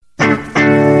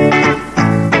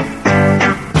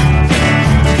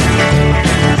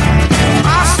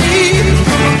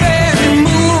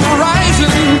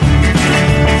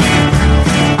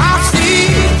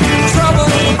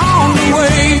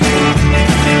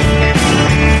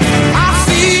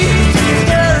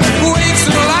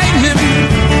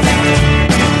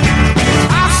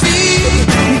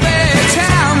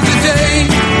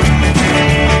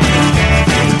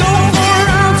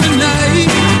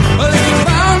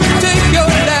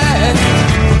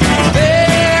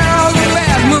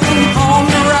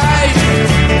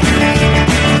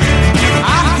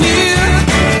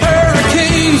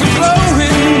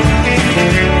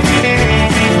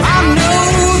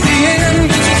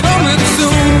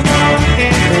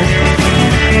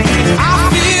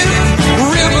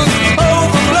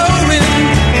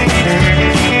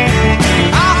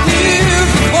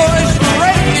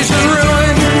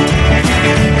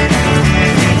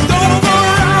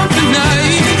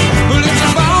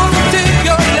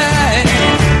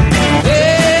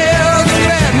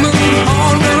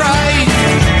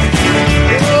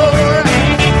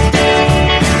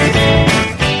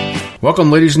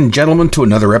Welcome, ladies and gentlemen, to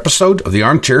another episode of The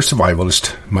Armchair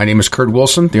Survivalist. My name is Kurt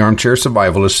Wilson, The Armchair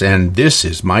Survivalist, and this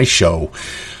is my show.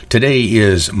 Today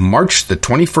is March the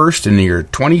 21st in the year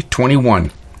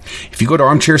 2021. If you go to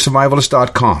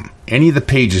armchairsurvivalist.com, any of the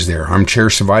pages there,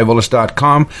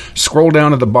 armchairsurvivalist.com, scroll down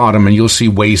to the bottom and you'll see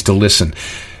ways to listen.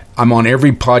 I'm on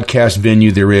every podcast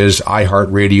venue there is,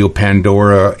 iHeartRadio,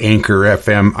 Pandora, Anchor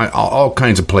FM, all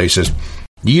kinds of places.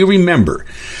 Do you remember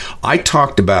I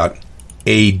talked about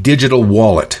a digital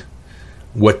wallet?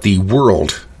 What the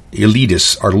world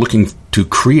elitists are looking to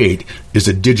create is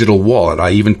a digital wallet.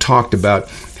 I even talked about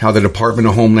how the Department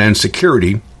of Homeland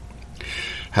Security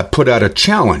have put out a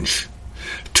challenge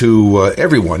to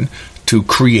everyone to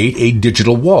create a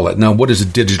digital wallet. Now, what is a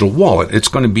digital wallet? It's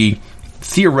going to be,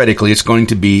 theoretically, it's going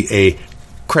to be a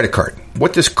credit card.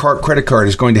 What this credit card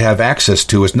is going to have access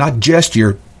to is not just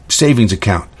your savings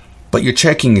account, but your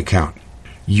checking account,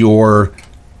 your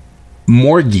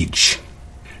mortgage.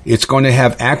 It's going to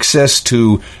have access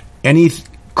to any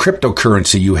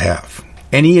cryptocurrency you have,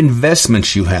 any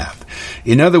investments you have.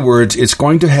 In other words, it's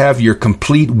going to have your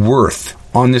complete worth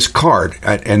on this card,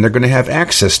 and they're going to have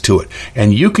access to it.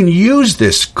 And you can use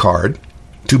this card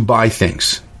to buy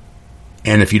things.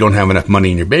 And if you don't have enough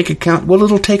money in your bank account, well,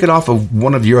 it'll take it off of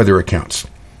one of your other accounts.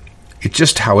 It's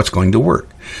just how it's going to work.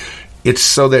 It's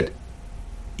so that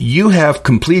you have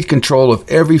complete control of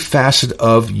every facet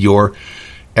of your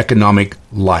economic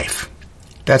life.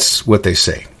 That's what they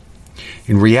say.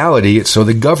 In reality, it's so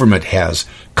the government has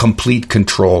complete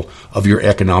control of your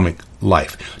economic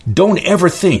life. Don't ever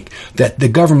think that the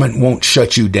government won't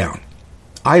shut you down.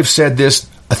 I've said this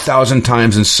 1,000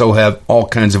 times, and so have all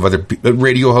kinds of other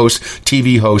radio hosts,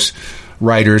 TV hosts,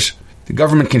 writers. The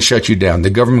government can shut you down.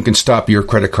 The government can stop your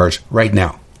credit cards right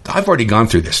now. I've already gone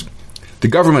through this. The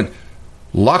government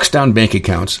locks down bank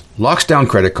accounts, locks down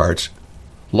credit cards,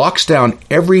 locks down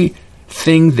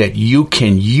everything that you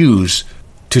can use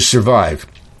to survive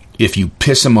if you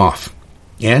piss them off.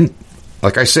 And,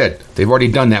 like I said, they've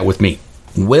already done that with me.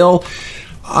 Well,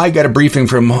 I got a briefing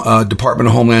from Department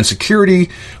of Homeland Security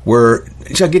where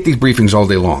I get these briefings all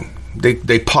day long.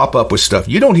 They pop up with stuff.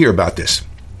 You don't hear about this.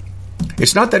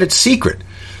 It's not that it's secret.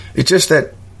 It's just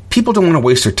that people don't want to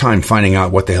waste their time finding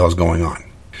out what the hell is going on.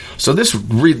 So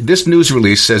this news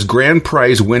release says grand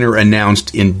prize winner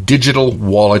announced in Digital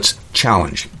Wallets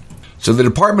Challenge. So the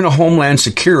Department of Homeland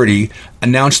Security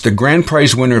announced the grand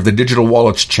prize winner of the Digital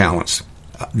Wallets Challenge.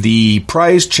 The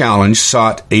prize challenge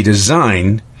sought a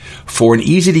design for an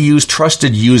easy-to-use,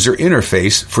 trusted user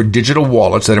interface for digital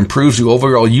wallets that improves the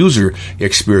overall user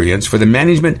experience for the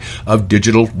management of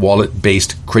digital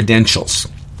wallet-based credentials.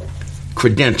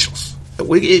 Credentials.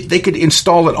 They could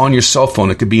install it on your cell phone.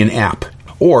 It could be an app.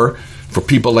 Or, for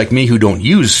people like me who don't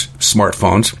use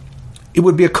smartphones, it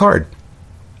would be a card.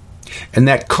 And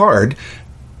that card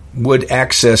would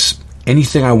access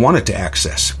anything I wanted to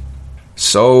access.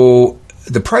 So,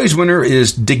 the prize winner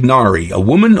is Dignari, a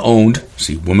woman-owned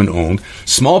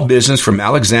small business from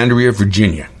Alexandria,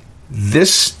 Virginia.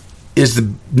 This is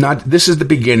the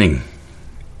beginning.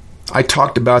 I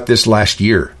talked about this last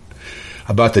year,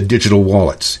 about the digital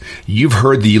wallets. You've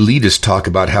heard the elitists talk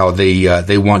about how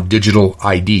they want digital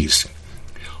IDs.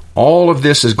 All of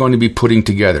this is going to be putting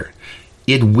together.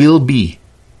 It will be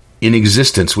in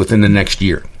existence within the next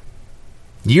year.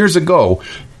 Years ago,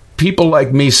 people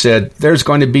like me said there's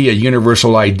going to be a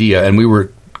universal idea, and we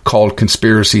were called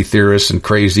conspiracy theorists and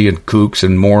crazy and kooks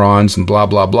and morons and blah,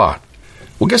 blah, blah.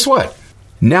 Well, guess what?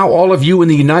 Now all of you in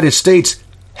the United States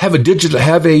have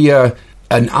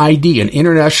an ID, an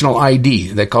international ID.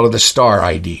 They call it the STAR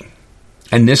ID.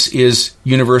 And this is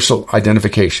universal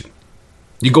identification.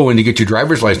 You go in to get your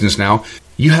driver's license now,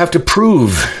 you have to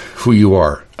prove who you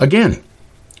are. Again,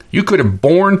 you could have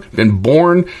been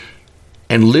born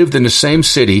and lived in the same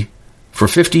city for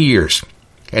 50 years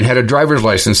and had a driver's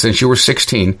license since you were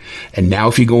 16. And now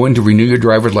if you go in to renew your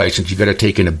driver's license, you got to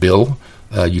take in a bill,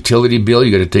 a utility bill.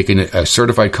 You got to take in a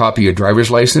certified copy of your driver's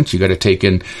license. You got to take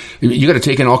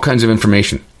in all kinds of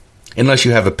information, unless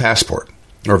you have a passport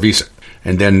or visa,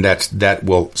 and then that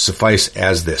will suffice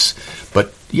as this.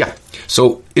 But yeah,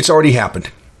 so it's already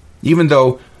happened. Even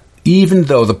though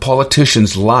the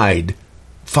politicians lied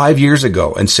 5 years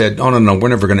ago and said, "Oh no, we're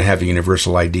never going to have a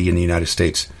universal ID in the United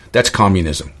States. That's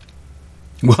communism."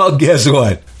 Well, guess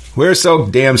what? We're so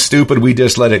damn stupid, we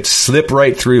just let it slip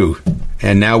right through.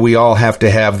 And now we all have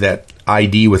to have that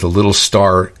ID with a little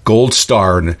star, gold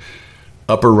star in the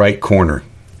upper right corner.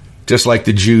 Just like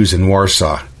the Jews in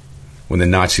Warsaw when the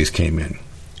Nazis came in.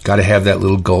 Got to have that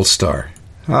little gold star.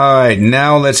 All right,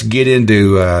 now let's get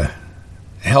into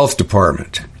health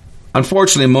department.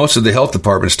 Unfortunately, most of the health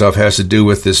department stuff has to do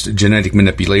with this genetic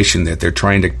manipulation that they're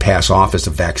trying to pass off as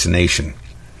a vaccination.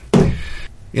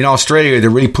 In Australia, they're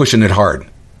really pushing it hard.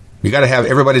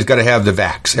 Everybody's got to have the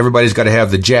vax. Everybody's got to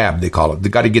have the jab, they call it. They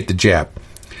got to get the jab.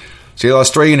 So the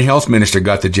Australian health minister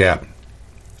got the jab,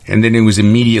 and then he was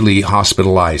immediately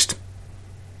hospitalized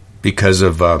because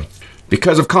of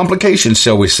complications,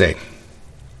 shall we say.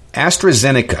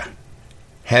 AstraZeneca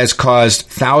has caused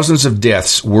thousands of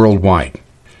deaths worldwide.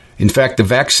 In fact, the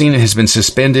vaccine has been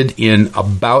suspended in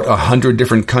about 100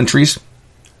 different countries.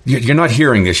 You're not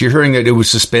hearing this. You're hearing that it was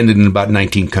suspended in about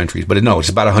 19 countries. But no, it's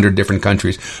about 100 different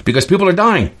countries because people are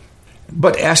dying.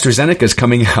 But AstraZeneca is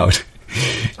coming out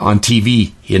on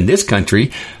TV in this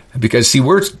country because, see,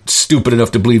 we're stupid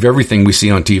enough to believe everything we see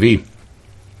on TV.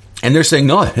 And they're saying,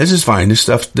 no, this is fine. This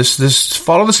stuff, this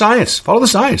follow the science. Follow the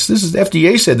science. The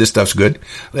FDA said this stuff's good.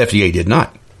 The FDA did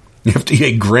not. The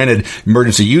FDA granted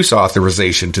emergency use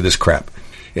authorization to this crap.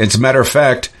 And as a matter of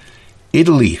fact,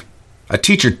 Italy, a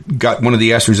teacher got one of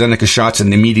the AstraZeneca shots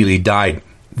and immediately died.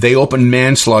 They opened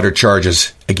manslaughter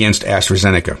charges against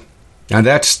AstraZeneca. Now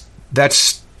that's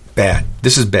bad.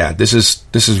 This is bad. This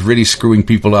is really screwing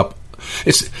people up.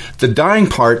 It's the dying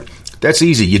part. That's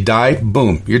easy. You die,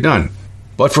 boom, you're done.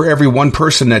 But for every one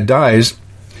person that dies,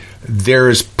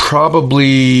 there's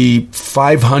probably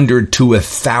 500 to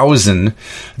 1,000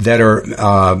 that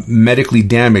are medically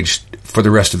damaged for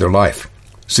the rest of their life.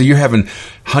 So you're having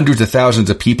hundreds of thousands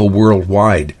of people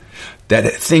worldwide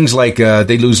that things like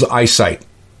they lose eyesight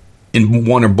in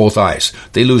one or both eyes.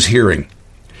 They lose hearing.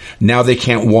 Now they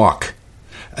can't walk.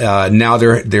 Now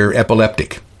they're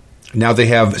epileptic. Now they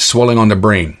have swelling on the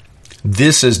brain.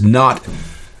 This is not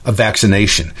a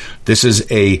vaccination. This is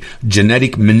a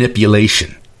genetic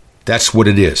manipulation. That's what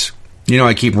it is. You know,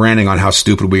 I keep ranting on how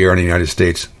stupid we are in the United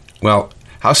States. Well,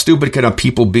 how stupid can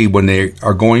people be when they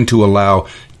are going to allow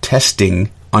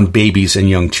testing on babies and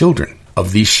young children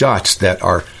of these shots that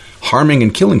are harming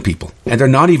and killing people? And they're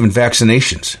not even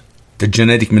vaccinations. They're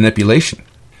genetic manipulation.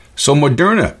 So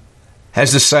Moderna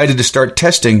has decided to start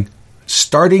testing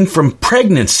starting from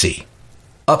pregnancy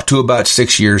up to about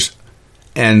 6 years.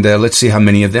 And let's see how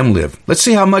many of them live. Let's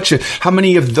see how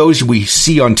many of those we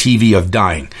see on TV of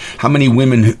dying. How many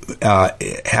women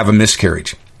have a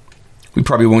miscarriage? We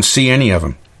probably won't see any of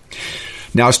them.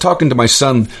 Now, I was talking to my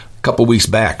son a couple weeks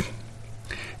back,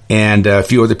 and a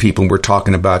few other people were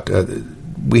talking about.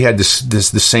 We had the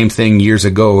same thing years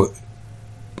ago,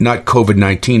 not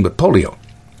COVID-19, but polio.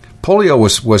 Polio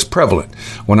was prevalent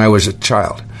when I was a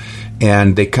child,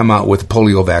 and they come out with a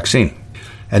polio vaccine.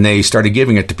 And they started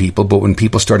giving it to people, but when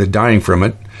people started dying from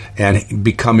it and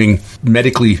becoming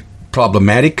medically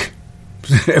problematic,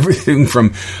 everything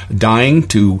from dying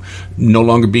to no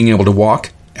longer being able to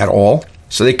walk at all,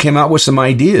 so they came out with some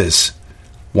ideas.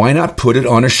 Why not put it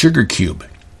on a sugar cube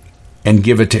and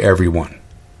give it to everyone?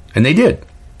 And they did.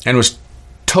 And it was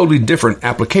totally different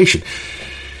application.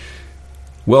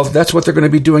 Well, that's what they're going to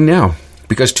be doing now.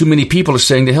 Because too many people are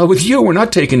saying, "To hell with you! We're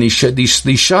not taking these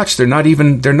shots. They're not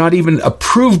even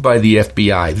approved by the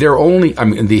FBI. The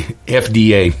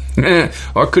FDA,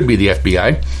 or it could be the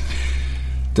FBI.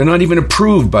 They're not even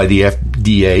approved by the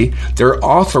FDA. They're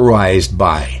authorized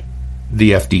by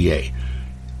the FDA,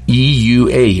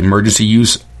 EUA, Emergency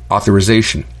Use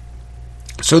Authorization.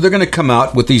 So they're going to come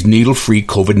out with these needle-free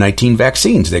COVID-19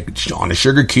 vaccines on a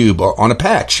sugar cube or on a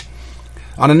patch,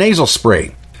 on a nasal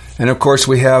spray." And, of course,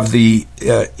 we have the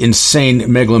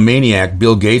insane megalomaniac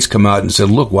Bill Gates come out and said,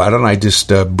 look, why don't I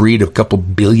just breed a couple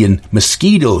billion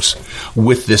mosquitoes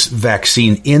with this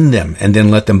vaccine in them and then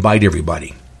let them bite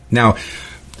everybody? Now,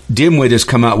 Dimwit has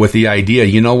come out with the idea,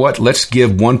 you know what, let's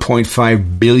give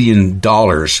 $1.5 billion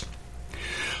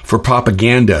for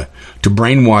propaganda to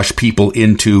brainwash people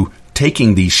into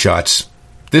taking these shots.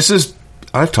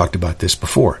 I've talked about this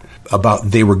before.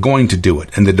 About they were going to do it,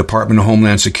 and the Department of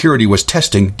Homeland Security was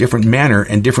testing different manner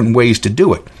and different ways to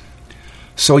do it.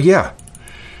 So yeah,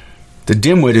 the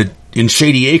dimwit in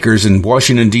Shady Acres in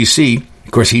Washington, D.C.,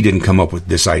 of course he didn't come up with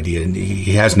this idea, and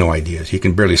he has no ideas. He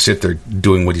can barely sit there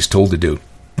doing what he's told to do.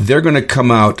 They're going to come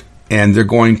out and they're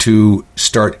going to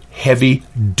start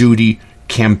heavy-duty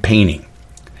campaigning.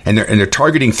 And they're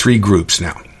targeting 3 groups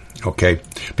now, okay?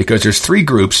 Because there's 3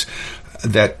 groups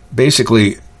that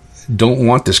basically don't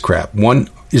want this crap. One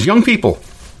is young people.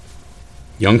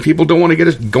 Young people don't want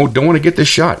to get this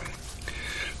shot.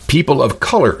 People of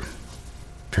color.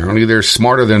 Apparently they're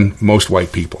smarter than most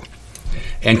white people.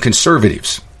 And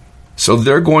conservatives. So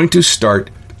they're going to start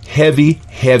heavy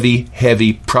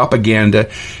propaganda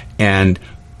and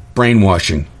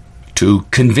brainwashing to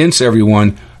convince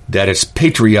everyone that it's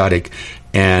patriotic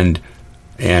and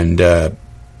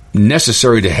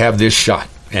necessary to have this shot.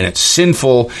 And it's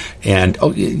sinful, and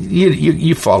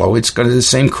you follow. It's going to be the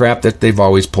same crap that they've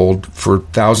always pulled for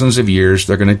thousands of years.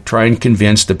 They're going to try and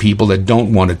convince the people that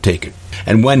don't want to take it.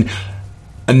 And when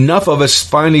enough of us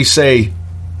finally say,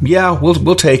 yeah,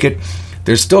 we'll take it,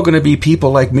 there's still going to be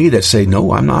people like me that say,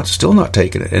 no, I'm still not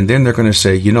taking it. And then they're going to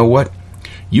say, you know what?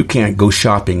 You can't go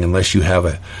shopping unless you have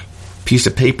a piece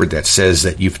of paper that says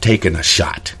that you've taken a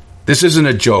shot. This isn't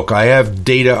a joke. I have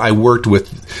data. I worked with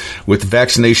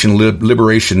Vaccination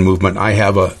Liberation Movement. I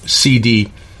have a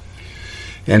CD,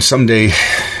 and someday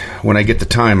when I get the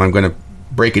time, I'm going to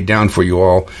break it down for you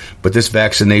all. But this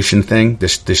vaccination thing,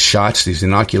 this shots, these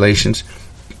inoculations,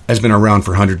 has been around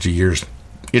for hundreds of years.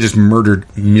 It has murdered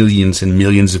millions and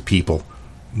millions of people.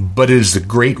 But it is a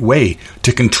great way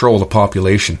to control the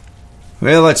population.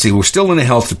 Well, let's see. We're still in the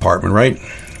health department, right?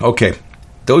 Okay.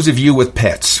 Those of you with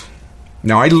pets.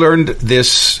 Now, I learned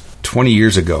this 20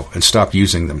 years ago and stopped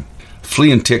using them.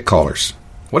 Flea and tick collars.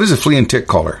 What is a flea and tick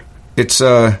collar? It's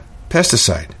a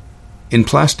pesticide in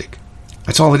plastic.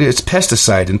 That's all it is. It's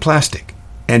pesticide in plastic.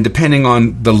 And depending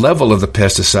on the level of the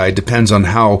pesticide, depends on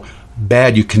how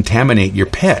bad you contaminate your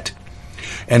pet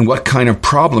and what kind of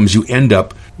problems you end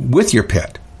up with your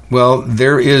pet. Well,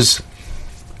 there is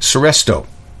Seresto.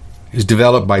 It's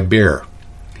developed by Bayer,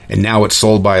 and now it's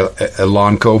sold by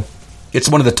Elanco. It's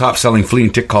one of the top-selling flea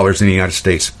and tick collars in the United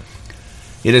States.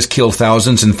 It has killed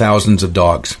thousands and thousands of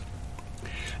dogs.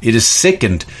 It has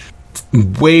sickened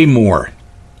way more,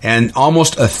 and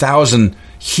almost 1,000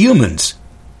 humans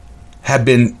have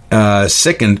been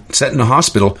sickened, set in the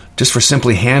hospital just for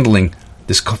simply handling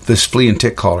this flea and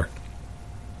tick collar.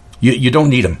 You don't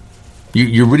need them.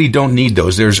 You really don't need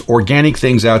those. There's organic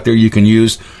things out there you can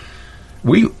use.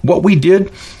 What we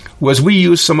did was we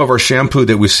used some of our shampoo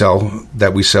that we sell.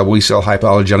 We sell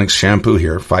hypoallergenic shampoo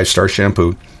here, 5-star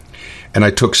shampoo. And I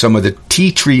took some of the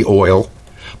tea tree oil,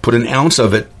 put an ounce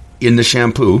of it in the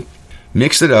shampoo,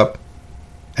 mixed it up,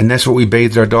 and that's what we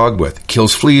bathed our dog with.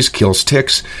 Kills fleas, kills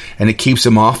ticks, and it keeps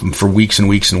them off them for weeks and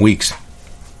weeks and weeks.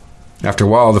 After a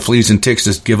while, the fleas and ticks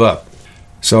just give up.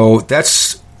 So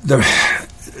that's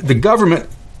the government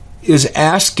is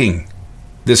asking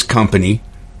this company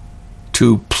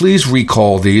to please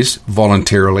recall these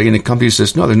voluntarily, and the company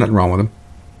says, no, there's nothing wrong with them.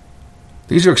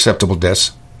 These are acceptable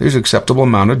deaths. There's an acceptable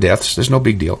amount of deaths. There's no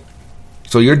big deal.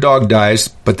 So your dog dies,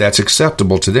 but that's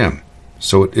acceptable to them.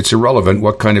 So it's irrelevant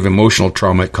what kind of emotional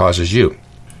trauma it causes you.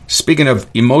 Speaking of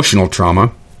emotional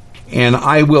trauma, and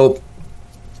I'm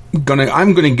going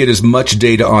to get as much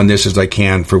data on this as I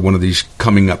can for one of these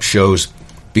coming up shows,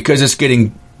 because it's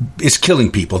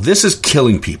killing people. This is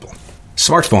killing people.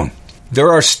 Smartphone.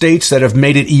 There are states that have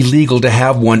made it illegal to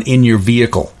have one in your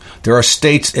vehicle. There are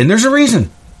states, and there's a reason.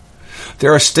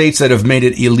 There are states that have made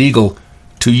it illegal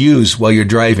to use while you're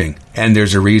driving, and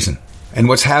there's a reason. And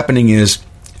what's happening is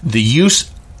the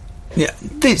use,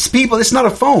 it's not a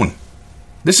phone.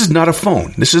 This is not a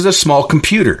phone. This is a small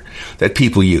computer that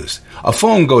people use. A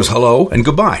phone goes hello and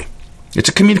goodbye. It's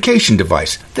a communication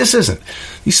device. This isn't.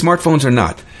 These smartphones are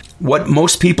not. What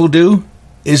most people do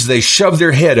is they shove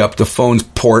their head up the phone's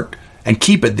port and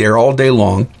keep it there all day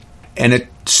long, and it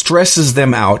stresses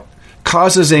them out,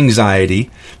 causes anxiety.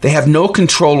 They have no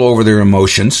control over their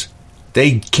emotions.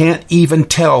 They can't even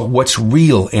tell what's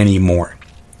real anymore.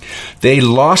 They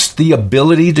lost the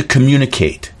ability to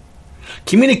communicate.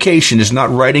 Communication is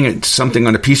not writing something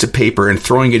on a piece of paper and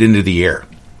throwing it into the air.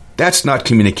 That's not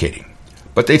communicating.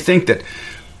 But they think that,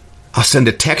 I'll send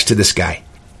a text to this guy.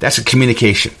 That's a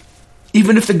communication.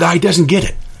 Even if the guy doesn't get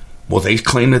it. Well, they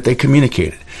claim that they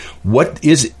communicated. What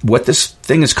this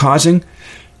thing is causing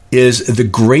is the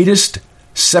greatest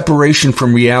separation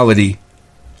from reality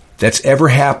that's ever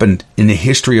happened in the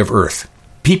history of Earth.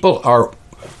 People are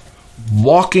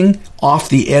walking off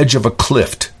the edge of a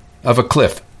cliff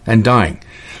and dying.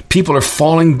 People are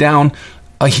falling down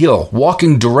a hill,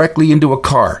 walking directly into a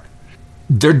car.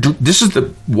 These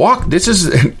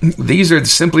are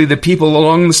simply the people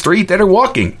along the street that are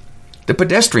walking, the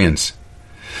pedestrians.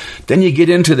 Then you get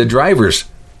into the drivers.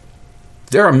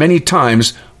 There are many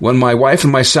times when my wife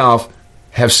and myself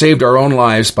have saved our own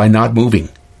lives by not moving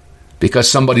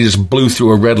because somebody just blew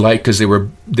through a red light because they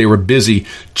were busy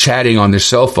chatting on their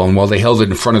cell phone while they held it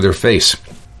in front of their face.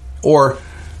 Or,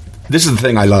 this is the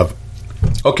thing I love.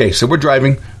 Okay, so we're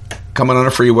driving, coming on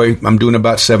a freeway. I'm doing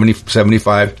about 70,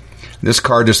 75. This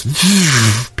car just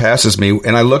passes me,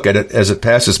 and I look at it as it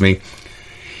passes me.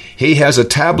 He has a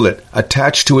tablet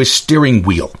attached to his steering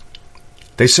wheel.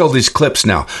 They sell these clips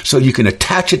now, so you can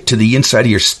attach it to the inside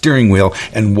of your steering wheel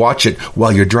and watch it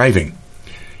while you're driving.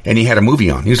 And he had a movie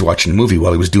on. He was watching a movie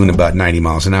while he was doing about 90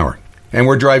 miles an hour. And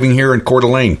we're driving here in Coeur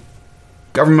d'Alene.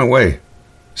 Government way.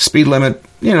 Speed limit,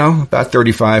 about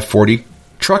 35, 40.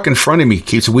 Truck in front of me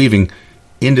keeps weaving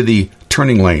into the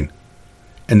turning lane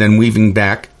and then weaving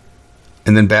back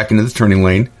and then back into the turning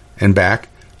lane and back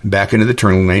into the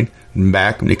turning lane and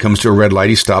back. When he comes to a red light,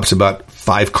 he stops about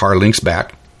 5 car lengths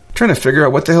back. Trying to figure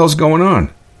out what the hell's going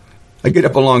on. I get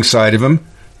up alongside of him.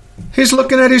 He's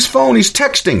looking at his phone. He's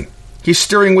texting. He's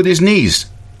steering with his knees.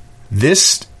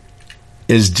 This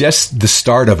is just the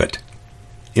start of it.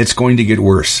 It's going to get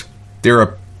worse. There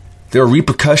are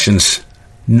repercussions,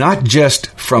 not just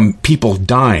from people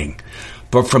dying,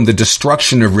 but from the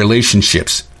destruction of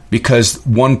relationships, because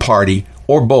one party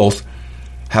or both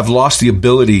have lost the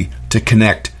ability to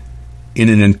connect in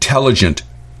an intelligent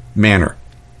manner.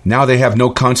 Now they have no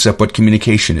concept what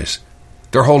communication is.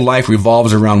 Their whole life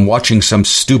revolves around watching some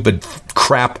stupid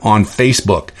crap on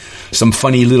Facebook, some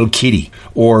funny little kitty,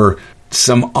 or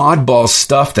some oddball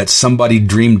stuff that somebody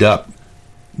dreamed up.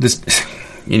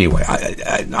 Anyway,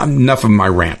 enough of my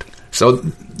rant. So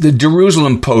the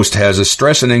Jerusalem Post has a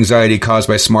stress and anxiety caused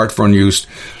by smartphone use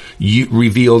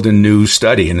revealed in new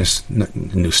study. And this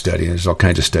new study, there's all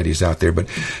kinds of studies out there, but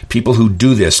people who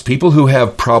do this, people who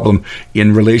have problem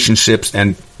in relationships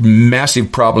and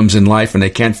massive problems in life and they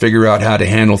can't figure out how to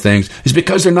handle things, is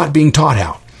because they're not being taught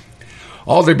how.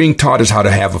 All they're being taught is how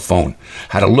to have a phone,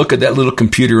 how to look at that little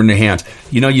computer in their hands.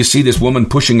 You see this woman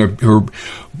pushing her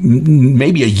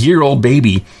maybe a year-old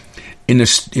baby in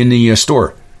the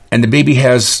store, and the baby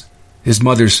has his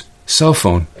mother's cell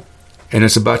phone, and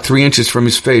it's about 3 inches from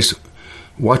his face,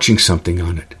 watching something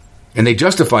on it. And they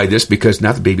justify this because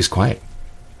now the baby's quiet.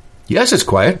 Yes, it's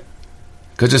quiet,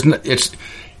 because it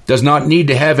does not need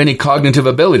to have any cognitive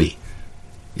ability.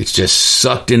 It's just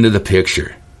sucked into the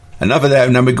picture. Enough of that,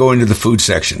 and now we go into the food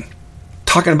section.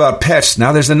 Talking about pets,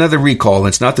 now there's another recall, and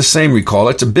it's not the same recall,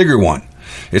 it's a bigger one.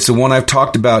 It's the one I've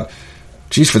talked about,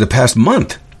 for the past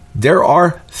month. There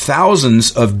are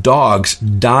thousands of dogs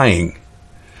dying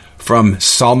from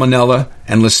salmonella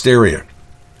and listeria.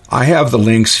 I have the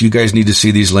links. You guys need to see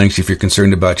these links if you're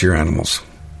concerned about your animals.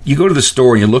 You go to the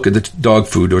store and you look at the dog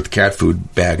food or the cat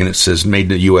food bag, and it says made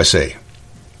in the USA.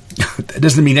 That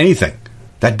doesn't mean anything.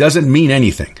 That doesn't mean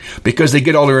anything, because they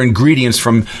get all their ingredients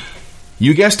from,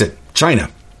 you guessed it, China.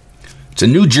 It's a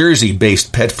New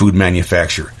Jersey-based pet food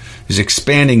manufacturer. Is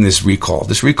expanding this recall.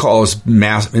 This recall is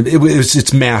massive.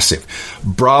 It's massive.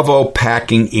 Bravo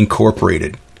Packing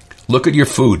Incorporated. Look at your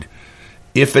food.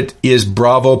 If it is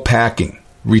Bravo Packing,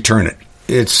 return it.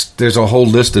 There's a whole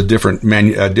list of different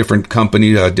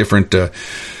company, different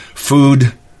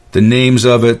food, the names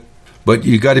of it, but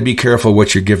you got to be careful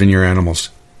what you're giving your animals.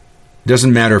 It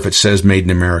doesn't matter if it says made in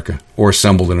America or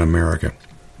assembled in America,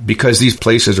 because these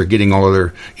places are getting all of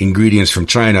their ingredients from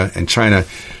China, and China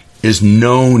is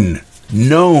known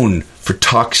for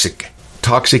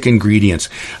toxic ingredients.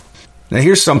 Now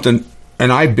here's something,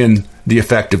 and I've been the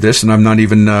effect of this, and I'm not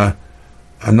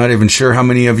even sure how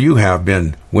many of you have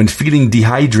been. When feeling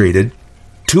dehydrated,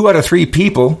 2 out of 3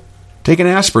 people take an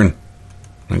aspirin.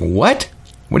 Like, what?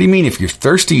 What do you mean if you're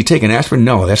thirsty, you take an aspirin?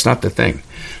 No, that's not the thing.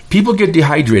 People get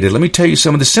dehydrated. Let me tell you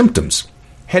some of the symptoms.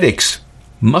 Headaches,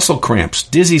 muscle cramps,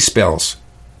 dizzy spells.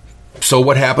 So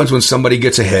what happens when somebody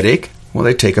gets a headache? Well,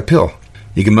 they take a pill.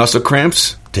 You get muscle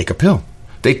cramps? Take a pill.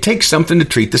 They take something to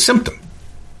treat the symptom.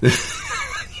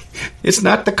 It's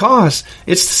not the cause.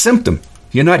 It's the symptom.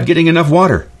 You're not getting enough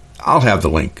water. I'll have the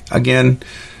link. Again,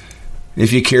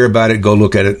 if you care about it, go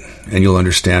look at it, and you'll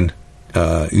understand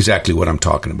exactly what I'm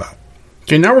talking about.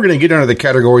 Okay, now we're going to get into the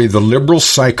category of the liberal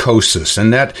psychosis,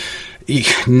 and that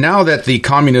now that the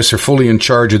communists are fully in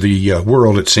charge of the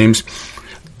world, it seems,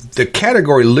 the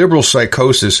category liberal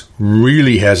psychosis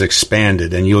really has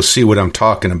expanded, and you'll see what I'm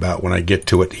talking about when I get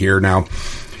to it here. Now,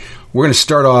 we're going to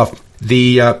start off.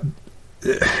 The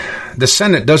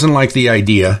Senate doesn't like the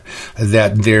idea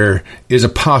that there is a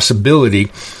possibility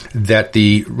that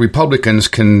the Republicans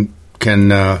can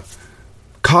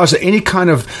cause any kind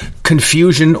of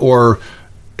confusion or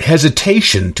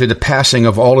hesitation to the passing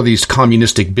of all of these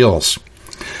communistic bills.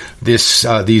 These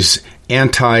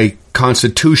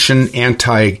anti-Constitution,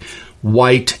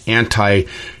 anti-white,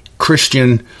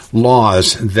 anti-Christian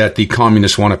laws that the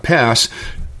communists want to pass.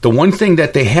 The one thing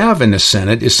that they have in the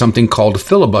Senate is something called a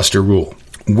filibuster rule,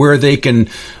 where they can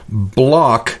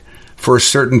block for a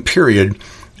certain period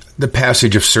the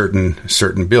passage of certain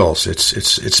bills.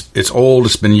 It's old.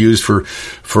 It's been used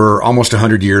for almost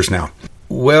 100 years now.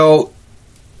 Well,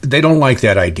 they don't like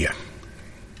that idea.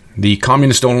 The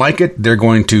communists don't like it. They're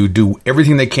going to do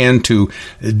everything they can to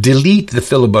delete the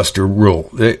filibuster rule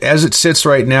as it sits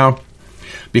right now,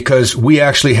 because we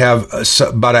actually have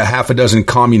about a half a dozen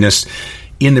communists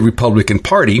in the Republican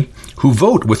Party who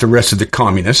vote with the rest of the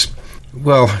communists.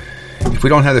 Well, if we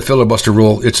don't have the filibuster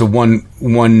rule, it's a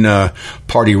one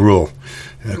party rule,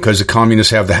 because the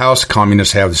communists have the House,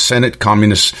 communists have the Senate,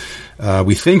 communists,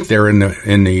 we think they're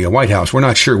in the White House. We're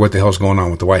not sure what the hell's going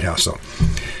on with the White House, though.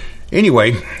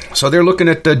 Anyway, so they're looking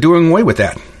at doing away with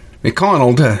that.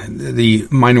 McConnell, the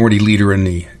minority leader in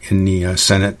the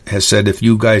Senate, has said, if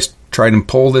you guys try to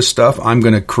pull this stuff, I'm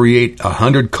going to create a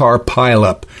 100-car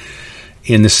pileup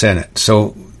in the Senate.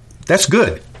 So that's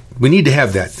good. We need to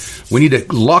have that. We need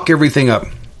to lock everything up.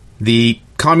 The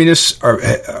communists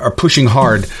are pushing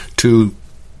hard to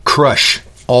crush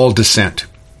all dissent.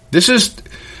 This is,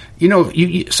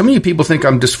 some of you people think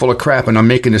I'm just full of crap and I'm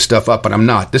making this stuff up, but I'm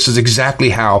not. This is exactly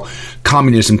how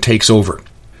communism takes over.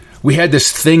 We had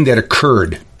this thing that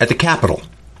occurred at the Capitol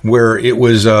where it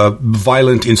was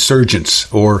violent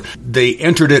insurgents, or they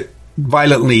entered it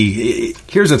violently.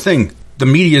 Here's the thing. The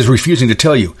media is refusing to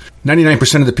tell you.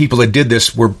 99% of the people that did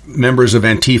this were members of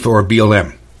Antifa or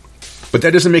BLM. But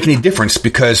that doesn't make any difference,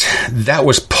 because that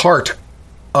was part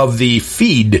of the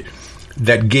feed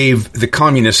that gave the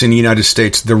communists in the United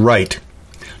States the right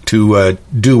to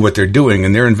do what they're doing.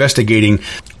 And they're investigating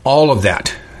all of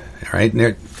that. All right?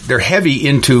 And they're heavy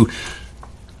into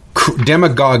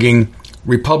demagoguing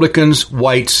Republicans,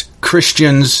 whites,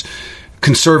 Christians,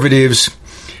 conservatives.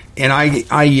 And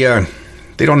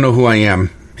they don't know who I am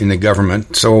in the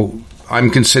government, so I'm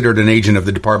considered an agent of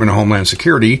the Department of Homeland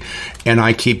Security, and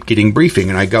I keep getting briefing,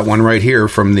 and I got one right here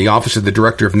from the Office of the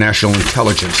Director of National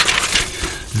Intelligence.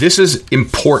 This is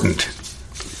important.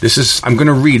 I'm going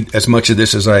to read as much of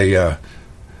this as I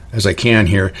can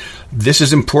here. This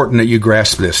is important that you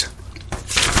grasp this.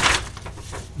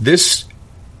 This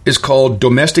is called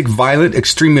Domestic Violent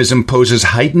Extremism Poses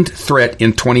Heightened Threat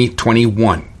in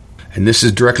 2021. And this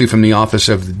is directly from the Office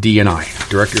of the DNI,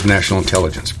 Director of National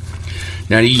Intelligence.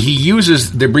 Now, he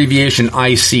uses the abbreviation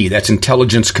IC, that's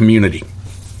Intelligence Community.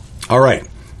 All right.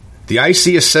 The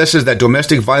IC assesses that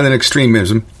domestic violent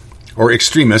extremism, or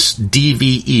extremists,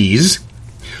 DVEs,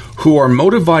 who are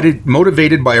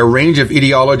motivated by a range of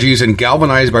ideologies and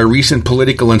galvanized by recent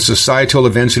political and societal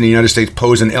events in the United States,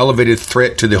 pose an elevated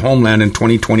threat to the homeland in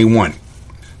 2021.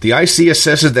 The IC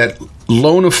assesses that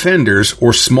lone offenders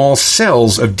or small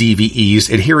cells of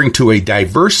DVEs adhering to a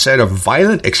diverse set of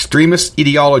violent extremist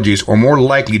ideologies are more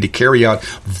likely to carry out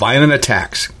violent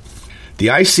attacks. The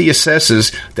IC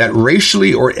assesses that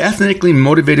racially or ethnically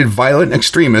motivated violent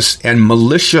extremists and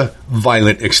militia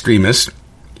violent extremists,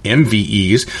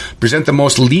 MVEs, present the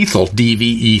most lethal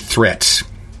DVE threats.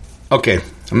 Okay,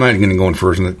 I'm not even going to go in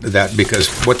further than that, because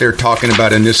what they're talking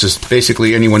about in this is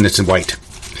basically anyone that's white.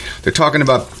 They're talking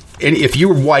about if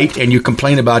you're white and you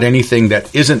complain about anything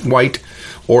that isn't white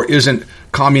or isn't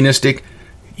communistic,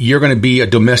 you're going to be a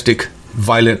domestic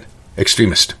violent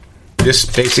extremist. This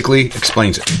basically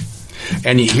explains it.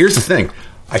 And here's the thing.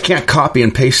 I can't copy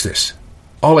and paste this.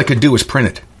 All I could do is print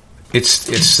it.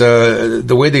 It's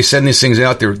the way they send these things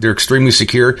out, they're extremely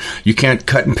secure. You can't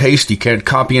cut and paste. You can't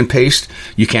copy and paste.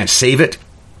 You can't save it.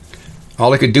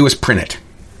 All I could do is print it.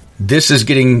 This is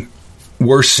getting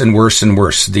worse and worse and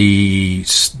worse. The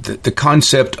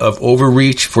concept of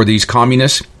overreach for these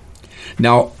communists.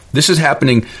 Now, this is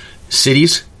happening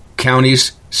cities,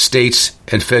 counties, states,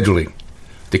 and federally.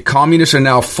 The communists are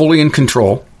now fully in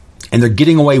control, and they're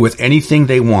getting away with anything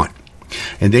they want.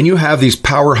 And then you have these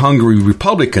power-hungry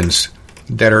Republicans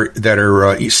that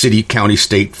are city, county,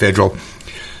 state, federal,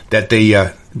 that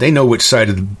they know which side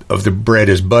of the bread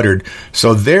is buttered,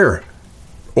 so they're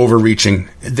overreaching.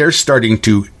 They're starting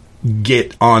to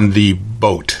get on the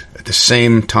boat at the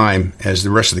same time as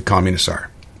the rest of the communists are.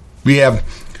 We have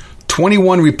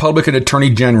 21 Republican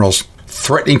attorney generals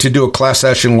threatening to do a class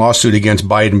action lawsuit against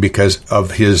Biden because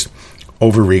of his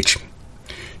overreach.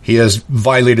 He has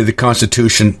violated the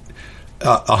Constitution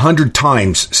 100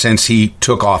 times since he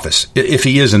took office, if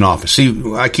he is in office.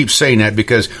 See, I keep saying that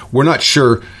because we're not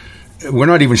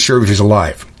even sure if he's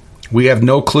alive. We have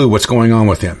no clue what's going on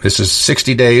with him. This is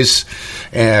 60 days,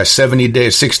 70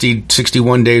 days, 60,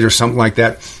 61 days or something like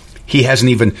that. He hasn't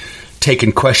even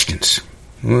taken questions.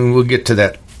 We'll get to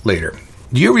that later.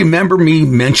 Do you remember me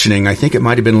mentioning, I think it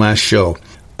might have been last show,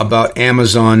 about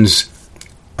Amazon's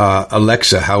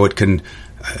Alexa, how it can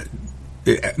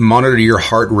monitor your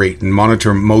heart rate and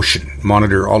monitor motion,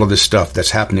 monitor all of this stuff that's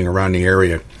happening around the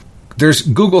area.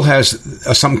 Google has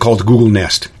something called Google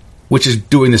Nest, which is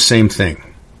doing the same thing.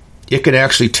 It can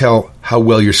actually tell how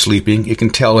well you're sleeping. It can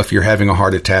tell if you're having a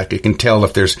heart attack. It can tell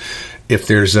if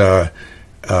there's an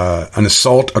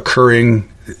assault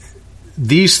occurring.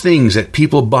 These things that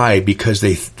people buy because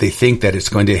they think that it's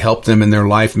going to help them in their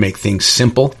life, make things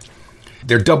simple.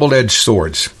 They're double-edged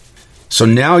swords. So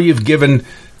now you've given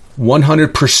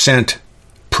 100%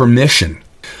 permission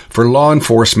for law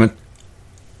enforcement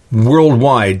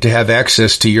worldwide to have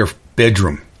access to your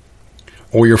bedroom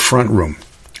or your front room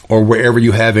or wherever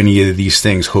you have any of these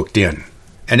things hooked in.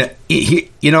 And,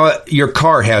 your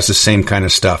car has the same kind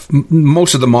of stuff.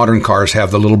 Most of the modern cars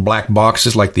have the little black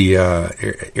boxes like the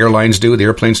airplanes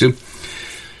do.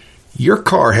 Your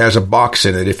car has a box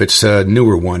in it if it's a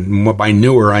newer one. By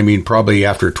newer, I mean probably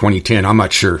after 2010. I'm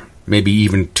not sure. Maybe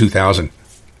even 2000.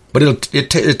 But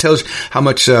it tells how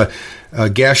much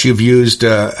gas you've used,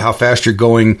 how fast you're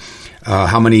going,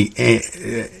 how many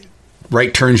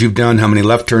right turns you've done, how many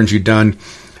left turns you've done,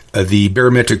 the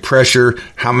barometric pressure,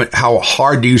 how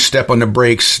hard do you step on the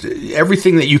brakes,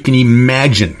 everything that you can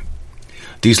imagine.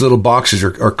 These little boxes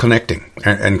are connecting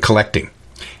and collecting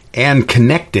and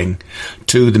connecting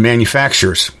to the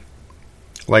manufacturers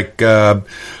like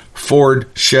Ford,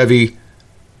 Chevy,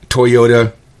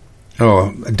 Toyota,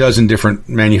 a dozen different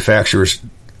manufacturers.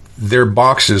 Their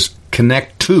boxes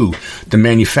connect to the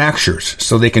manufacturers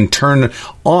so they can turn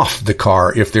off the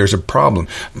car if there's a problem.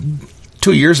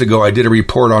 2 years ago, I did a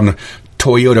report on a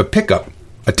Toyota pickup,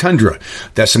 a Tundra,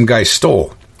 that some guy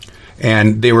stole.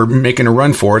 And they were making a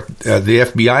run for it. The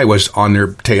FBI was on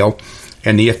their tail.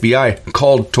 And the FBI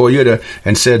called Toyota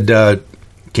and said,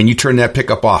 can you turn that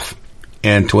pickup off?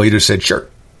 And Toyota said, sure.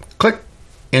 Click.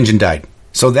 Engine died.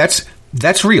 So that's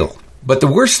real. But the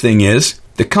worst thing is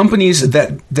the companies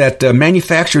that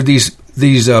manufacture these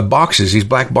boxes, these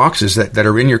black boxes that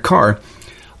are in your car,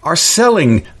 are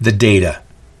selling the data.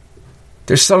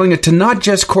 They're selling it to not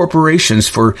just corporations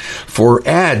for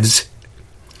ads,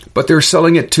 but they're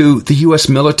selling it to the U.S.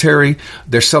 military.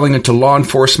 They're selling it to law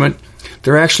enforcement.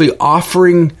 They're actually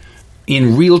offering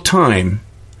in real time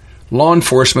law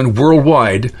enforcement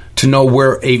worldwide to know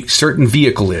where a certain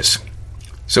vehicle is.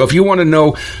 So if you want to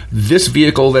know this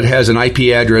vehicle that has an IP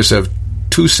address of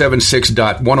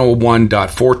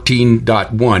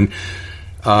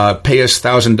 276.101.14.1, pay us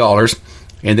 $1,000,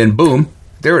 and then boom,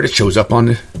 there it shows up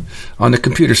on the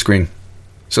computer screen.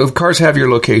 So the cars have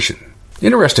your location.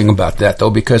 Interesting about that,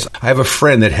 though, because I have a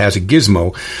friend that has a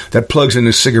gizmo that plugs in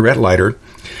a cigarette lighter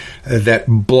that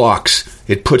blocks.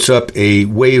 It puts up a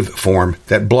waveform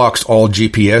that blocks all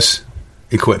GPS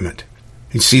equipment.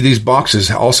 You see, these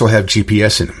boxes also have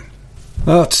GPS in them.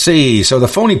 Let's see. So the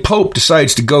phony Pope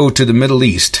decides to go to the Middle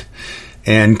East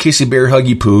and kissy bear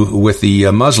huggy poo with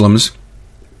the Muslims,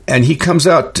 and he comes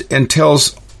out and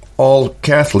tells all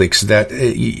Catholics that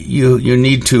you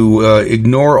need to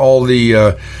ignore all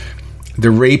the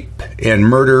rape and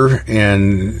murder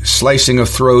and slicing of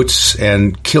throats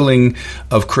and killing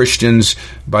of Christians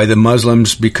by the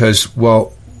Muslims because,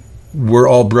 well, we're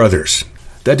all brothers.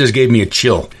 That just gave me a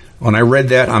chill. When I read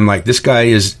that, I'm like, this guy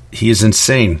is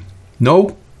insane.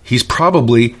 No, he's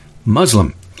probably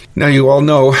Muslim. Now, you all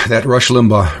know that Rush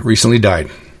Limbaugh recently died,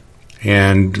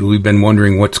 and we've been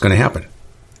wondering what's going to happen.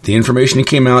 The information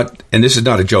came out, and this is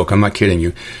not a joke, I'm not kidding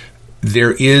you.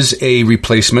 There is a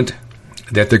replacement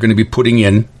that they're going to be putting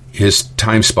in his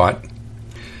time spot.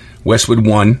 Westwood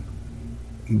One,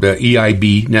 the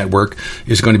EIB network,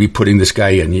 is going to be putting this guy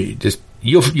in.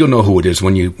 You'll know who it is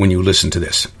when you listen to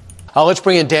this. Let's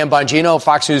bring in Dan Bongino,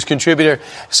 Fox News contributor.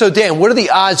 So, Dan, what are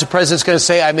the odds the president's going to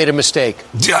say, I made a mistake?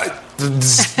 Zero.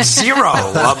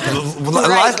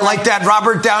 Like that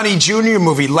Robert Downey Jr.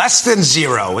 movie, Less Than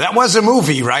Zero. That was a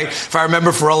movie, right? If I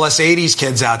remember, for all us 80s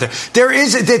kids out there.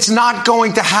 It's not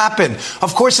going to happen.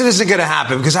 Of course it isn't going to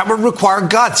happen, because that would require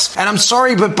guts. And I'm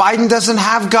sorry, but Biden doesn't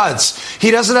have guts.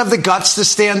 He doesn't have the guts to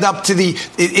stand up to the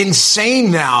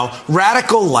insane now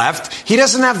radical left. He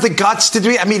doesn't have the guts to do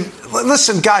it. I mean,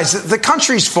 listen, guys, the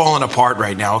country's falling apart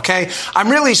right now, okay? I'm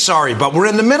really sorry, but we're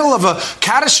in the middle of a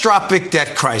catastrophic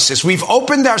debt crisis. We've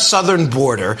opened our southern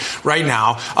border right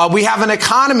now. We have an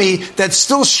economy that's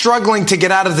still struggling to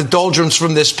get out of the doldrums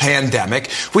from this pandemic.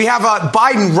 We have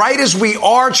Biden, right as we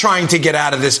are trying to get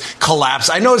out of this collapse.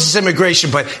 I know this is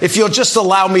immigration, but if you'll just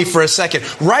allow me for a second,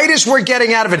 right as we're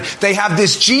getting out of it, they have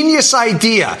this genius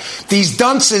idea, these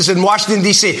dunces in Washington,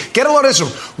 D.C. Get a load of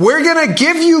this. We're going to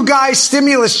give you guys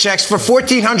stimulus checks for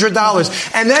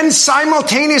 $1,400 and then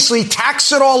simultaneously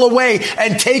tax it all away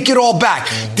and take it all back.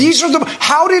 These are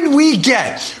how did we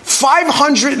get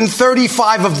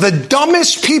 535 of the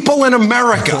dumbest people in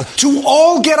America to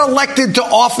all get elected to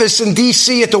office in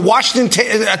D.C. at the Washington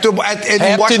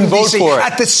D.C.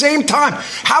 at the same time?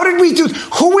 How did we do?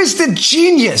 Who is the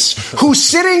genius who's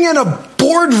sitting in a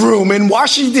boardroom in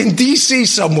Washington, D.C.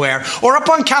 somewhere or up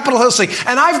on Capitol Hill saying,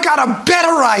 and I've got a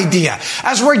better idea.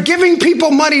 As we're giving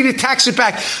people money to tax it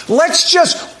back, let's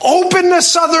just open the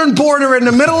southern border in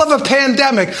the middle of a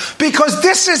pandemic because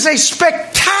this is a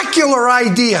spectacular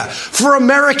idea for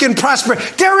American prosperity.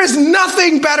 There is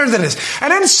nothing better than this.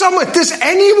 And then does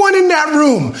anyone in that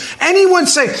room, anyone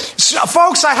say,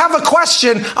 folks, I have a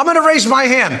question. I'm going to raise my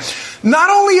hand.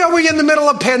 Not only are we in the middle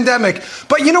of a pandemic,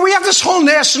 but we have this whole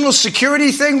national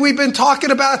security thing we've been talking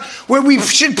about where we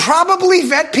should probably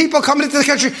vet people coming into the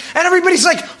country. And everybody's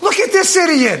like, look at this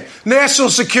idiot. National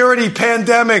security,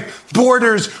 pandemic,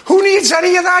 borders. Who needs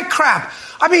any of that crap?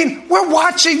 I mean, we're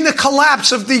watching the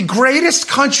collapse of the greatest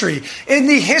country in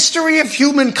the history of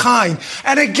humankind.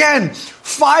 And again,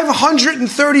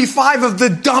 535 of the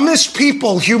dumbest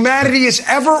people humanity has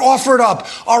ever offered up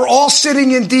are all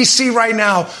sitting in D.C. right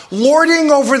now,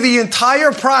 lording over the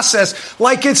entire process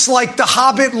like it's like the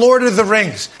Hobbit, Lord of the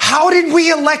Rings. How did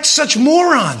we elect such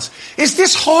morons? Is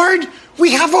this hard?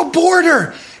 We have a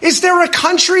border. Is there a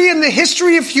country in the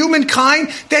history of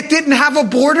humankind that didn't have a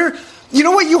border? You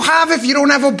know what you have if you don't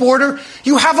have a border?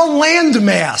 You have a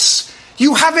landmass.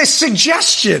 You have a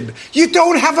suggestion. You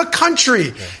don't have a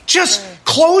country. Just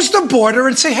close the border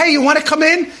and say, hey, you want to come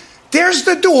in? There's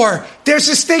the door. There's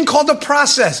this thing called a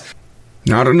process.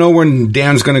 Now, I don't know when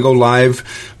Dan's going to go live,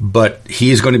 but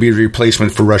he's going to be a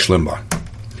replacement for Rush Limbaugh.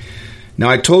 Now,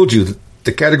 I told you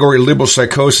the category liberal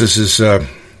psychosis is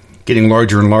getting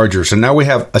larger and larger. So now we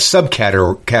have a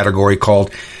subcategory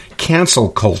called cancel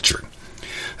culture.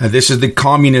 This is the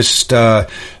communist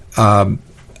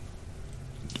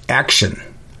action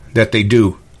that they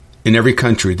do in every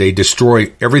country. They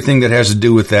destroy everything that has to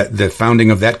do with the founding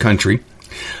of that country.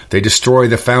 They destroy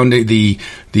the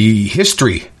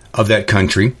history of that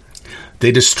country.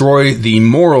 They destroy the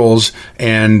morals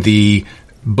and the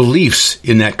beliefs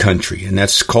in that country, and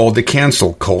that's called the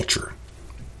cancel culture.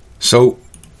 So,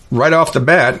 right off the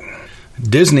bat,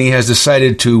 Disney has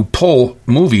decided to pull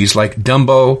movies like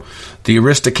Dumbo, The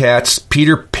Aristocats,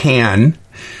 Peter Pan,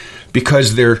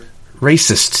 because they're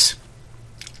racists.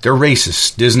 They're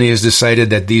racist. Disney has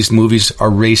decided that these movies are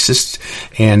racist,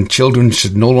 and children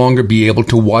should no longer be able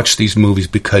to watch these movies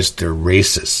because they're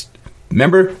racist.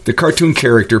 Remember the cartoon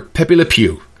character Pepe Le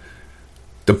Pew,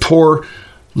 the poor,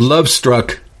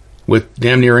 love-struck with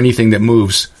damn near anything that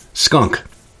moves skunk?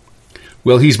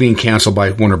 Well, he's being canceled by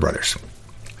Warner Brothers.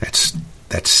 That's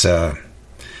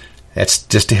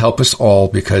just to help us all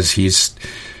because he's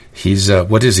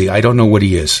what is he? I don't know what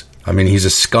he is. I mean, he's a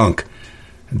skunk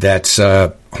that's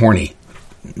horny.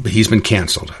 But he's been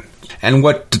canceled. And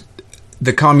what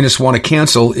the communists want to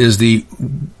cancel is the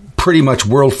pretty much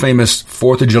world-famous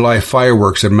 4th of July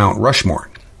fireworks at Mount Rushmore.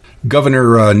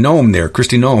 Governor Noem there,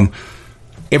 Kristi Noem,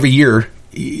 every year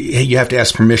you have to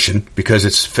ask permission because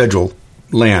it's federal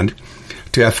land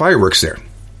to have fireworks there.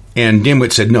 And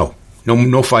Dimwit said, no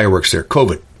fireworks there.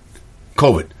 COVID.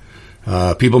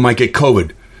 People might get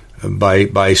COVID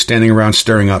by standing around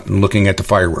staring up and looking at the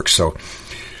fireworks. So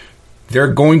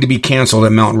they're going to be canceled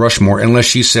at Mount Rushmore unless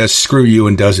she says screw you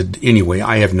and does it anyway.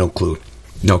 I have no clue.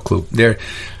 There,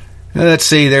 let's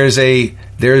see. There's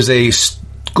a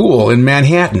school in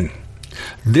Manhattan.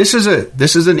 This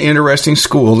is an interesting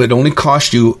school that only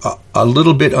costs you a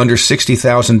little bit under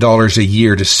 $60,000 a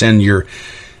year to send your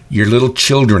little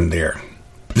children there.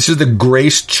 This is the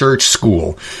Grace Church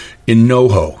School in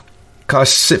NoHo.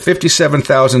 Costs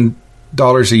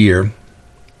 $57,000 a year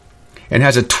and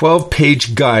has a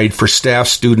 12-page guide for staff,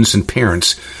 students, and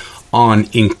parents on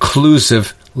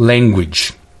inclusive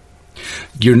language.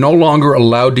 You're no longer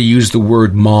allowed to use the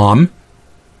word mom,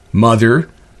 mother,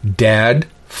 dad,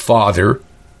 father,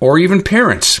 or even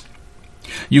parents.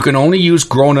 You can only use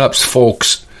grown-ups,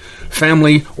 folks,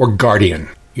 family, or guardian.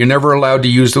 You're never allowed to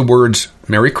use the words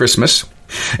Merry Christmas.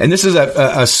 And this is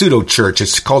a pseudo-church.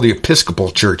 It's called the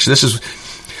Episcopal Church.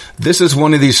 This is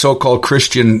one of these so-called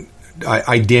Christian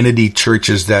identity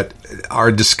churches that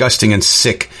are disgusting and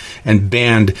sick and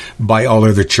banned by all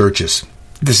other churches.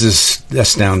 This is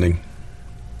astounding.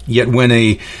 Yet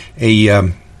when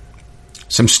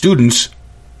some students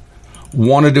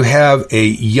wanted to have a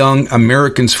Young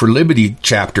Americans for Liberty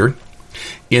chapter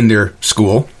in their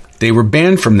school, they were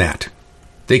banned from that.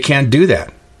 They can't do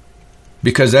that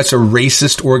because that's a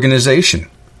racist organization.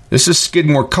 This is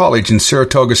Skidmore College in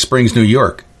Saratoga Springs, New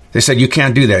York. They said you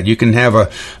can't do that. You can have a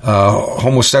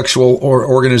homosexual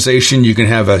organization, you can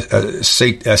have a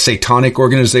satanic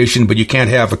organization, but you can't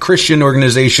have a Christian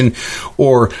organization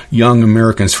or Young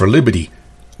Americans for Liberty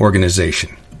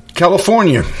organization.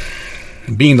 California,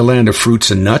 being the land of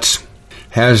fruits and nuts,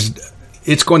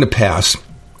 it's going to pass.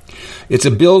 It's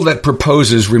a bill that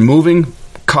proposes removing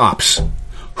cops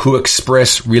who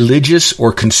express religious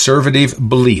or conservative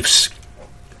beliefs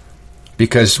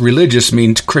because religious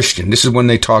means Christian. This is when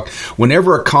they talk,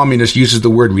 whenever a communist uses the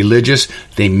word religious,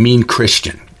 they mean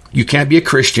Christian. You can't be a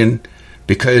Christian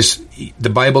because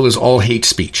the Bible is all hate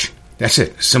speech. That's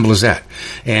it. Simple as that.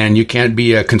 And you can't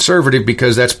be a conservative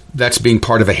because that's being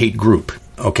part of a hate group.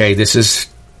 Okay, this is,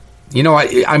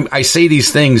 I say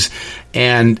these things,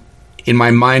 and in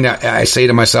my mind, I say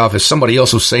to myself, if somebody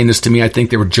else was saying this to me, I think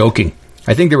they were joking.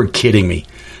 I think they were kidding me.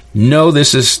 No,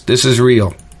 this is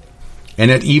real. And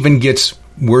it even gets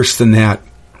worse than that.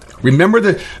 Remember,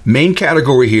 the main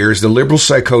category here is the liberal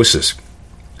psychosis.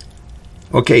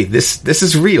 Okay, this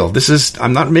is real.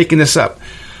 I'm not making this up.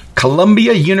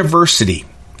 Columbia University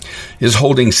is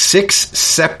holding 6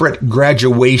 separate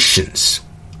graduations.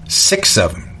 6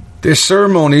 of them. Their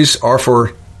ceremonies are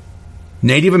for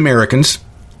Native Americans,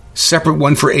 separate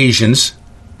one for Asians,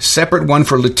 separate one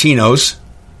for Latinos,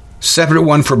 separate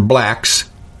one for blacks,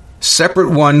 separate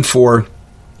one for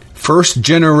first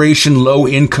generation low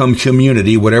income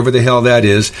community, whatever the hell that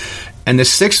is, and the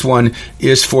 6th one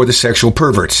is for the sexual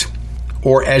perverts,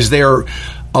 or as they're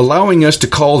allowing us to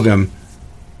call them,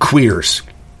 queers.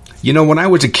 When I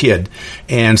was a kid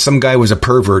and some guy was a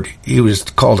pervert, he was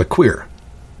called a queer.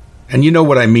 And you know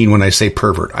what I mean when I say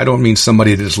pervert. I don't mean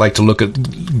somebody that just like to look at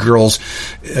girls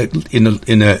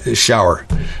in a shower.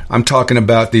 I'm talking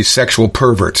about these sexual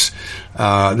perverts.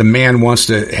 The man wants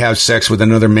to have sex with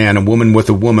another man, a woman with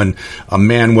a woman, a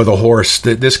man with a horse,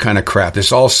 this kind of crap.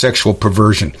 It's all sexual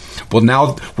perversion. Well,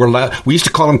 now we used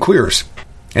to call them queers.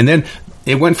 And then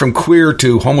it went from queer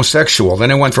to homosexual.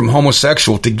 Then it went from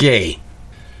homosexual to gay.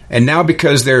 And now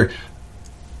because there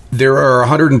are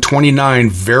 129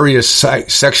 various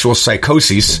sexual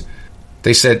psychoses,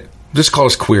 they said, just call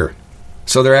us queer.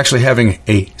 So they're actually having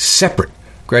a separate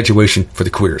graduation for the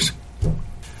queers.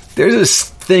 There's this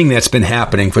thing that's been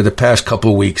happening for the past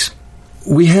couple of weeks.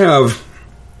 We have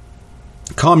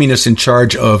communists in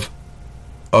charge of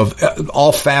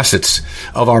all facets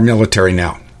of our military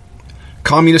now.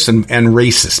 Communists and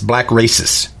racists, black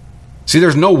racists. See,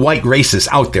 there's no white racists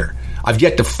out there. I've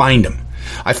yet to find them.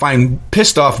 I find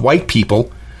pissed off white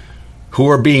people who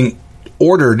are being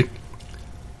ordered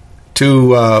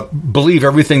to believe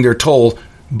everything they're told,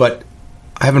 but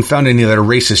I haven't found any that are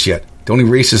racist yet. The only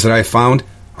racists that I found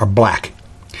are black.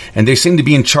 And they seem to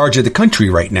be in charge of the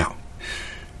country right now,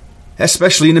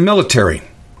 especially in the military.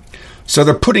 So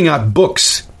they're putting out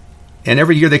books, and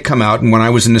every year they come out, and when I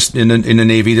was in the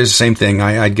Navy, there's the same thing.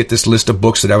 I'd get this list of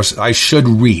books that I should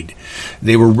read.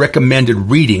 They were recommended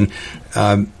reading,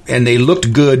 and they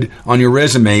looked good on your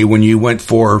resume when you went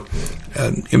for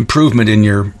improvement in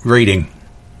your rating.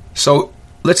 So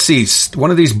let's see.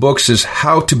 One of these books is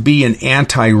How to Be an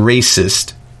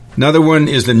Anti-Racist. Another one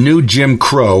is The New Jim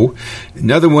Crow.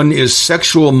 Another one is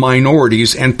Sexual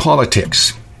Minorities and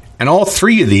Politics. And all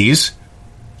three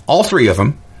of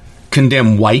them,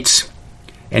 condemn whites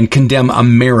and condemn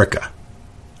America.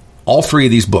 All three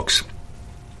of these books.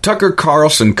 Tucker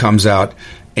Carlson comes out,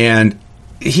 and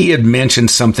he had mentioned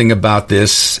something about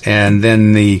this, and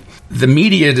then the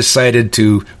media decided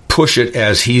to push it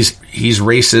as he's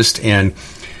racist, and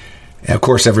of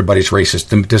course everybody's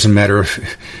racist. It doesn't matter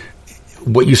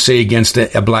what you say against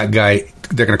a black guy,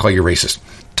 they're going to call you racist.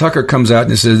 Tucker comes out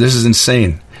and says, this is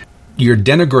insane. You're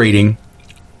denigrating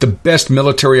the best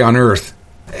military on earth.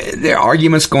 There are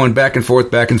arguments going back and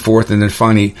forth, and then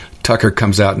finally Tucker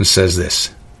comes out and says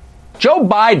this. Joe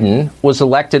Biden was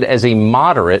elected as a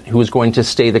moderate who is going to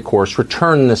stay the course,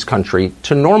 return this country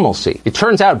to normalcy. It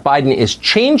turns out Biden is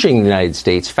changing the United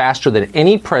States faster than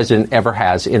any president ever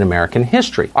has in American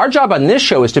history. Our job on this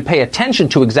show is to pay attention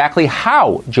to exactly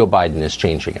how Joe Biden is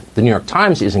changing it. The New York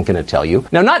Times isn't going to tell you.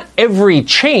 Now, not every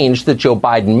change that Joe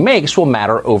Biden makes will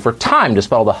matter over time.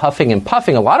 Despite all the huffing and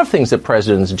puffing, a lot of things that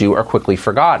presidents do are quickly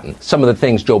forgotten. Some of the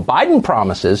things Joe Biden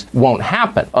promises won't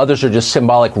happen. Others are just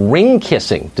symbolic ring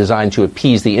kissing designed to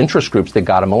appease the interest groups that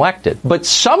got him elected. But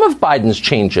some of Biden's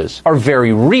changes are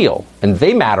very real, and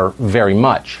they matter very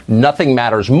much. Nothing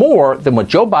matters more than what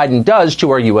Joe Biden does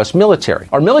to our U.S. military.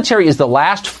 Our military is the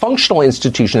last functional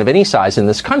institution of any size in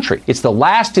this country. It's the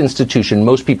last institution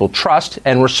most people trust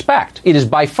and respect. It is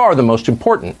by far the most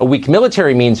important. A weak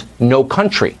military means no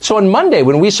country. So on Monday,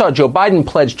 when we saw Joe Biden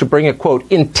pledge to bring a, quote,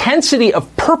 intensity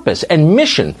of purpose and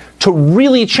mission to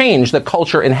really change the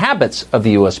culture and habits of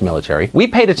the U.S. military, we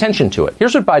paid attention to it.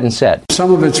 Here's what Biden said.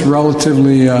 Some of it's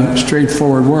relatively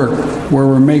straightforward work, where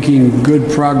we're making making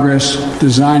good progress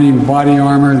designing body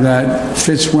armor that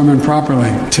fits women properly,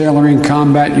 tailoring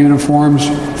combat uniforms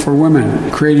for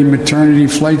women, creating maternity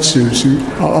flight suits, and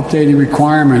updating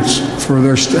requirements for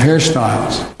their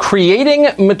hairstyles. Creating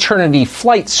maternity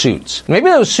flight suits. Maybe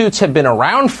those suits have been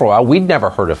around for a while. We'd never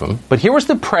heard of them. But here was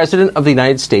the President of the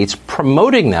United States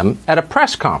promoting them at a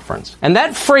press conference. And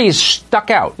that phrase stuck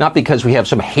out, not because we have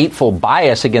some hateful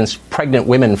bias against pregnant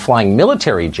women flying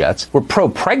military jets. We're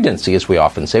pro-pregnancy, as we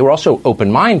often say. We're also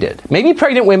open-minded. Maybe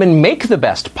pregnant women make the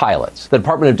best pilots. The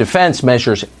Department of Defense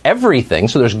measures everything,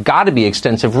 so there's got to be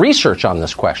extensive research on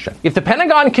this question. If the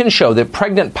Pentagon can show that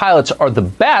pregnant pilots are the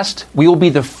best, we will be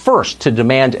the first to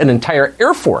demand an entire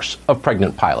Air Force of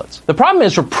pregnant pilots. The problem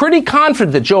is we're pretty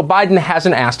confident that Joe Biden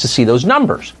hasn't asked to see those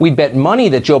numbers. We'd bet money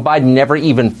that Joe Biden never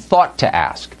even thought to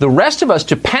ask. The rest of us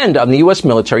depend on the U.S.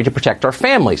 military to protect our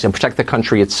families and protect the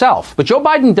country itself. But Joe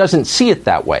Biden doesn't see it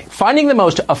that way. Finding the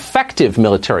most effective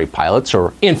military pilots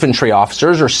or infantry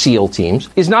officers or SEAL teams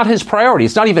is not his priority.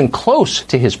 It's not even close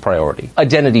to his priority.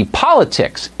 Identity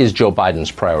politics is Joe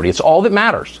Biden's priority. It's all that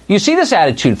matters. You see this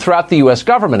attitude throughout the U.S.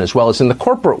 government as well as in the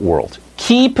corporate world.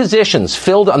 Key positions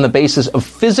filled on the basis of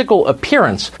physical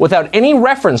appearance without any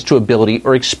reference to ability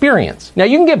or experience. Now,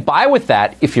 you can get by with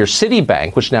that if you're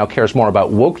Citibank, which now cares more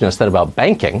about wokeness than about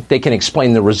banking. They can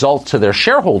explain the results to their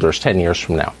shareholders 10 years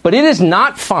from now. But it is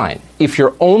not fine if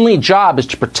your only job is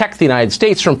to protect the United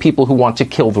States from people who want to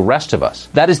kill the rest of us.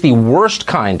 That is the worst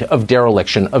kind of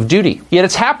dereliction of duty. Yet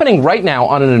it's happening right now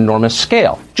on an enormous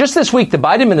scale. Just this week, the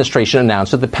Biden administration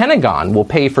announced that the Pentagon will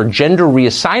pay for gender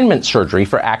reassignment surgery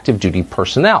for active duty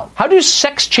personnel. How do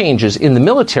sex changes in the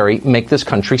military make this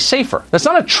country safer? That's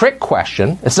not a trick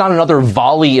question. It's not another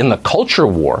volley in the culture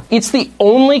war. It's the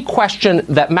only question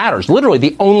that matters. Literally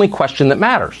the only question that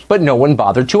matters. But no one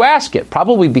bothered to ask it,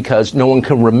 probably because no one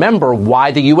can remember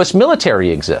why the U.S.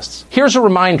 military exists. Here's a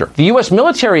reminder. The U.S.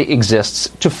 military exists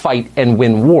to fight and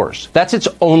win wars. That's its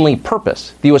only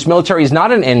purpose. The U.S. military is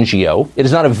not an NGO. It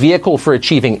is not a vehicle for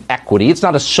achieving equity. It's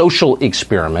not a social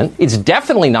experiment. It's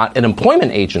definitely not an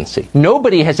employment agency.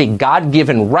 Nobody has a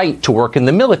God-given right to work in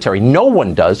the military. No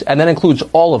one does, and that includes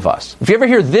all of us. If you ever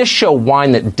hear this show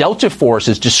whine that Delta Force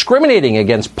is discriminating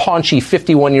against paunchy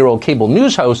 51-year-old cable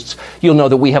news hosts, you'll know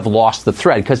that we have lost the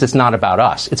thread, because it's not about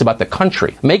us. It's about the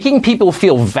country. Making people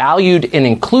feel valued and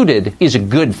included is a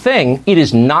good thing. It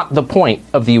is not the point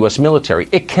of the U.S. military.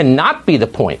 It cannot be the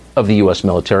point of the U.S.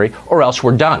 military, or else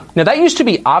we're done. Now, that used to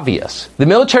be obvious. The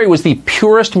military was the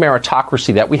purest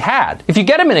meritocracy that we had. If you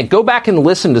get a minute, go back and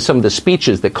listen to some of the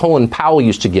speeches that Colin Powell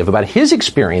used to give about his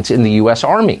experience in the U.S.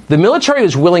 Army. The military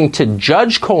was willing to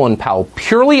judge Colin Powell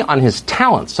purely on his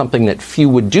talents, something that few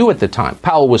would do at the time.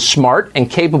 Powell was smart and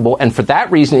capable, and for that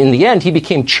reason, in the end, he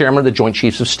became chairman of the Joint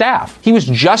Chiefs of Staff. He was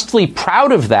justly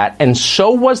proud of that, and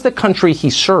so was the country he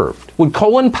served. Would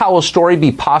Colin Powell's story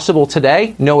be possible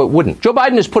today? No, it wouldn't. Joe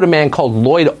Biden has put a man called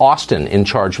Lloyd Austin in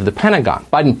charge of the Pentagon.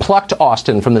 Biden plucked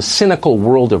Austin from the cynical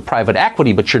world of private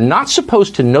equity, but you're not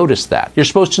supposed to notice that. You're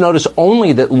supposed to notice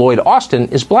only that Lloyd Austin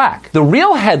is black. The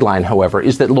real headline, however,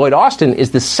 is that Lloyd Austin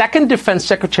is the second defense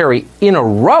secretary in a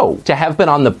row to have been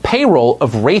on the payroll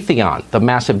of Raytheon, the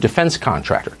massive defense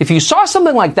contractor. If you saw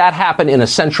something like that happen in a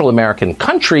Central American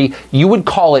country, you would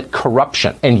call it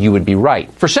corruption, and you would be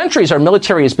right. For centuries, our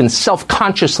military has been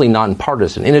self-consciously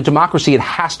nonpartisan. In a democracy, it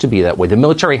has to be that way. The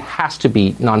military has to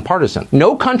be nonpartisan.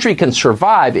 No country can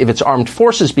survive if its armed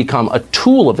forces become a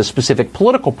tool of a specific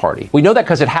political party. We know that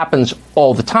because it happens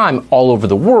all the time, all over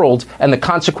the world, and the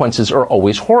consequences are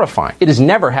always horrifying. It has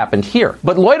never happened here.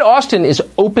 But Lloyd Austin is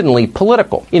openly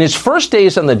political. In his first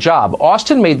days on the job,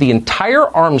 Austin made the entire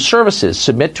armed services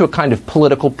submit to a kind of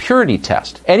political purity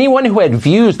test. Anyone who had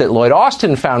views that Lloyd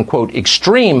Austin found, quote,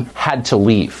 extreme, had to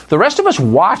leave. The rest of us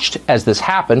watched as this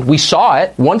happened. We saw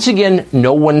it. Once again,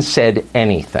 no one said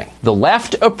anything. The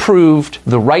left approved.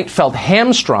 The right felt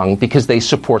hamstrung because they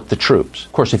support the troops.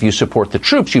 Of course, if you support the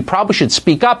troops, you probably should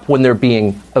speak up when they're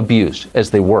being abused,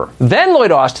 as they were. Then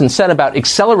Lloyd Austin said about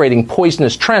accelerating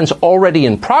poisonous trends already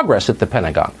in progress at the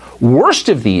Pentagon. Worst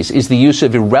of these is the use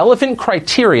of irrelevant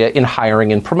criteria in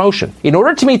hiring and promotion. In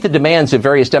order to meet the demands of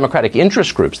various democratic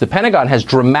interest groups, the Pentagon has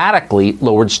dramatically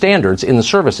lowered standards in the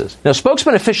services. Now,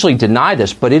 spokesmen officially deny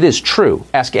this, but it is true.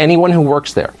 Ask anyone who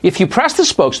works there. If you press the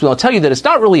spokesman, they'll tell you that it's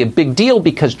not really a big deal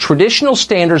because traditional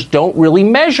standards don't really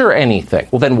measure anything.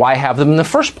 Well, then why have them in the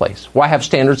first place? Why have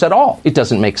standards at all? It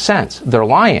doesn't make sense. They're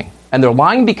lying. And they're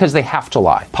lying because they have to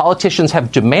lie. Politicians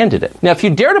have demanded it. Now, if you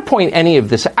dare to point any of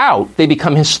this out, they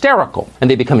become hysterical. And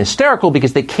they become hysterical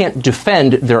because they can't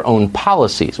defend their own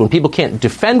policies. When people can't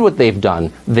defend what they've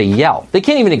done, they yell. They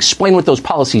can't even explain what those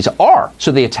policies are,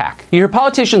 so they attack. You hear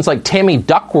politicians like Tammy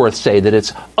Duckworth say that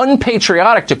it's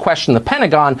unpatriotic to question the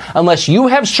Pentagon unless you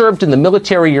have served in the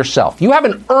military yourself. You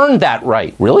haven't earned that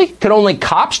right. Really? Can only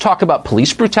cops talk about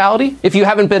police brutality? If you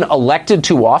haven't been elected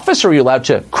to office, are you allowed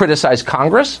to criticize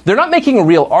Congress? They're not making a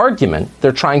real argument.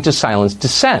 They're trying to silence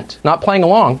dissent. Not playing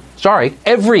along. Sorry.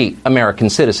 Every American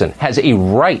citizen has a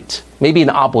right, maybe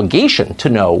an obligation, to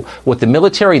know what the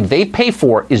military they pay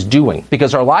for is doing,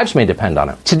 because our lives may depend on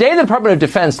it. Today, the Department of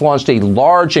Defense launched a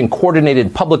large and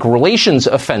coordinated public relations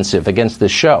offensive against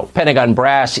this show. Pentagon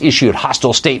brass issued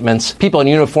hostile statements. People in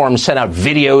uniform sent out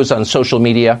videos on social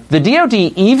media. The DoD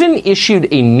even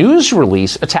issued a news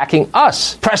release attacking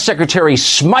us. Press Secretary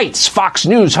smites Fox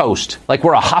News host like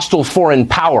we're a hostile foreign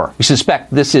power. We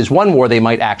suspect this is one war they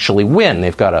might actually win.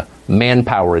 They've got a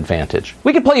manpower advantage.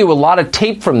 We could play you a lot of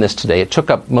tape from this today. It took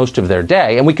up most of their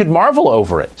day, and we could marvel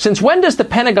over it. Since when does the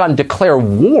Pentagon declare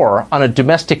war on a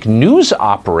domestic news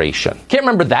operation? Can't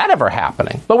remember that ever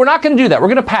happening. But we're not going to do that. We're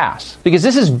going to pass, because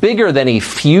this is bigger than a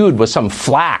feud with some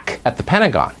flack at the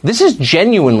Pentagon. This is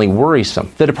genuinely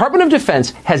worrisome. The Department of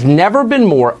Defense has never been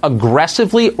more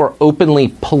aggressively or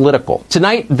openly political.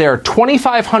 Tonight, there are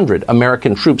 2,500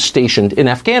 American troops stationed in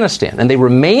Afghanistan, and they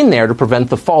remain there to prevent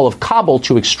the fall of Kabul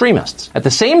to extremists. At the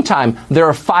same time, there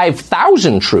are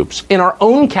 5,000 troops in our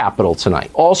own capital tonight,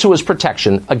 also as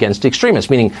protection against extremists,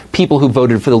 meaning people who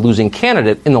voted for the losing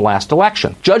candidate in the last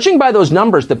election. Judging by those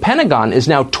numbers, the Pentagon is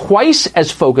now twice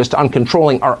as focused on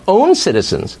controlling our own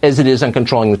citizens as it is on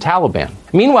controlling the Taliban.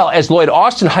 Meanwhile, as Lloyd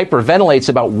Austin hyperventilates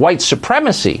about white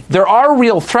supremacy, there are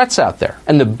real threats out there,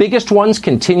 and the biggest ones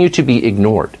continue to be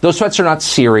ignored. Those threats are not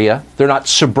Syria, they're not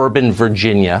suburban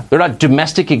Virginia, they're not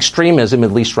domestic extremism,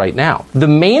 at least right now. The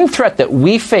main threat that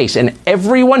we face, and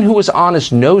everyone who is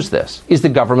honest knows this, is the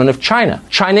government of China.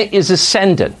 China is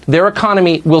ascendant. Their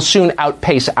economy will soon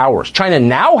outpace ours. China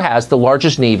now has the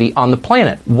largest navy on the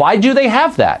planet. Why do they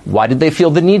have that? Why did they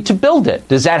feel the need to build it?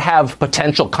 Does that have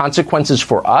potential consequences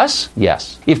for us?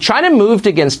 Yes. If China moved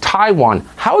against Taiwan,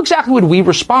 how exactly would we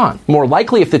respond? More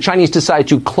likely, if the Chinese decide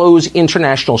to close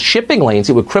international shipping lanes,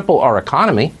 it would cripple our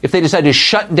economy. If they decide to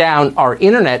shut down our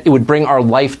internet, it would bring our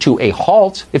life to a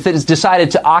halt. If they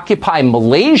decided to occupy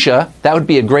Malaysia, that would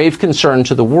be a grave concern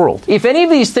to the world. If any of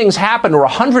these things happen, or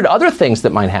 100 other things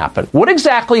that might happen, what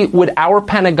exactly would our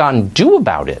Pentagon do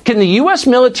about it? Can the U.S.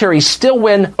 military still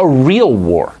win a real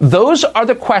war? Those are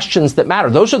the questions that matter.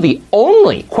 Those are the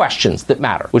only questions that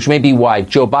matter, which may be why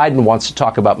Joe Biden wants to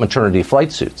talk about maternity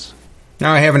flight suits.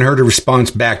 Now, I haven't heard a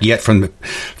response back yet from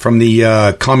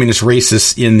the communist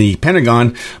racists in the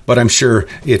Pentagon, but I'm sure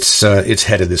it's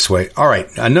headed this way. All right,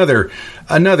 another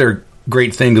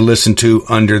great thing to listen to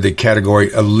under the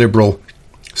category of liberal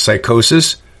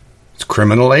psychosis. It's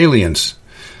criminal aliens.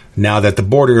 Now that the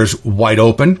border is wide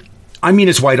open, I mean,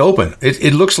 it's wide open.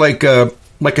 It looks like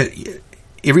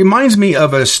it reminds me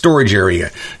of a storage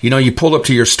area. You know, you pull up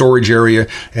to your storage area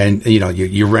and,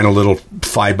 you rent a little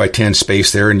 5x10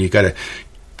 space there, and you got a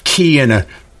key and a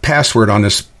password on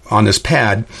this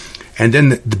pad. And then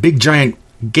the big giant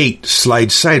gate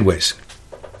slides sideways.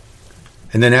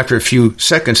 And then after a few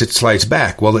seconds, it slides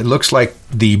back. Well, it looks like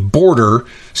the border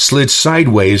slid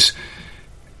sideways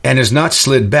and is not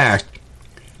slid back.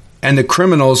 And the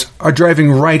criminals are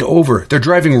driving right over. They're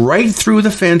driving right through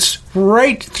the fence,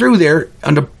 right through there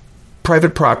onto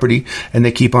private property, and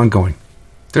they keep on going.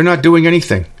 They're not doing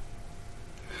anything.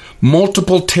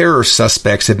 Multiple terror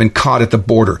suspects have been caught at the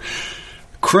border.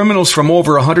 Criminals from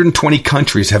over 120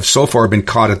 countries have so far been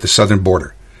caught at the southern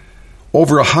border.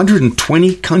 Over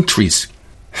 120 countries.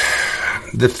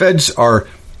 The feds are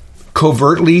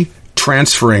covertly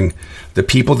transferring the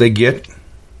people they get.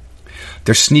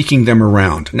 They're sneaking them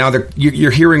around. Now, you're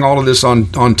hearing all of this on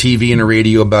TV and the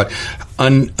radio about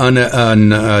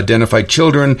unidentified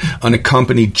children,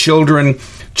 unaccompanied children.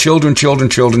 Do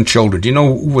you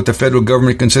know what the federal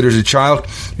government considers a child?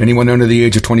 Anyone under the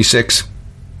age of 26?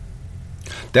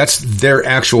 That's their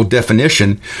actual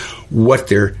definition. What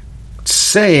they're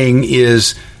saying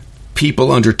is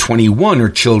people under 21 are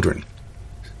children.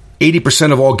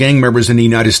 80% of all gang members in the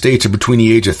United States are between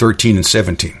the age of 13 and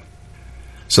 17.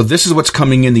 So this is what's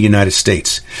coming in the United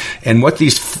States. And what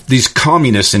these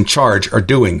communists in charge are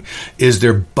doing is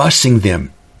they're busing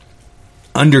them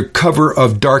under cover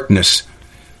of darkness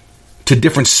to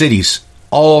different cities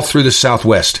all through the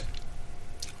Southwest.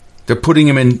 They're putting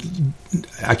them in,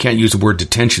 I can't use the word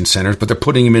detention centers, but they're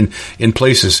putting them in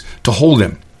places to hold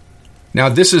them. Now,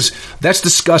 that's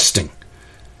disgusting.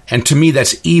 And to me,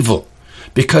 that's evil,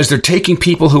 because they're taking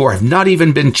people who have not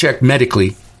even been checked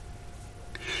medically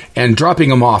and dropping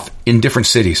them off in different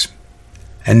cities.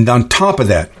 And on top of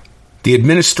that, the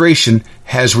administration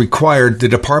has required the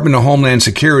Department of Homeland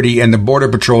Security and the Border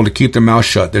Patrol to keep their mouth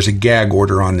shut. There's a gag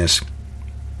order on this.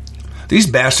 These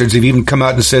bastards have even come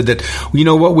out and said that, you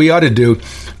know what we ought to do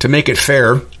to make it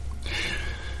fair?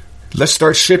 Let's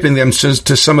start shipping them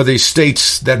to some of these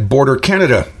states that border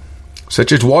Canada,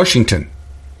 such as Washington,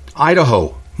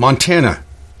 Idaho, Montana.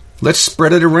 Let's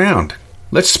spread it around.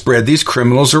 Let's spread these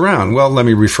criminals around. Well, let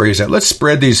me rephrase that. Let's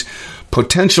spread these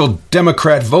potential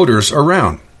Democrat voters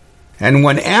around. And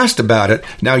when asked about it,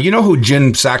 now you know who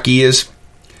Jen Psaki is?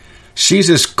 She's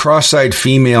this cross-eyed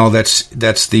female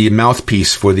that's the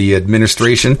mouthpiece for the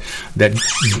administration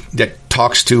that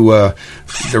talks to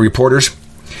the reporters.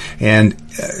 And,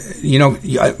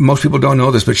 most people don't know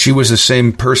this, but she was the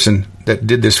same person that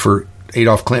did this for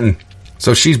Adolf Clinton.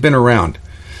 So she's been around.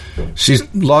 She's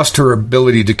lost her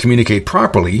ability to communicate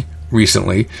properly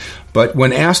recently, but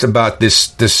when asked about this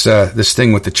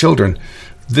thing with the children,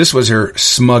 this was her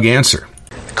smug answer.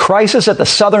 Crisis at the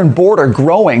southern border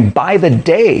growing by the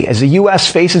day as the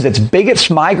U.S. faces its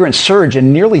biggest migrant surge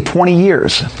in nearly 20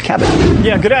 years. Kevin.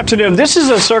 Yeah, good afternoon. This is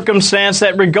a circumstance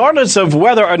that regardless of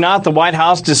whether or not the White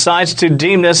House decides to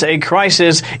deem this a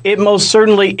crisis, it most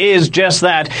certainly is just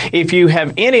that. If you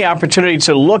have any opportunity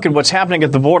to look at what's happening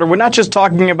at the border, we're not just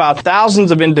talking about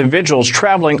thousands of individuals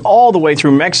traveling all the way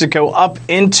through Mexico up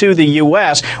into the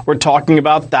U.S. We're talking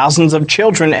about thousands of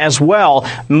children as well,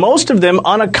 most of them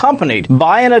unaccompanied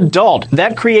by an adult.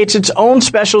 That creates its own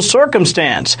special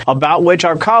circumstance, about which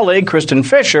our colleague Kristen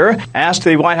Fisher asked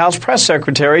the White House press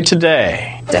secretary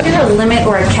today. Is there a limit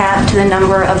or a cap to the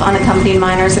number of unaccompanied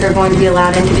minors that are going to be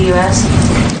allowed into the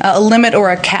U.S.? A limit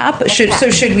or a cap?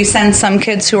 Should we send some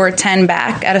kids who are 10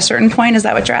 back at a certain point? Is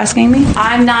that what you're asking me?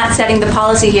 I'm not setting the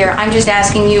policy here. I'm just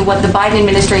asking you what the Biden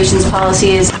administration's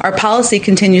policy is. Our policy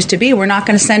continues to be we're not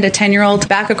going to send a 10-year-old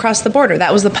back across the border.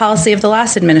 That was the policy of the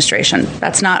last administration.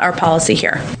 That's not our policy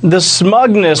here. The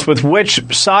smugness with which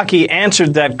Psaki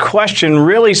answered that question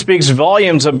really speaks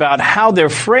volumes about how they're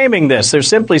framing this. They're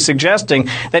simply suggesting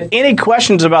that any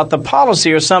questions about the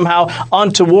policy are somehow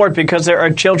untoward because there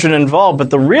are children involved. But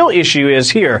the real issue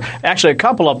is here, actually a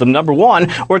couple of them. Number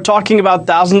one, we're talking about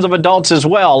thousands of adults as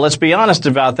well. Let's be honest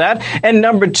about that. And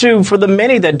number two, for the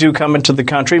many that do come into the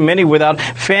country, many without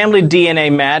family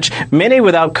DNA match, many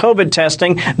without COVID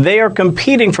testing, they are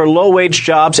competing for low-wage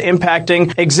jobs,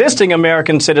 impacting existing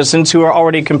American citizens who are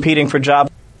already competing for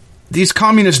jobs. These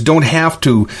communists don't have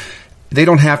to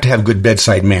have good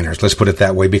bedside manners, let's put it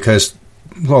that way, because,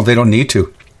 well, they don't need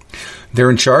to. They're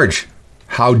in charge.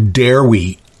 How dare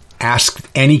we ask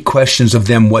any questions of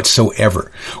them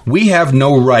whatsoever? We have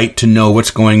no right to know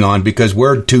what's going on because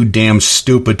we're too damn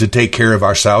stupid to take care of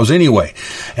ourselves anyway.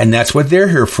 And that's what they're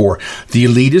here for. The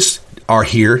elitists are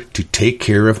here to take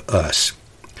care of us.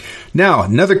 Now,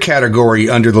 another category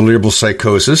under the liberal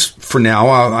psychosis, for now,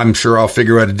 I'm sure I'll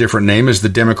figure out a different name, is the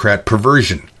Democrat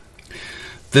perversion.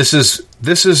 This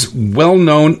is well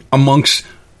known amongst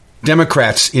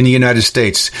Democrats in the United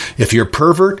States. If you're a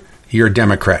pervert, you're a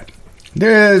Democrat.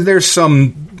 There's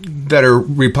some that are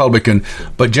Republican,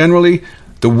 but generally,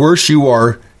 the worse you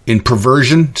are in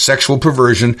perversion, sexual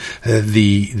perversion,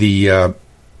 the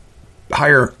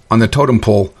higher on the totem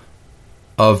pole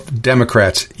of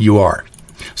Democrats you are.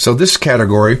 So this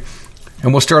category,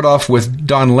 and we'll start off with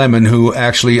Don Lemon, who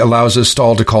actually allows us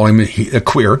all to call him a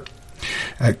queer.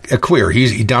 A queer.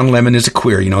 Don Lemon is a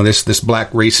queer. You know, this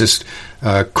black racist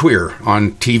queer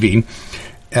on TV.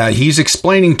 He's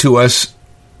explaining to us,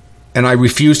 and I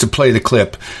refuse to play the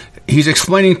clip. He's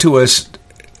explaining to us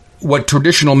what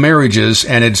traditional marriage is,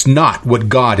 and it's not what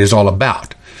God is all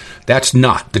about. That's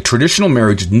not. The traditional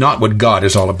marriage is not what God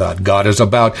is all about. God is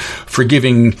about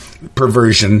forgiving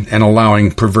perversion and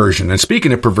allowing perversion. And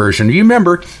speaking of perversion, do you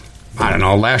remember, I don't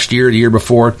know, last year, the year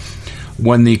before,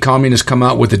 when the communists come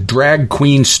out with the drag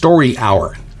queen story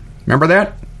hour? Remember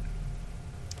that?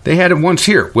 They had it once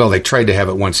here. Well, they tried to have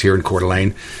it once here in Coeur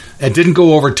d'Alene. It didn't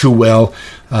go over too well.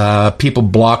 People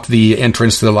blocked the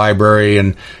entrance to the library,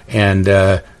 and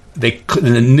the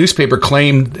newspaper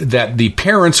claimed that the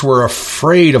parents were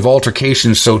afraid of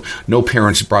altercations, so no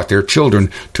parents brought their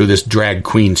children to this drag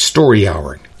queen story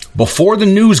hour. Before the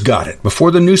news got it, before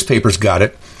the newspapers got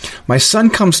it, my son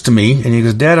comes to me and he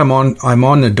goes, "Dad, I'm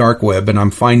on the dark web and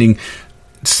I'm finding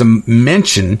some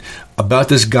mention about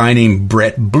this guy named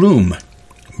Brett Bloom.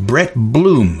 Brett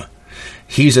Bloom.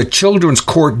 He's a children's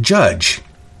court judge."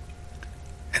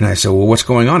 And I said, "Well, what's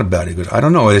going on about it?" He goes, "I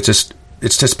don't know. It's just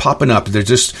it's just popping up. There's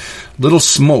just little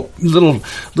smoke, little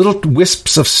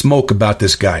wisps of smoke about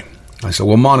this guy. I said,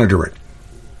 well, monitor it.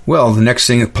 Well, the next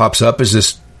thing that pops up is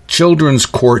this children's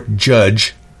court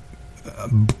judge,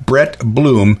 Brett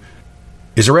Bloom,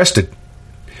 is arrested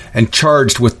and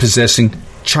charged with possessing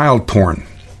child porn.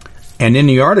 And in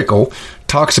the article,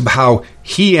 talks about how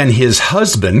he and his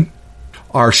husband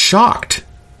are shocked.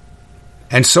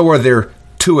 And so are their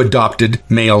 2 adopted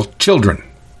male children.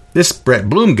 This Brett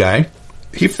Bloom guy,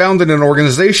 he founded an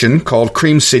organization called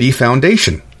Cream City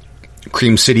Foundation.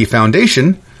 Cream City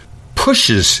Foundation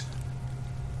pushes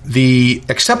the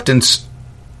acceptance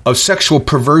of sexual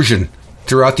perversion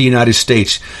throughout the United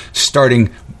States, starting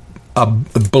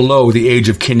below the age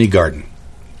of kindergarten.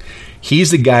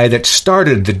 He's the guy that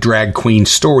started the Drag Queen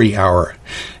Story Hour.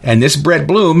 And this Brett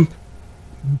Bloom,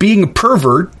 being a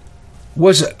pervert,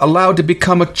 was allowed to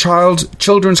become a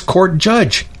children's court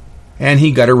judge. And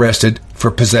he got arrested for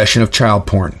possession of child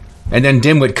porn. And then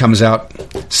Dimwit comes out,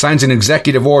 signs an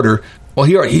executive order. Well,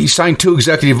 he signed 2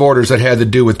 executive orders that had to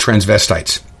do with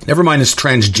transvestites. Never mind this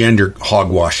transgender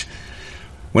hogwash.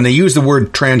 When they use the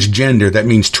word transgender, that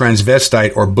means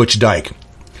transvestite or butch dyke.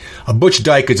 A butch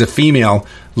dyke is a female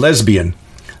lesbian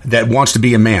that wants to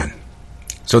be a man.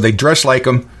 So they dress like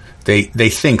them, they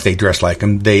think they dress like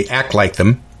them, they act like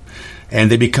them, and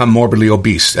they become morbidly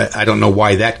obese. I don't know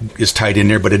why that is tied in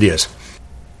there, but it is.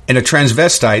 And a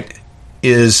transvestite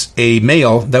is a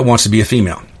male that wants to be a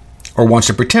female or wants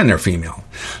to pretend they're female.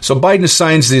 So Biden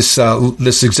signs this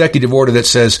executive order that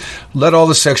says, let all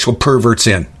the sexual perverts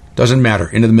in. Doesn't matter,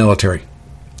 into the military.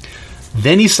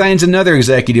 Then he signs another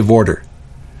executive order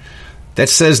that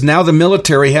says now the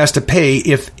military has to pay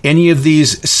if any of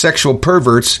these sexual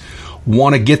perverts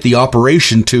want to get the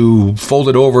operation to fold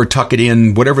it over, tuck it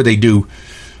in, whatever they do,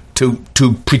 to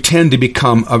pretend to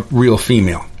become a real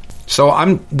female. So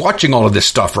I'm watching all of this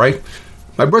stuff, right?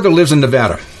 My brother lives in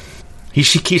Nevada.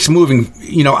 She keeps moving,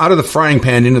 out of the frying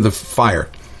pan into the fire.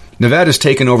 Nevada's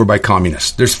taken over by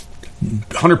communists. There's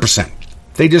 100%.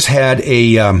 They just had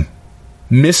a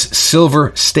Miss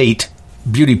Silver State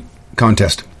beauty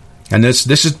contest. And this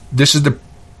is the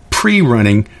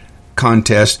pre-running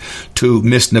contest to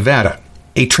Miss Nevada.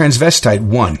 A transvestite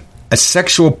won. A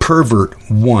sexual pervert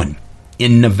won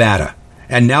in Nevada.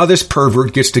 And now this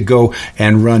pervert gets to go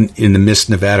and run in the Miss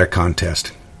Nevada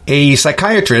contest. A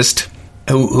psychiatrist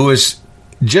who is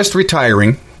just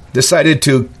retiring decided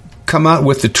to come out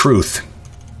with the truth.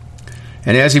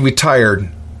 And as he retired,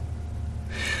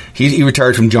 he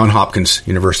retired from Johns Hopkins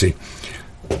University.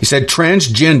 He said,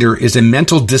 transgender is a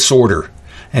mental disorder,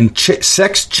 and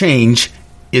sex change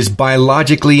is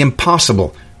biologically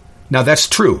impossible. Now, that's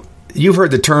true. You've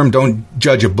heard the term, don't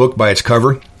judge a book by its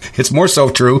cover. It's more so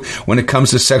true when it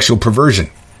comes to sexual perversion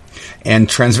and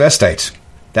transvestites.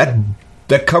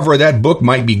 That cover of that book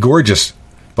might be gorgeous,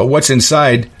 but what's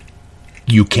inside,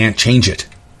 you can't change it.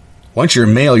 Once you're a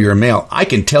male, you're a male. I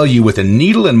can tell you with a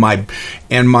needle and my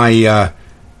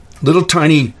little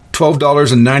tiny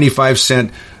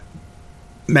 $12.95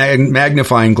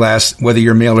 magnifying glass whether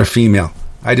you're male or female.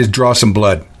 I just draw some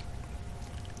blood.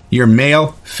 You're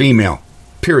male, female,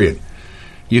 period.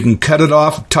 You can cut it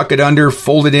off, tuck it under,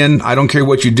 fold it in. I don't care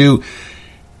what you do.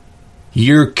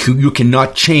 You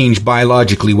cannot change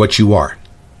biologically what you are.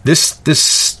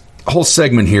 This whole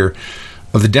segment here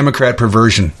of the Democrat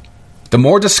perversion, the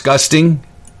more disgusting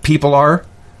people are,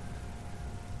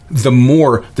 the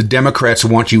more the Democrats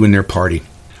want you in their party.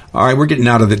 All right, we're getting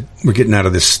out of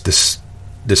this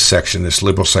section, this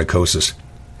liberal psychosis.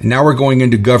 And now we're going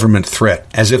into government threat,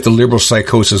 as if the liberal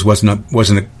psychosis wasn't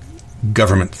a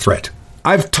government threat.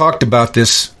 I've talked about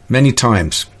this many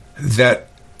times, that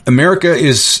America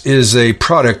is a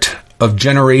product of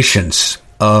generations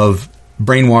of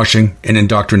brainwashing and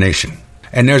indoctrination.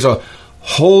 And there's a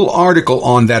whole article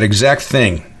on that exact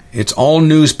thing. It's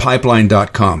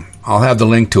allnewspipeline.com. I'll have the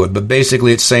link to it, but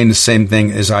basically it's saying the same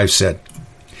thing as I've said,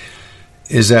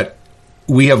 is that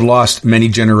we have lost many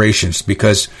generations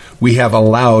because we have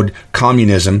allowed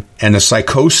communism and the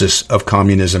psychosis of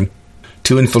communism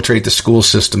to infiltrate the school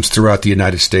systems throughout the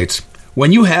United States.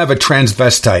 When you have a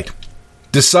transvestite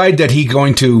decide that he's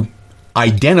going to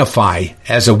identify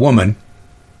as a woman,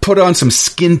 put on some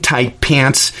skin-tight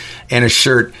pants and a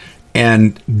shirt,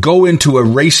 and go into a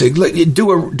race,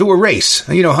 do a race,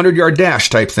 100-yard dash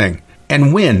type thing,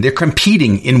 and win. They're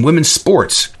competing in women's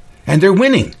sports, and they're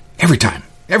winning every time.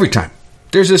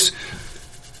 There's this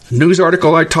news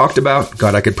article I talked about.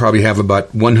 God, I could probably have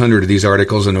about 100 of these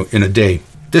articles in a day.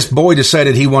 This boy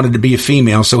decided he wanted to be a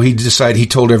female, so he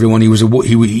told everyone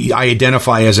I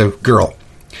identify as a girl.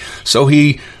 So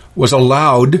he was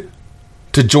allowed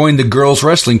to join the girls'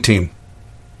 wrestling team.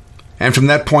 And from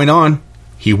that point on,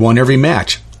 he won every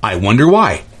match. I wonder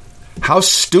why. How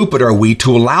stupid are we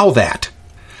to allow that?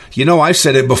 You know, I've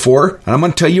said it before, and I'm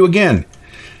going to tell you again.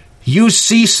 You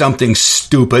see something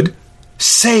stupid,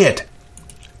 say it.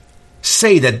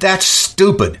 Say that that's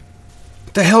stupid.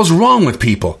 What the hell's wrong with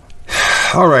people?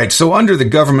 All right, so under the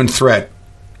government threat,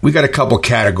 we got a couple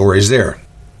categories there.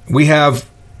 We have,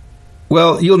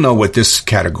 well, you'll know what this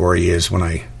category is when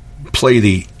I play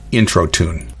the intro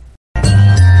tune.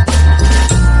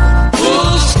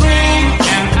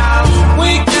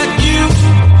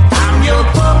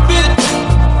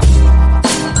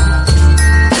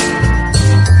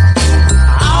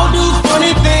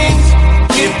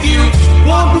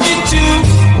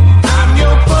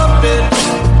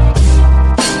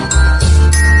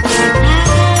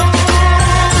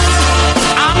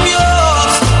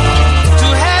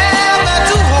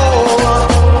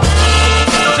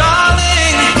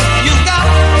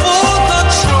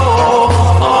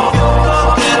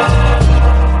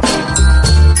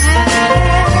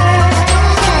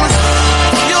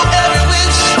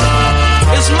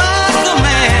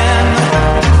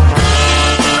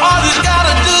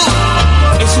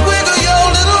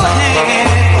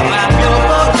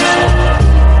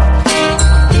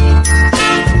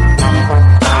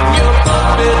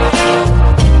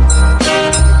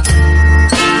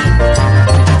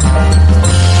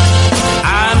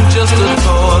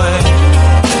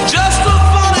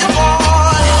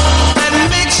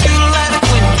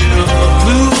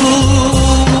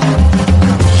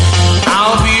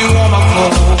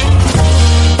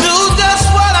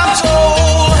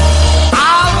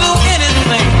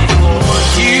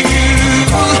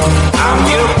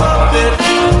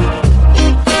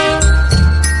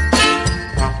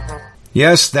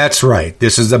 Yes, that's right.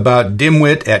 This is about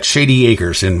Dimwit at Shady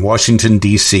Acres in Washington,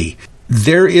 D.C.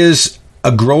 There is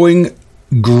a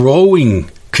growing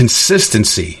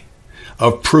consistency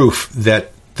of proof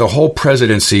that the whole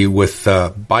presidency with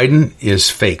Biden is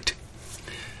faked.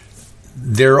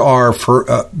 There are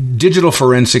digital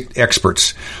forensic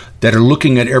experts that are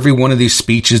looking at every one of these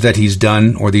speeches that he's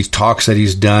done, or these talks that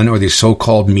he's done, or these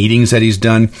so-called meetings that he's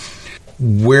done,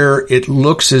 where it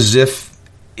looks as if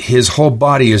his whole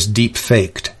body is deep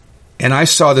faked. And I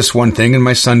saw this one thing, and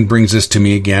my son brings this to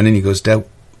me again, and he goes, Dad,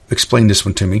 explain this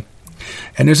one to me.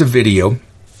 And there's a video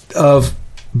of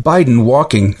Biden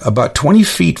walking about 20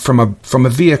 feet from a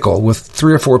vehicle with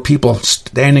 3 or 4 people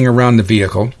standing around the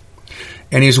vehicle,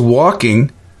 and he's walking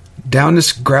down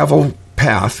this gravel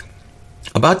path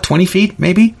about 20 feet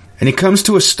maybe, and he comes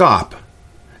to a stop.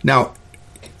 Now,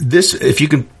 this, if you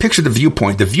can picture the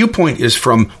viewpoint is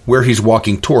from where he's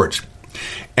walking towards.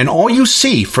 And all you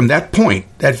see from that point,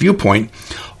 that viewpoint,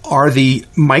 are the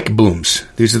mic booms.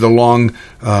 These are the long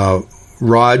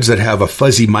rods that have a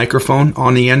fuzzy microphone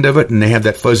on the end of it, and they have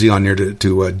that fuzzy on there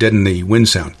to deaden the wind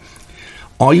sound.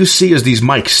 All you see is these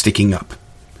mics sticking up.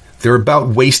 They're about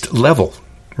waist level,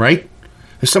 right?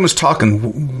 If someone's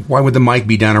talking, why would the mic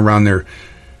be down around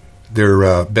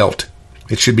their belt?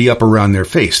 It should be up around their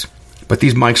face. But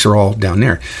these mics are all down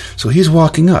there. So he's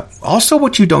walking up. Also,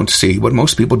 what you don't see, what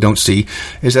most people don't see,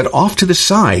 is that off to the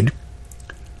side,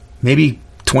 maybe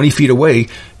 20 feet away,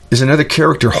 is another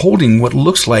character holding what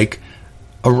looks like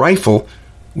a rifle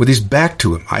with his back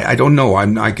to him. I don't know.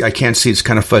 I can't see. It's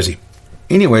kind of fuzzy.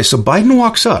 Anyway, so Biden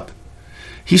walks up.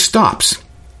 He stops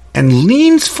and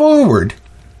leans forward.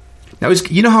 Now,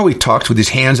 you know how he talks with his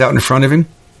hands out in front of him?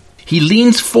 He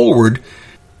leans forward,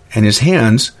 and his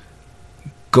hands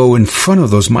go in front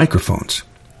of those microphones.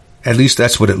 At least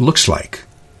that's what it looks like.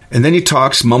 And then he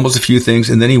talks, mumbles a few things,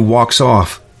 and then he walks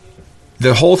off.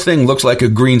 The whole thing looks like a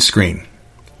green screen.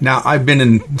 Now, I've been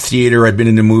in theater, I've been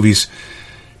in the movies,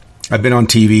 I've been on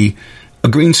TV. A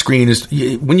green screen is,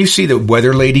 when you see the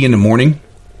weather lady in the morning,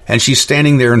 and she's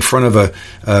standing there in front of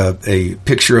a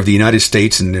picture of the United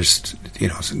States, and there's,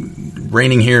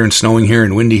 raining here and snowing here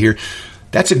and windy here,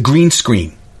 that's a green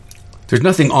screen. There's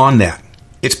nothing on that.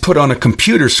 It's put on a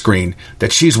computer screen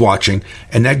that she's watching,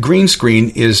 and that green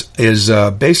screen is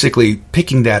basically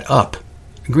picking that up.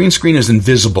 The green screen is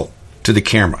invisible to the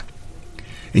camera.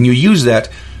 And you use that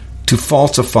to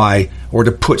falsify or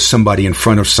to put somebody in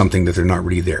front of something that they're not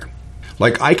really there.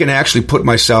 Like, I can actually put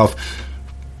myself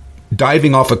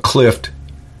diving off a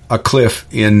cliff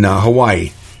in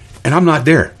Hawaii, and I'm not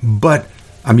there, but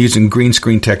I'm using green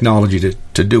screen technology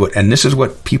to do it. And this is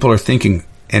what people are thinking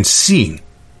and seeing.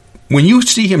 When you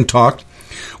see him talk,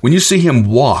 when you see him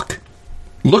walk,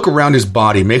 look around his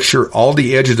body. Make sure all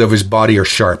the edges of his body are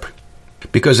sharp.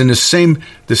 Because in the same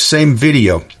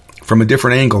video, from a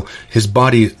different angle, his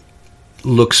body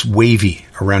looks wavy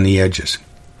around the edges.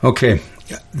 Okay,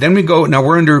 then we go, now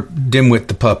we're under Dimwit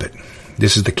the puppet.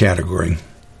 This is the category.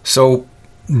 So,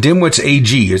 Dimwit's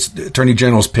AG, it's the Attorney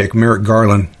General's pick, Merrick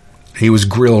Garland. He was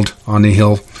grilled on the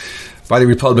Hill by the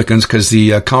Republicans because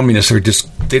the communists are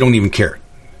they don't even care.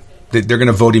 They're going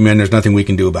to vote him in. There's nothing we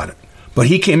can do about it. But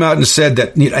he came out and said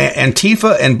that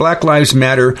Antifa and Black Lives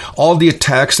Matter, all the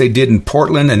attacks they did in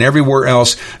Portland and everywhere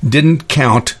else didn't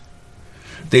count.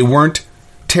 They weren't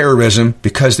terrorism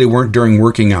because they weren't during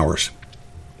working hours.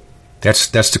 That's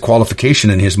the qualification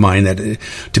in his mind, that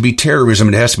to be terrorism,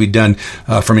 it has to be done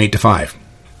from 8 to 5.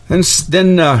 And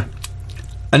then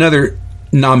another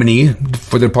nominee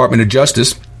for the Department of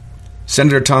Justice,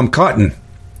 Senator Tom Cotton,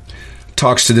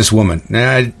 talks to this woman.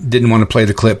 Now, I didn't want to play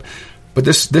the clip, but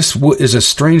this is a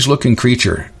strange-looking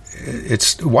creature.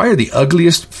 Why are the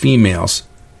ugliest females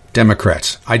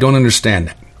Democrats? I don't understand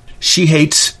that. She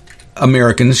hates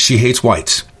Americans. She hates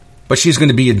whites. But she's going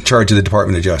to be in charge of the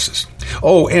Department of Justice.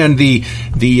 Oh, and the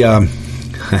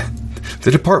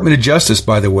Department of Justice,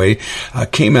 by the way,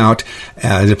 came out,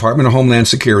 the Department of Homeland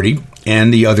Security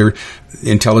and the other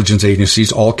intelligence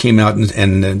agencies all came out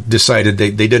and decided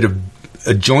they did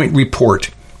a joint report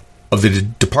of the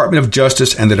Department of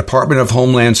Justice and the Department of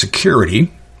Homeland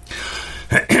Security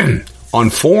on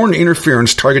foreign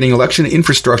interference targeting election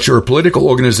infrastructure or political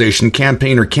organization,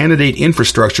 campaign, or candidate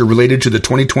infrastructure related to the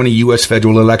 2020 U.S.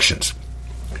 federal elections.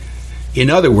 In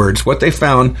other words, what they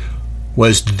found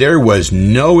was there was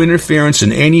no interference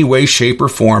in any way, shape, or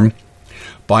form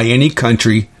by any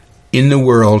country in the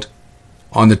world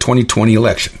on the 2020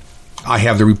 election. I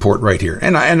have the report right here,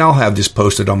 and I'll have this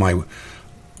posted on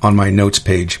my notes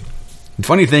page. The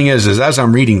funny thing is as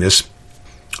I'm reading this,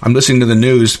 I'm listening to the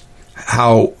news,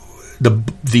 how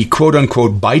the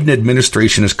quote-unquote Biden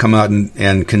administration has come out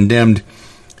and condemned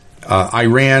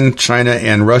Iran, China,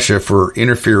 and Russia for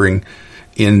interfering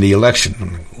in the election.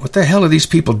 I'm like, what the hell are these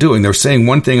people doing? They're saying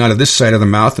one thing out of this side of the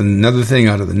mouth and another thing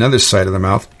out of another side of the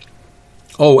mouth.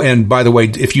 Oh, and by the way,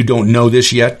 if you don't know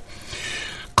this yet,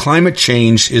 climate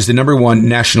change is the number one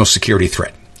national security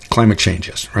threat. Climate change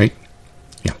is, right?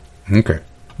 Yeah, okay.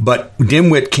 But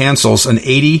Dimwit cancels an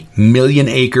 80 million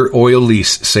acre oil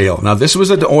lease sale. Now, this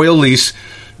was an oil lease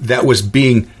that was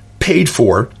being paid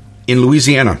for in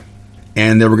Louisiana.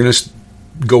 And they were going to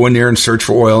go in there and search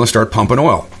for oil and start pumping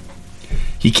oil.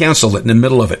 He canceled it in the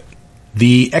middle of it.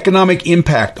 The economic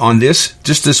impact on this,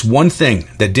 just this one thing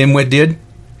that Dimwit did,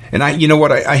 and you know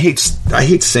what, I hate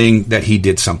saying that he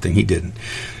did something. He didn't.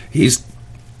 He's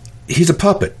a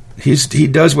puppet. He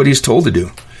does what he's told to do.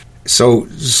 So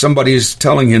somebody's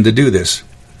telling him to do this.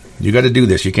 You got to do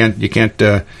this. You can't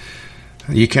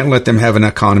let them have an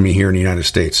economy here in the United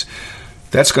States.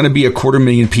 That's going to be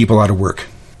 250,000 people out of work.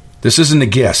 This isn't a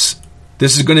guess.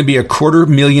 This is going to be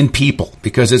 250,000 people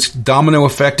because its domino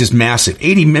effect is massive.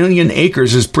 80 million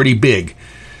acres is pretty big.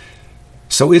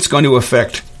 So it's going to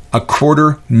affect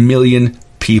 250,000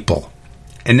 people.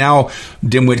 And now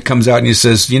Dimwit comes out and he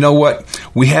says, you know what?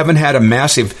 We haven't had a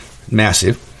massive,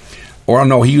 or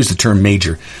no, he used the term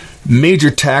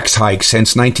major tax hike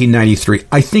since 1993.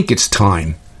 I think it's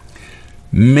time.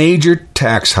 Major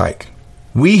tax hike.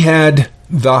 We had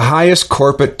the highest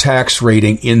corporate tax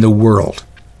rating in the world.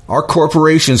 Our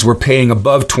corporations were paying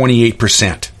above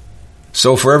 28%.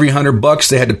 So for every $100,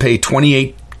 they had to pay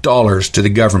 $28 to the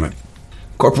government.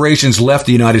 Corporations left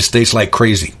the United States like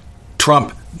crazy.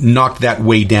 Trump knocked that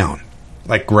way down,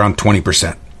 like around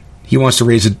 20%. He wants to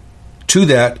raise it to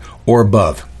that or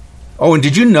above. Oh, and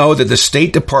did you know that the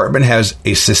State Department has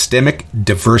a systemic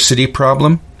diversity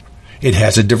problem? It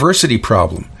has a diversity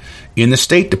problem in the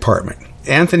State Department.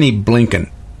 Anthony Blinken,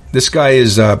 this guy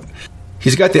is,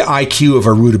 he's got the IQ of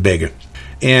a rutabaga.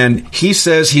 And he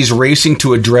says he's racing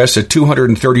to address a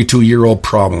 232-year-old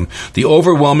problem, the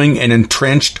overwhelming and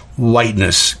entrenched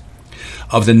whiteness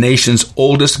of the nation's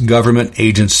oldest government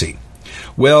agency.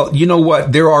 Well, you know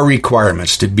what? There are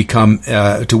requirements to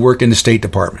to work in the State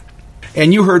Department.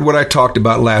 And you heard what I talked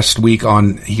about last week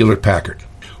on Hewlett-Packard.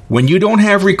 When you don't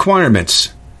have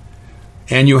requirements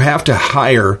and you have to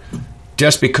hire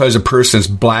just because a person's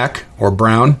black or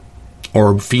brown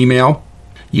or female,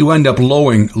 you end up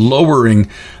lowering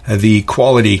the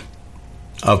quality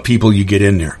of people you get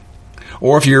in there.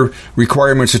 Or if your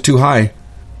requirements are too high,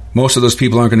 most of those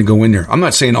people aren't going to go in there. I'm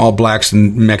not saying all blacks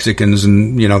and Mexicans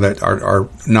and that are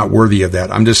not worthy of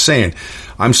that. I'm just saying,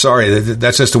 I'm sorry,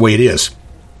 that's just the way it is.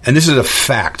 And this is a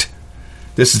fact.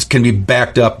 This can be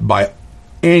backed up by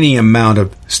any amount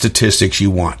of statistics you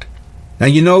want.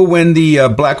 Now, when the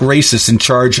black racists in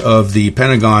charge of the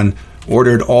Pentagon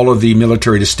ordered all of the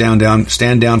military to stand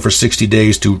down for 60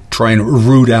 days to try and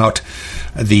root out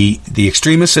the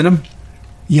extremists in them?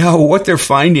 Yeah, what they're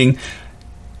finding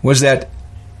was that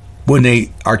when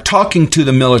they are talking to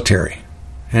the military,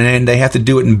 And they have to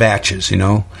do it in batches,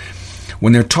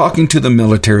 When they're talking to the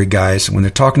military guys, when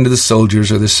they're talking to the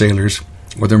soldiers or the sailors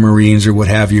or the Marines or what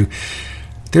have you,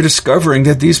 they're discovering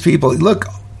that these people, look,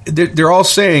 they're all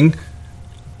saying,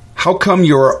 how come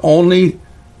you're only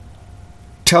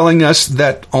telling us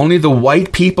that only the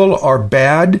white people are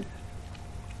bad,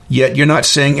 yet you're not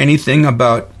saying anything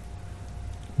about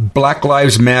Black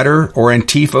Lives Matter or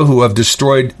Antifa, who have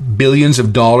destroyed billions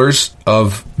of dollars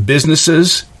of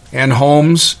businesses and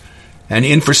homes and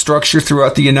infrastructure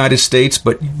throughout the United States,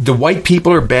 but the white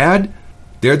people are bad?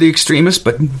 They're the extremists,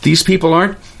 but these people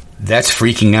aren't? That's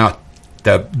freaking out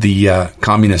the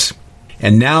communists.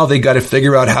 And now they got to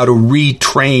figure out how to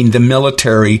retrain the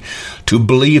military to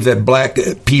believe that black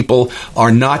people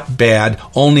are not bad,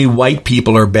 only white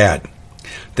people are bad.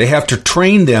 They have to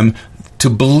train them to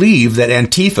believe that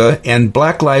Antifa and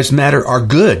Black Lives Matter are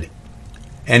good.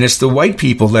 And it's the white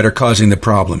people that are causing the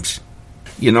problems.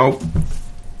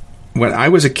 When I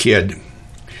was a kid,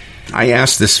 I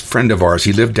asked this friend of ours,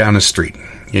 he lived down the street,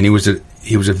 and he was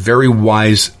a very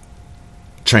wise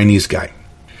Chinese guy.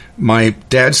 My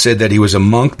dad said that he was a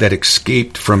monk that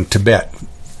escaped from Tibet.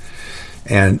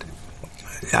 And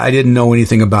I didn't know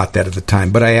anything about that at the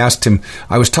time. But I asked him,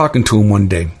 I was talking to him one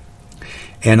day.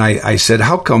 And I said,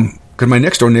 how come, because my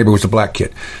next door neighbor was a black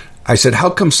kid. I said, how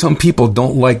come some people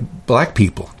don't like black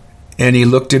people? And he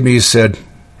looked at me and said,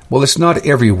 well, it's not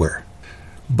everywhere.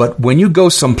 But when you go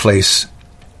someplace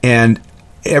and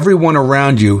everyone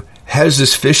around you has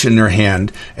this fish in their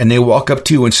hand and they walk up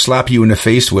to you and slap you in the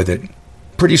face with it,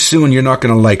 pretty soon you're not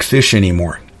going to like fish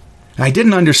anymore. I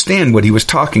didn't understand what he was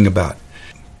talking about,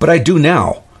 but I do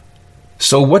now.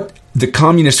 So what the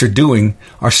communists are doing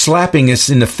are slapping us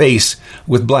in the face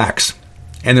with blacks.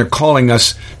 And they're calling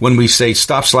us, when we say,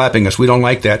 stop slapping us, we don't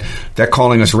like that, they're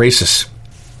calling us racist.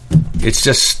 It's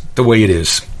just the way it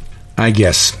is, I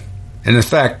guess. And in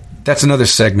fact, that's another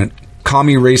segment,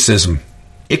 commie racism.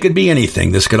 It could be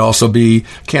anything. This could also be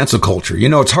cancel culture.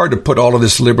 It's hard to put all of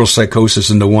this liberal psychosis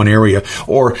into one area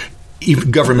or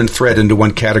even government threat into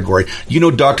one category.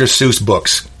 Dr. Seuss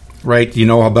books, right?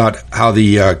 About how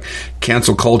the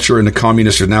cancel culture and the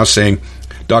communists are now saying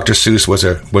Dr. Seuss was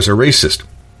a racist.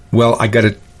 Well, I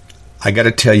got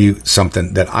to tell you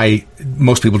something that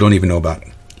most people don't even know about.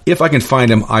 If I can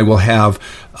find him, I will have.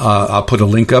 I'll put a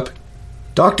link up.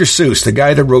 Dr. Seuss, the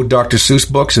guy that wrote Dr. Seuss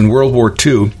books in World War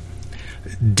II,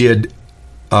 did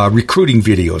recruiting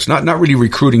videos. Not really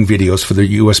recruiting videos for the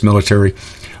U.S. military,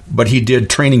 but he did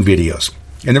training videos.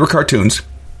 And they were cartoons.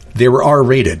 They were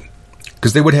R-rated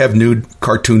because they would have nude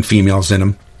cartoon females in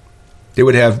them. They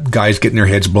would have guys getting their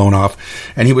heads blown off.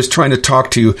 And he was trying to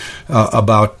talk to you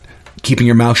about keeping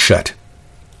your mouth shut.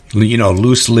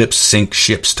 Loose lips sink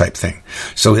ships type thing.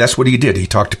 So that's what he did. He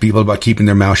talked to people about keeping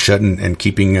their mouth shut and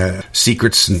keeping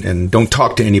secrets and don't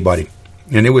talk to anybody.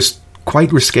 And it was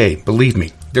quite risque, believe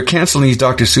me. They're canceling these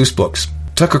Dr. Seuss books.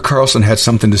 Tucker Carlson had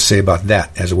something to say about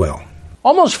that as well.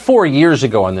 Almost 4 years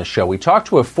ago on this show, we talked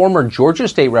to a former Georgia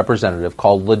state representative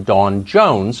called LaDawn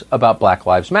Jones about Black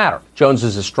Lives Matter. Jones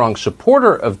is a strong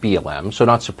supporter of BLM, so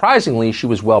not surprisingly, she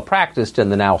was well practiced in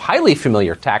the now highly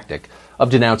familiar tactic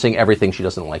of denouncing everything she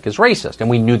doesn't like as racist, and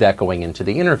we knew that going into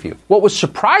the interview. What was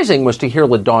surprising was to hear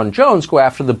LaDawn Jones go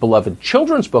after the beloved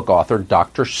children's book author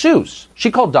Dr. Seuss. She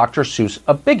called Dr. Seuss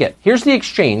a bigot. Here's the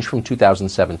exchange from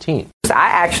 2017. I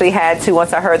actually had to,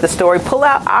 once I heard the story, pull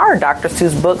out our Dr.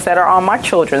 Seuss books that are on my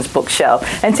children's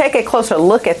bookshelf and take a closer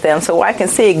look at them so I can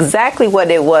see exactly what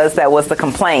it was that was the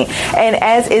complaint. And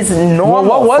as is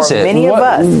normal for many of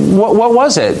us. What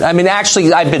was it? I mean,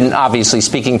 actually, I've been obviously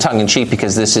speaking tongue-in-cheek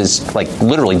because this is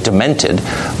literally demented.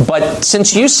 But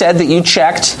since you said that you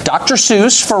checked Dr.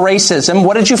 Seuss for racism,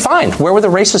 what did you find? Where were the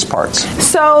racist parts?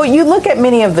 So you look at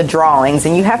many of the drawings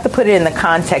and you have to put it in the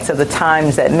context of the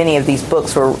times that many of these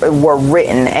books were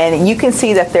written. And you can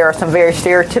see that there are some very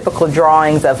stereotypical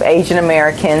drawings of Asian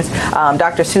Americans.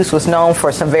 Dr. Seuss was known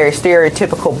for some very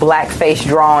stereotypical blackface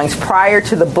drawings prior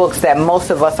to the books that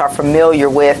most of us are familiar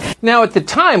with. Now, at the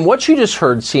time, what you just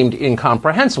heard seemed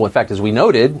incomprehensible. In fact, as we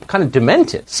noted, kind of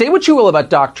demented. Say what you will about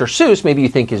Dr. Seuss. Maybe you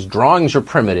think his drawings are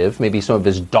primitive. Maybe some of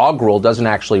his doggerel doesn't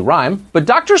actually rhyme. But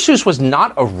Dr. Seuss was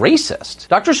not a racist.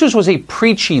 Dr. Seuss was a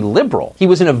preachy liberal. He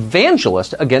was an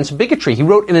evangelist against bigotry. He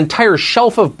wrote an entire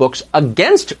shelf of books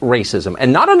against racism,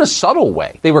 and not in a subtle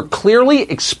way. They were clearly,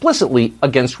 explicitly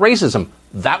against racism.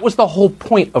 That was the whole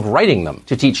point of writing them,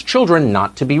 to teach children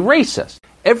not to be racist.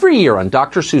 Every year on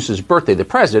Dr. Seuss's birthday, the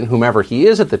president, whomever he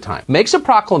is at the time, makes a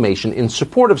proclamation in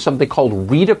support of something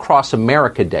called Read Across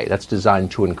America Day. That's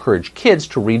designed to encourage kids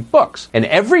to read books. And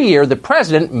every year, the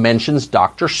president mentions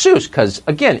Dr. Seuss because,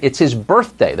 again, it's his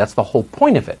birthday. That's the whole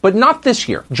point of it. But not this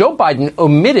year. Joe Biden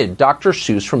omitted Dr.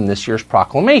 Seuss from this year's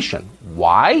proclamation.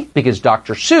 Why? Because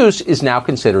Dr. Seuss is now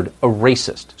considered a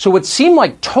racist. So what seemed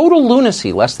like total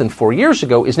lunacy less than 4 years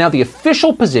ago is now the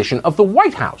official position of the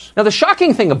White House. Now, the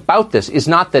shocking thing about this is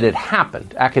not that it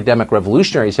happened. Academic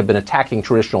revolutionaries have been attacking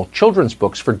traditional children's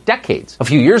books for decades. A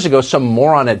few years ago, some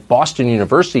moron at Boston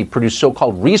University produced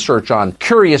so-called research on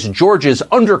Curious George's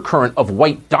undercurrent of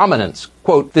white dominance.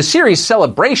 Quote, the series'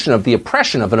 celebration of the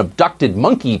oppression of an abducted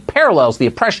monkey parallels the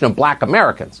oppression of black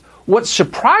Americans. What's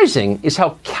surprising is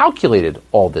how calculated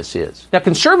all this is. Now,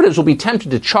 conservatives will be tempted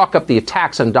to chalk up the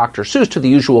attacks on Dr. Seuss to the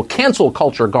usual cancel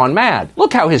culture gone mad.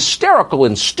 Look how hysterical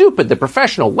and stupid the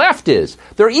professional left is.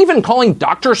 They're even calling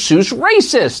Dr. Seuss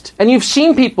racist. And you've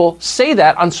seen people say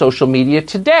that on social media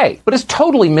today. But it's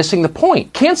totally missing the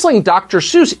point. Canceling Dr.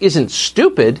 Seuss isn't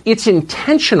stupid, it's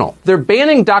intentional. They're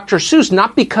banning Dr. Seuss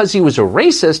not because he was a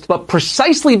racist, but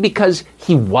precisely because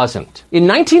he wasn't. In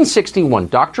 1961,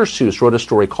 Dr. Seuss wrote a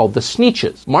story called The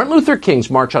Sneetches. Martin Luther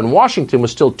King's March on Washington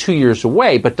was still 2 years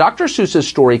away, but Dr. Seuss's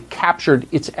story captured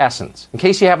its essence. In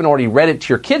case you haven't already read it to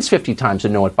your kids 50 times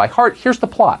and know it by heart, here's the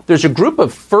plot. There's a group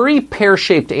of furry,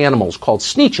 pear-shaped animals called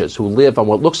Sneetches who live on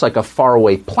what looks like a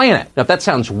faraway planet. Now, if that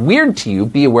sounds weird to you,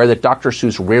 be aware that Dr.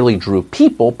 Seuss rarely drew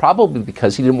people, probably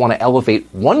because he didn't want to elevate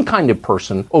one kind of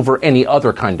person over any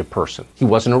other kind of person. He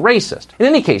wasn't a racist. In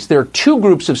any case, there are two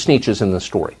groups of Sneetches in the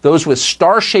story. Those with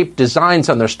star-shaped designs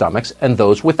on their stomachs and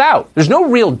those without. There's no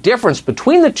real difference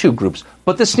between the two groups,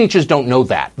 but the Sneetches don't know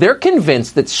that. They're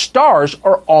convinced that stars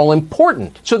are all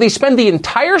important. So they spend the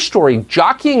entire story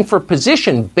jockeying for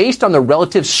position based on the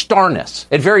relative starness.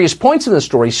 At various points in the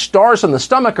story, stars on the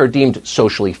stomach are deemed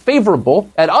socially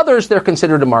favorable. At others, they're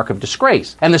considered a mark of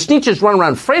disgrace. And the Sneetches run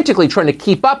around frantically trying to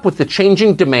keep up with the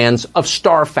changing demands of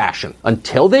star fashion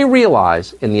until they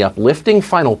realize in the uplifting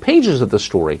final pages of the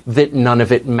story that none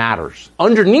of it matters.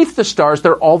 Underneath the stars,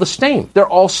 they're all the same. They're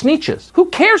all Sneetches. Who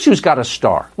cares who's got a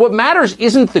star? What matters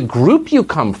isn't the group you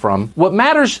come from. What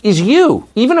matters is you.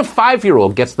 Even a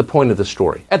 5-year-old gets the point of the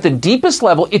story. At the deepest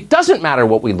level, it doesn't matter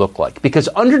what we look like, because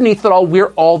underneath it all,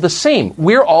 we're all the same.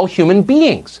 We're all human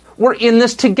beings. We're in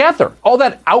this together. All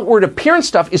that outward appearance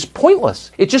stuff is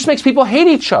pointless. It just makes people hate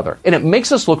each other, and it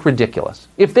makes us look ridiculous.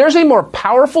 If there's a more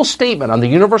powerful statement on the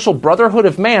universal brotherhood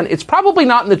of man, it's probably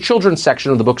not in the children's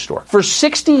section of the bookstore. For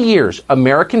 60 years,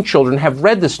 American children have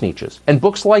read the Sneetches and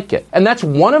books like it. And that's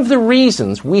one of the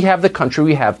reasons we have the country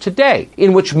we have today,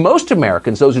 in which most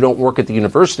Americans, those who don't work at the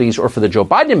universities or for the Joe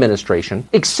Biden administration,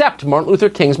 accept Martin Luther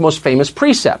King's most famous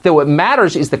precept, that what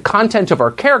matters is the content of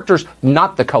our characters,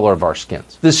 not the color of our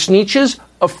skins. The Sneetches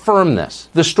affirm this.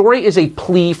 The story is a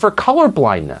plea for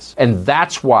colorblindness, and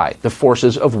that's why the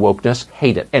forces of wokeness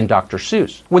hate it and Dr.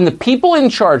 Seuss. When the people in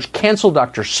charge cancel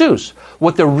Dr. Seuss,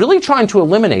 what they're really trying to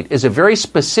eliminate is a very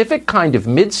specific kind of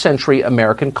mid-century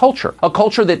American culture, a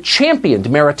culture that championed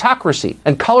meritocracy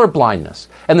and colorblindness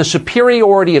and the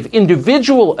superiority of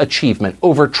individual achievement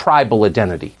over tribal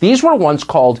identity. These were once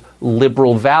called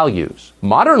liberal values.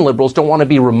 Modern liberals don't want to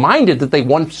be reminded that they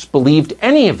once believed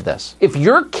any of this. If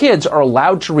your kids are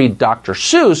allowed to read Dr.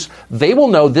 Seuss, they will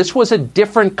know this was a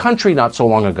different country not so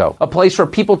long ago. A place where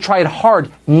people tried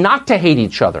hard not to hate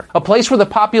each other. A place where the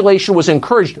population was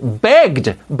encouraged,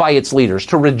 begged by its leaders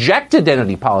to reject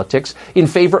identity politics in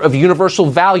favor of universal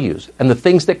values and the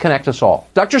things that connect us all.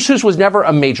 Dr. Seuss was never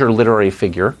a major literary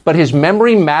figure, but his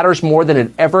memory matters more than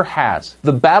it ever has.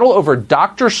 The battle over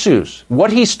Dr. Seuss,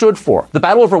 what he stood for, the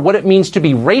battle over what it means to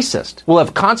be racist, will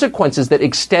have consequences that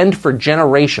extend for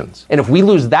generations. And if we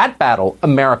lose that battle,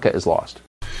 America is lost.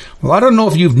 Well, I don't know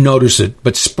if you've noticed it,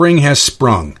 but spring has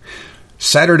sprung.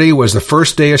 Saturday was the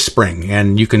first day of spring,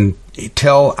 and you can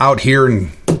tell out here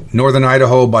in northern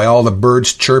Idaho by all the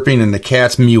birds chirping and the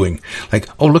cats mewing. Like,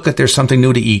 oh, look at, there's something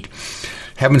new to eat.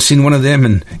 Haven't seen one of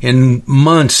them in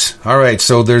months. All right,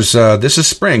 so there's this is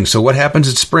spring. So what happens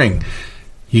at spring?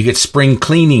 You get spring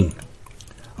cleaning.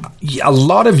 A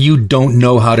lot of you don't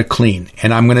know how to clean,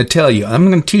 and I'm going to tell you. I'm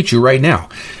going to teach you right now.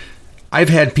 I've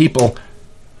had people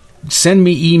send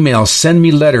me emails, send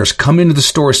me letters, come into the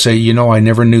store, say, you know, I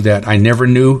never knew that. I never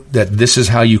knew that this is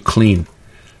how you clean.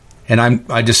 And I'm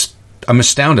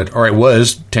astounded, or I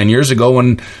was 10 years ago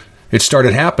when it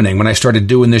started happening, when I started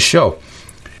doing this show.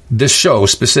 This show,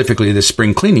 specifically this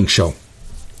spring cleaning show.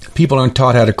 People aren't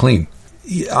taught how to clean.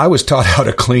 I was taught how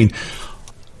to clean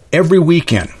every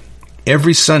weekend.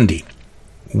 Every Sunday,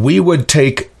 we would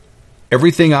take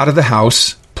everything out of the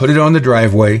house, put it on the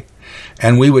driveway,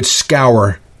 and we would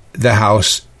scour the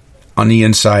house on the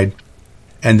inside,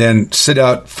 and then sit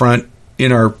out front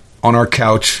on our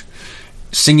couch,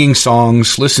 singing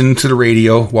songs, listening to the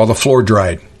radio while the floor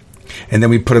dried. And then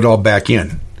we put it all back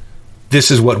in.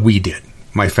 This is what we did,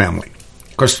 my family.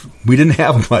 Of course, we didn't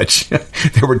have much.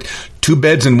 There were 2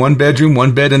 beds in one bedroom,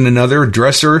 1 bed in another, a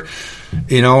dresser,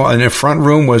 and the front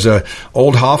room was a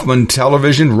old Hoffman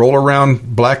television, roll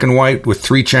around black and white with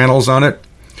 3 channels on it,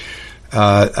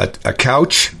 a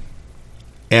couch,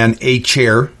 and a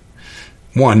chair.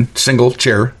 One single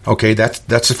chair. Okay, that's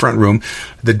the front room.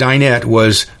 The dinette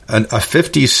was a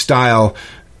 50s style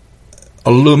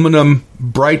aluminum,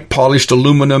 bright polished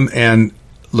aluminum and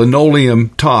linoleum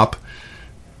top,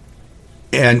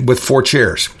 and with 4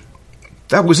 chairs.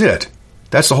 That was it.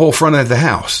 That's the whole front of the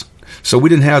house. So we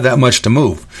didn't have that much to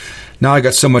move. Now I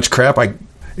got so much crap,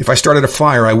 if I started a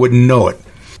fire, I wouldn't know it.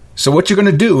 So what you're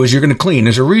going to do is you're going to clean.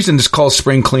 There's a reason it's called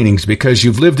spring cleanings, because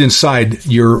you've lived inside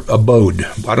your abode.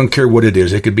 I don't care what it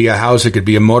is. It could be a house, it could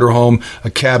be a motorhome, a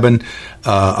cabin,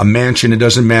 a mansion. It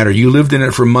doesn't matter. You lived in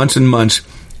it for months and months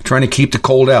trying to keep the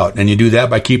cold out, and you do that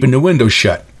by keeping the windows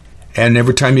shut. And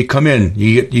every time you come in,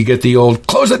 you get the old,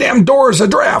 close the damn doors, a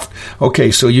draft.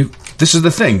 Okay, so this is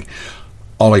the thing.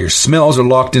 All of your smells are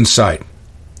locked inside.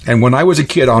 And when I was a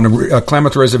kid on a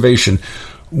Klamath reservation,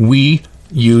 we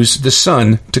used the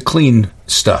sun to clean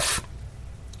stuff.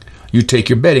 You take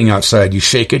your bedding outside, you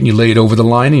shake it, and you lay it over the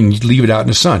line, and you leave it out in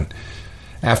the sun.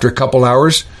 After a couple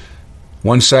hours,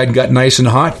 one side got nice and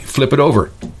hot, you flip it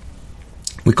over.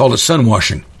 We called it sun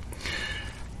washing.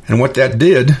 And what that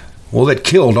did, well, that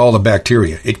killed all the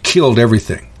bacteria. It killed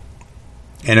everything.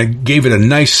 And it gave it a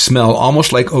nice smell,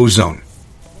 almost like ozone.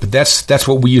 But that's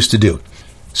what we used to do.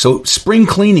 So spring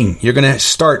cleaning, you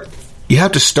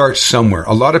have to start somewhere.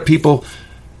 A lot of people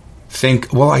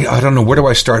think, well, I don't know, where do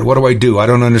I start? What do I do? I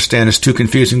don't understand. It's too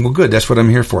confusing. Well, good. That's what I'm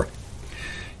here for.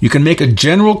 You can make a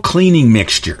general cleaning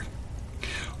mixture.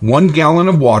 1 gallon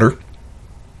of water,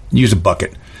 use a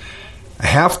bucket, a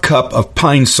half cup of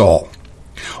pine sol.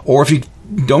 Or if you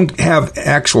don't have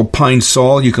actual pine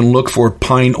sol, you can look for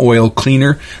pine oil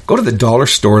cleaner. Go to the dollar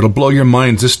store. It'll blow your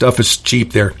mind. This stuff is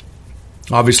cheap there.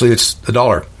 Obviously, it's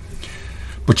 $1.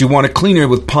 But you want a cleaner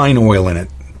with pine oil in it.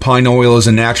 Pine oil is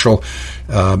a natural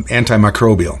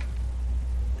antimicrobial.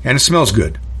 And it smells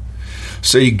good.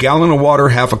 So a gallon of water,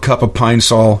 half a cup of pine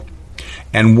sol,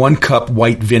 and 1 cup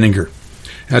white vinegar.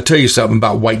 And I'll tell you something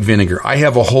about white vinegar. I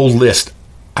have a whole list.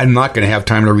 I'm not going to have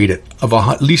time to read it. Of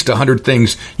at least 100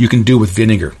 things you can do with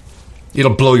vinegar.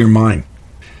 It'll blow your mind.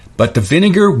 But the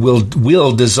vinegar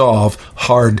will dissolve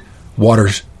hard water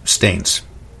stains.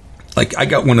 Like I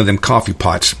got one of them coffee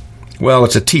pots. Well,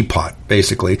 it's a teapot,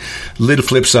 basically. Lid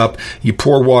flips up, you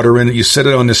pour water in it, you set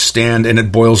it on this stand, and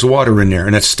it boils water in there.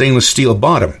 And it's stainless steel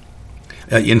bottom,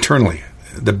 internally.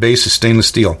 The base is stainless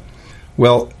steel.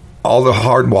 Well, all the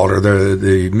hard water,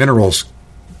 the minerals,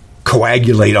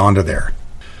 coagulate onto there.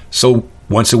 So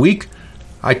once a week,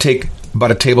 I take about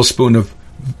a tablespoon of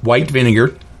white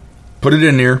vinegar, put it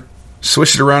in there,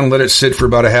 swish it around and let it sit for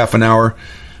about a half an hour.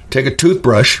 Take a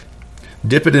toothbrush,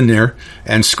 dip it in there,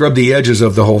 and scrub the edges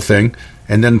of the whole thing,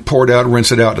 and then pour it out,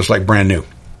 rinse it out just like brand new.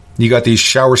 You got these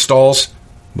shower stalls,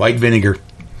 white vinegar.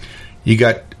 You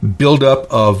got buildup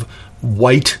of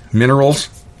white minerals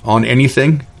on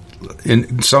anything.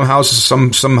 In some houses,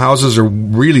 some houses are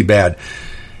really bad.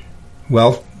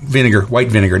 Well, vinegar, white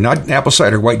vinegar, not apple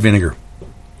cider, white vinegar.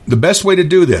 The best way to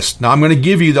do this, now I'm going to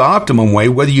give you the optimum way.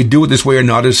 Whether you do it this way or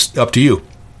not is up to you.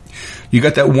 You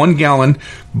got that 1 gallon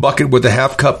bucket with a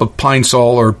half cup of pine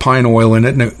sol or pine oil in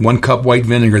it and 1 cup white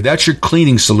vinegar. That's your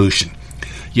cleaning solution.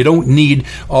 You don't need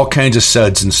all kinds of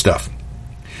suds and stuff.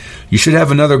 You should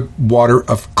have another bucket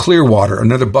of clear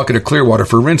water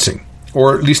for rinsing,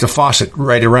 or at least a faucet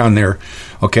right around there.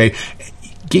 Okay,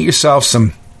 get yourself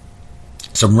some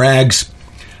rags,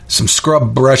 some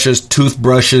scrub brushes,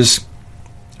 toothbrushes,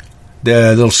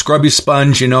 the little scrubby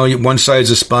sponge. One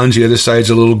side's a sponge, the other side's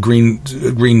a little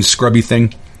green scrubby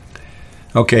thing.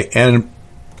 Okay, and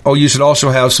you should also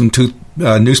have some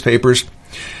newspapers.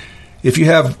 If you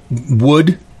have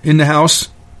wood in the house,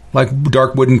 like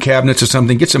dark wooden cabinets or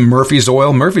something, get some Murphy's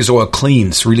oil. Murphy's oil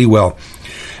cleans really well.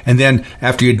 And then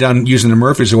after you're done using the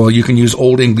Murphy's oil, you can use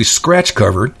Old English scratch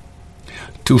cover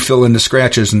to fill in the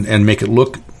scratches and make it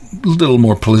look a little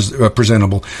more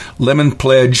presentable. Lemon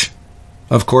Pledge,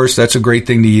 of course, that's a great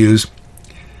thing to use.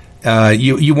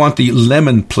 You want the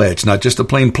Lemon Pledge, not just the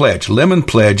plain Pledge. Lemon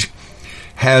Pledge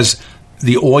has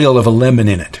the oil of a lemon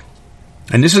in it.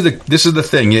 And this is the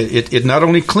thing. It not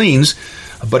only cleans,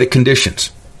 but it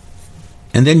conditions.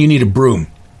 And then you need a broom,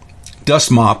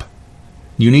 dust mop.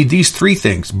 You need these 3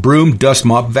 things: broom, dust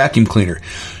mop, vacuum cleaner.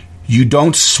 You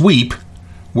don't sweep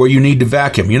where you need to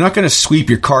vacuum. You're not going to sweep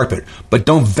your carpet, but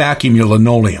don't vacuum your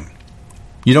linoleum.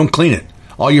 You don't clean it.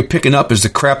 All you're picking up is the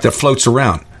crap that floats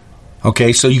around.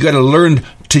 Okay, so you got to learn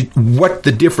what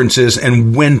the difference is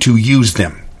and when to use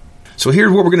them. So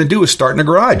here's what we're going to do: is start in the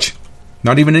garage,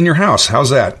 not even in your house. How's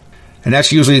that? And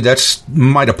that's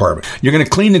my department. You're going to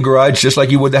clean the garage just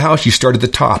like you would the house. You start at the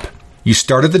top. You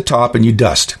start at the top and you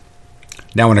dust.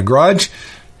 Now in a garage,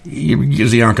 you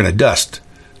usually aren't going to dust.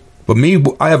 But me,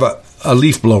 I have a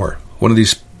leaf blower, one of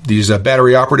these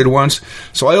battery operated ones.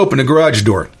 So I open the garage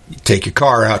door. You take your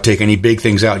car out, take any big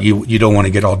things out. You don't want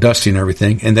to get all dusty and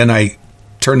everything. And then I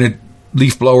turn the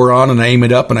leaf blower on and I aim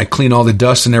it up and I clean all the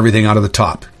dust and everything out of the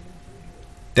top.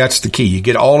 That's the key. You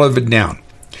get all of it down.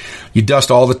 You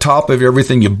dust all the top of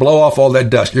everything. You blow off all that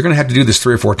dust. You're going to have to do this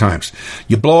 3 or 4 times.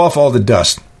 You blow off all the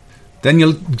dust. Then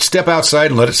you step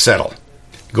outside and let it settle.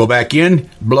 Go back in,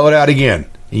 blow it out again.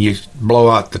 And you blow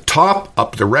out the top,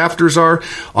 up the rafters are,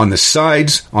 on the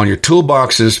sides, on your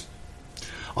toolboxes,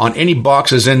 on any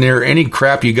boxes in there, any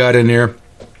crap you got in there.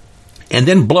 And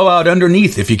then blow out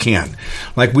underneath if you can.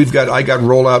 Like I got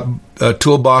roll out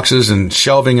toolboxes and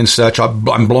shelving and such.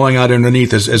 I'm blowing out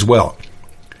underneath as well.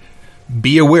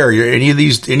 Be aware,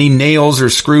 any nails or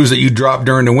screws that you drop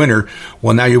during the winter,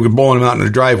 well, now you're blowing them out in the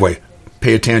driveway.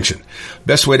 Pay attention.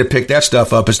 Best way to pick that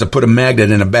stuff up is to put a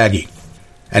magnet in a baggie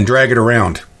and drag it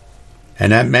around.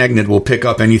 And that magnet will pick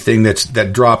up anything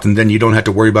that dropped, and then you don't have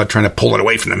to worry about trying to pull it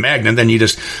away from the magnet. Then you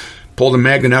just pull the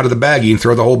magnet out of the baggie and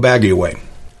throw the whole baggie away.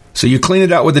 So you clean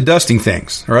it out with the dusting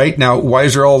things, all right? Now, why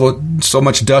is there so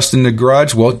much dust in the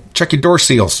garage? Well, check your door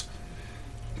seals,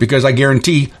 because I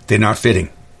guarantee they're not fitting.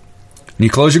 When you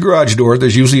close your garage door,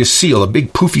 there's usually a seal, a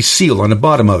big poofy seal on the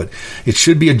bottom of it. It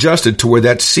should be adjusted to where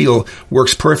that seal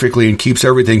works perfectly and keeps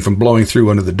everything from blowing through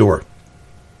under the door.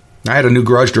 I had a new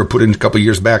garage door put in a couple of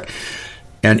years back,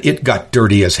 and it got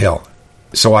dirty as hell.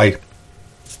 So I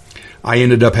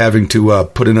ended up having to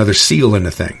put another seal in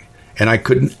the thing. And I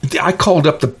called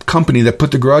up the company that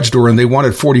put the garage door in. They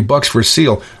wanted $40 for a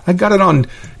seal. I got it on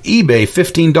eBay,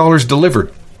 $15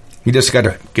 delivered. You just got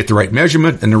to get the right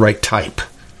measurement and the right type.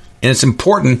 And it's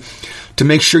important to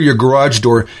make sure your garage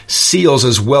door seals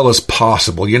as well as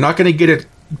possible. You're not going to get it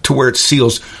to where it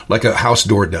seals like a house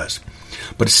door does,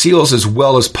 but it seals as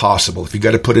well as possible. If you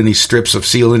got to put any strips of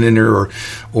sealant in there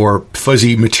or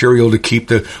fuzzy material to keep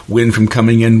the wind from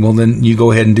coming in, well, then you go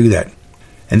ahead and do that.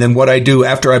 And then what I do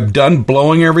after I've done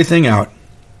blowing everything out,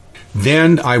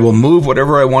 then I will move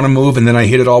whatever I want to move, and then I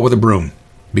hit it all with a broom,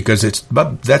 because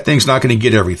that thing's not going to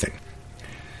get everything.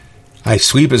 I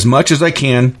sweep as much as I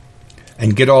can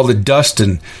and get all the dust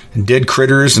and dead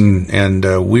critters and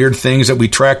weird things that we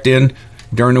tracked in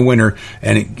during the winter,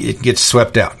 and it gets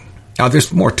swept out. Now,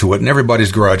 there's more to it, and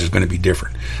everybody's garage is going to be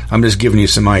different. I'm just giving you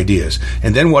some ideas.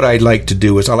 And then what I like to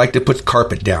do is I like to put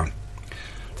carpet down.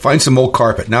 Find some old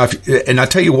carpet. Now, and I'll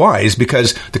tell you why, is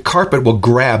because the carpet will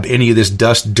grab any of this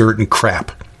dust, dirt, and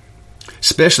crap.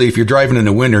 Especially if you're driving in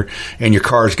the winter and your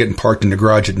car is getting parked in the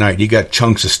garage at night. You got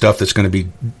chunks of stuff that's going to be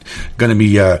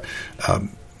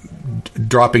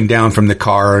dropping down from the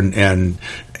car and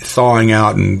thawing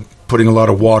out and putting a lot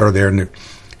of water there.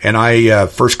 And I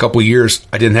first couple of years,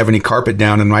 I didn't have any carpet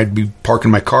down, and I'd be parking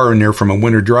my car in there from a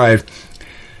winter drive.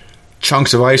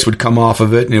 Chunks of ice would come off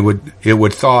of it, and it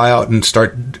would thaw out and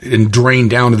start and drain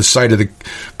down to the side of the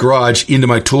garage into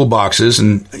my toolboxes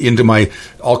and into my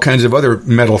all kinds of other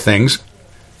metal things.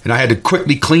 And I had to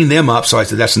quickly clean them up, so I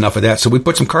said, that's enough of that. So we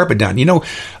put some carpet down. You know,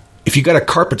 if you got a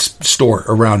carpet store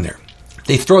around there,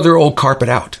 they throw their old carpet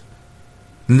out.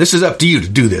 And this is up to you to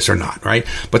do this or not, right?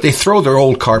 But they throw their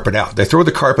old carpet out. They throw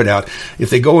the carpet out.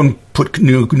 If they go and put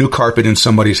new carpet in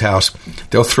somebody's house,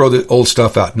 they'll throw the old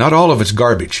stuff out. Not all of it's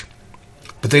garbage,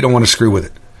 but they don't want to screw with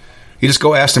it. You just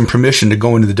go ask them permission to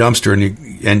go into the dumpster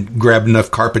and grab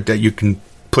enough carpet that you can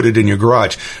put it in your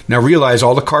garage. Now realize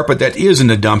all the carpet that is in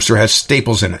the dumpster has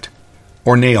staples in it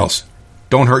or nails.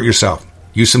 Don't hurt yourself.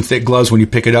 Use some thick gloves when you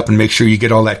pick it up and make sure you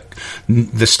get all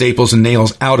the staples and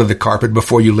nails out of the carpet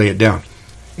before you lay it down.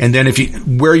 And then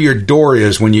where your door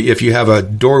is, if you have a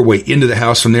doorway into the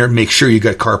house from there, make sure you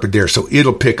got carpet there so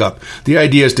it'll pick up. The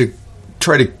idea is to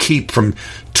try to keep from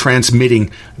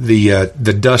transmitting the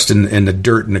dust and the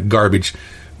dirt and the garbage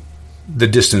the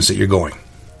distance that you're going.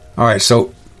 All right,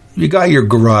 so you got your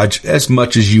garage as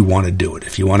much as you want to do it.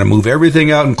 If you want to move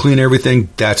everything out and clean everything,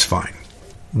 that's fine.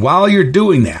 While you're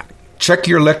doing that, check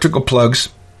your electrical plugs.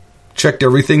 Checked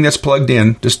everything that's plugged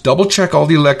in. Just double check all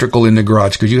the electrical in the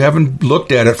garage because you haven't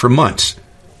looked at it for months.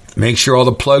 Make sure all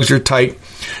the plugs are tight.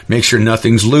 Make sure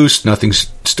nothing's loose. Nothing's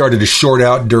started to short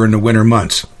out during the winter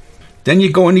months. Then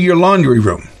you go into your laundry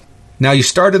room. Now you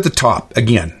start at the top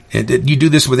again. You do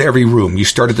this with every room. You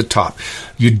start at the top.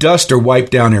 You dust or wipe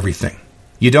down everything.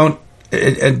 You don't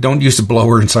use the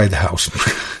blower inside the house.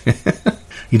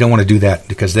 You don't want to do that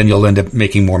because then you'll end up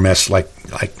making more mess. Like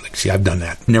see, I've done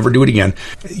that. Never do it again.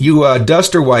 You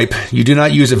dust or wipe. You do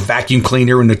not use a vacuum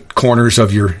cleaner in the corners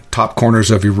of your top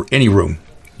corners of any room.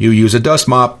 You use a dust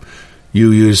mop.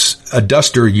 You use a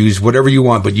duster. Use whatever you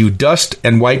want, but you dust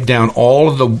and wipe down all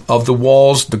of the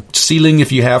walls, the ceiling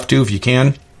if you have to, if you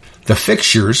can, the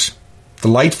fixtures, the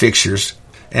light fixtures,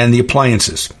 and the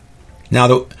appliances.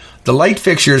 Now the light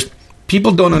fixtures,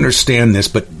 people don't understand this,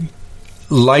 but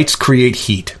lights create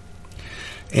heat.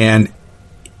 And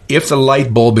if the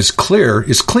light bulb is clean,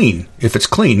 if it's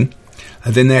clean,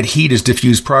 then that heat is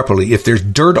diffused properly. If there's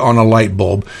dirt on a light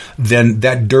bulb, then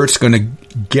that dirt's going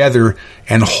to gather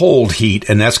and hold heat,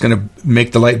 and that's going to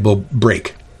make the light bulb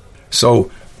break. So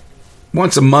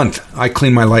once a month, I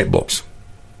clean my light bulbs.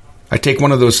 I take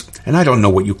one of those, and I don't know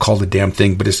what you call the damn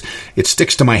thing, but it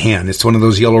sticks to my hand. It's one of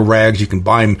those yellow rags. You can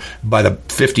buy them by the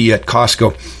 50 at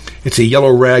Costco. It's a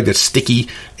yellow rag that's sticky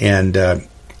and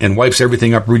wipes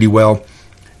everything up really well.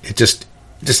 It just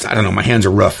I don't know, my hands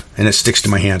are rough, and it sticks to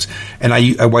my hands. And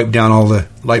I wipe down all the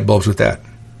light bulbs with that.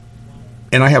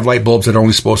 And I have light bulbs that are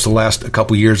only supposed to last a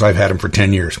couple years. I've had them for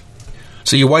 10 years.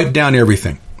 So you wipe down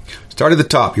everything. Start at the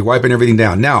top. You're wiping everything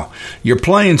down. Now, your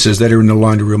appliances that are in the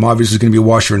laundry room obviously is going to be a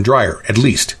washer and dryer, at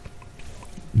least.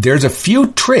 There's a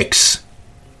few tricks.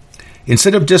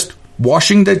 Instead of just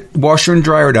washing the washer and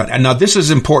dryer down. And now this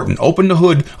is important. Open the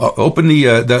hood, open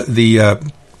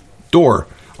the door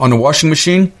on the washing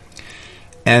machine,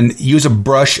 and use a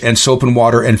brush and soap and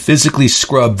water and physically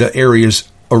scrub the areas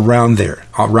around there,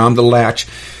 around the latch.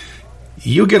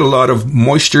 You'll get a lot of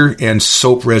moisture and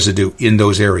soap residue in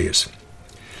those areas.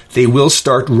 They will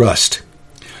start rust.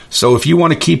 So if you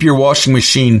want to keep your washing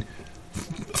machine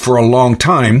for a long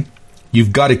time,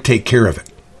 you've got to take care of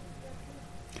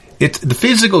it. The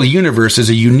physical universe is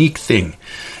a unique thing.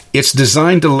 It's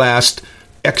designed to last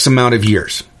X amount of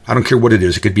years. I don't care what it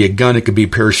is. It could be a gun. It could be a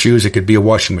pair of shoes. It could be a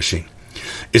washing machine.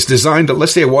 It's designed to,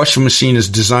 let's say a washing machine is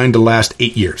designed to last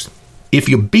 8 years. If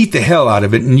you beat the hell out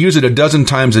of it and use it a dozen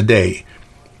times a day,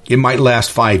 it might last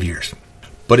 5 years.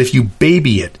 But if you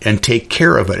baby it and take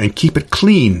care of it and keep it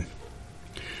clean,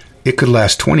 it could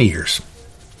last 20 years.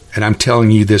 And I'm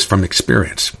telling you this from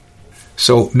experience.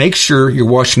 So make sure your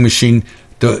washing machine,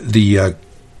 the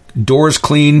door is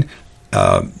clean,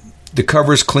 the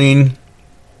cover is clean,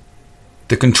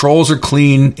 the controls are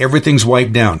clean, everything's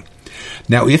wiped down.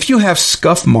 Now, if you have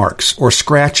scuff marks or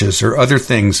scratches or other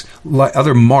things,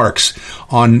 other marks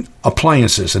on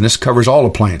appliances, and this covers all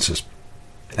appliances,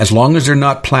 as long as they're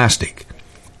not plastic,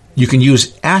 you can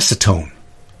use acetone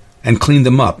and clean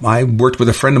them up. I worked with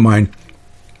a friend of mine,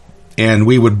 and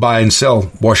we would buy and sell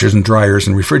washers and dryers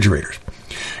and refrigerators.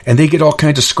 And they get all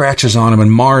kinds of scratches on them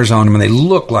and mars on them, and they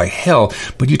look like hell.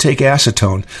 But you take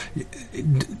acetone.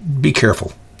 Be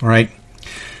careful, all right?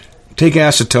 Take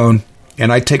acetone,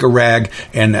 and I'd take a rag,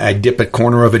 and I'd dip a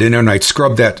corner of it in there, and I'd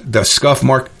scrub the scuff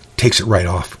mark, takes it right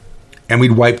off. And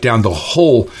we'd wipe down the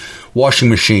whole washing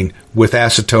machine with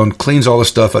acetone, cleans all the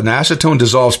stuff. And acetone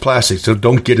dissolves plastic, so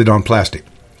don't get it on plastic.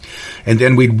 And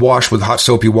then we'd wash with hot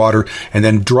soapy water and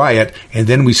then dry it, and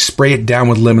then we spray it down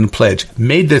with lemon pledge.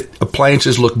 Made the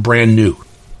appliances look brand new.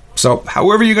 So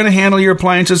however you're going to handle your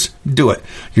appliances, do it.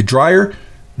 Your dryer,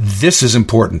 this is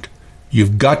important.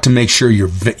 You've got to make sure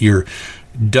your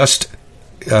dust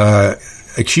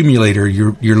accumulator,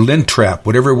 your lint trap,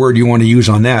 whatever word you want to use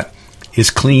on that, is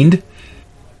cleaned,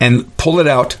 and pull it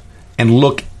out and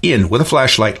look in with a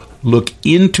flashlight. Look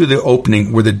into the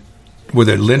opening where the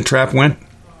lint trap went.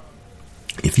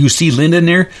 If you see lint in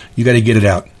there, you got to get it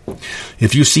out.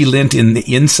 If you see lint in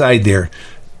the inside there,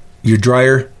 your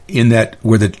dryer in that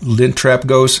where the lint trap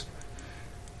goes,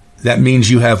 that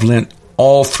means you have lint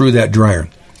all through that dryer.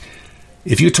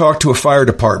 If you talk to a fire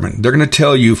department, they're going to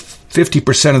tell you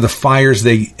 50% of the fires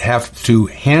they have to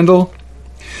handle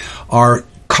are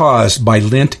caused by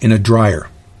lint in a dryer.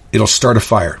 It'll start a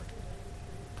fire.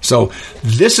 So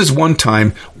this is one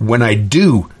time when I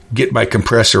do get my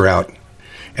compressor out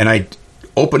and I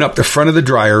open up the front of the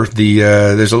dryer.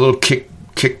 There's a little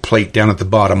kick plate down at the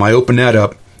bottom. I open that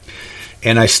up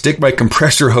and I stick my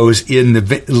compressor hose in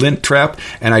the lint trap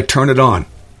and I turn it on.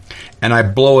 And I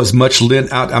blow as much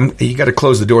lint out. You got to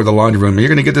close the door of the laundry room. You're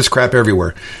going to get this crap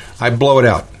everywhere. I blow it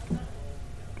out.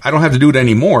 I don't have to do it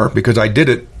anymore because I did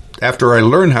it after I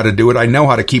learned how to do it. I know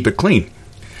how to keep it clean.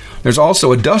 There's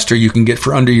also a duster you can get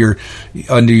for under your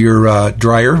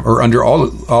dryer or under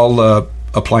all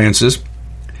appliances.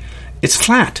 It's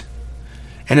flat,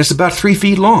 and it's about 3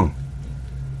 feet long.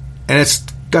 and it's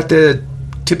got the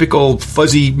typical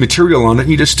fuzzy material on it.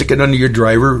 You just stick it under your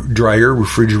dryer,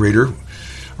 refrigerator,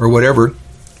 or whatever,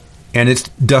 and it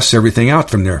dusts everything out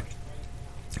from there.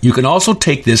 You can also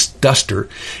take this duster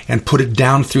and put it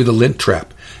down through the lint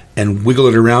trap and wiggle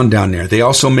it around down there. They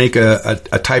also make a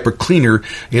type of cleaner.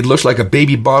 It looks like a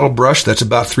baby bottle brush that's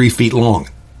about 3 feet long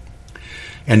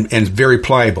and very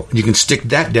pliable. You can stick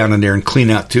that down in there and clean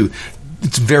out too.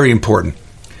 It's very important.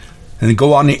 And then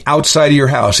go on the outside of your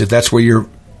house, if that's where your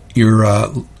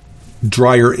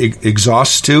dryer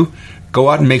exhausts to, go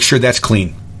out and make sure that's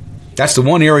clean. That's the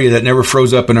one area that never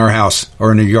froze up in our house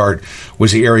or in the yard,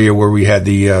 was the area where we had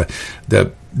the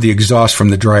exhaust from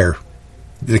the dryer.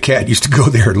 The cat used to go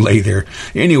there and lay there.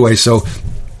 Anyway, so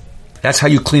that's how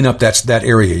you clean up that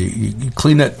area. You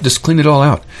clean that, just clean it all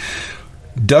out.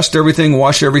 Dust everything,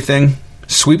 wash everything,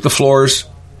 sweep the floors.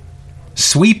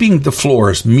 Sweeping the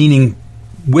floors, meaning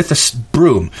with a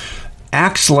broom,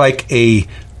 acts like a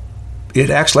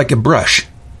brush,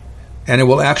 and it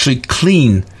will actually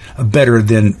clean better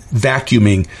than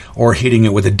vacuuming or hitting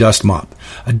it with a dust mop.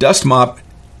 A dust mop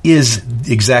is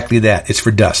exactly that. It's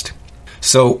for dust.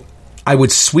 So I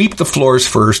would sweep the floors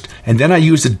first, and then I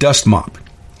use a dust mop.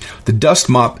 The dust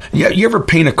mop, you ever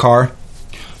paint a car?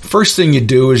 First thing you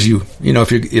do is you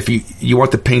if you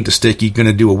want the paint to stick, you're going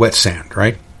to do a wet sand,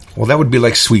 right? Well, that would be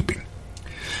like sweeping.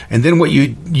 And then what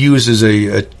you use is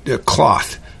a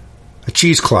cloth, a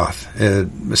cheesecloth,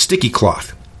 a sticky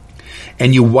cloth,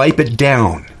 and you wipe it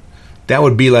down. That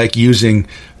would be like using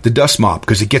the dust mop,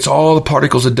 because it gets all the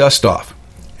particles of dust off,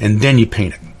 and then you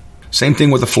paint it. Same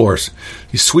thing with the floors.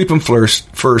 You sweep them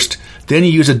first, then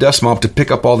you use a dust mop to pick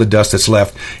up all the dust that's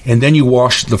left, and then you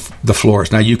wash the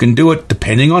floors. Now, you can do it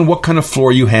depending on what kind of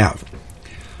floor you have.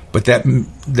 But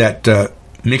that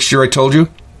mixture I told you,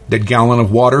 that gallon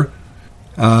of water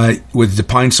with the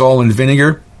pine sol and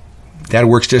vinegar, that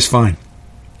works just fine.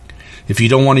 If you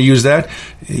don't want to use that,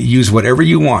 use whatever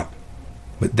you want.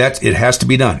 But it has to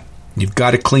be done. You've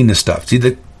got to clean this stuff.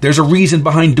 See, there's a reason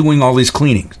behind doing all these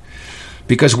cleanings.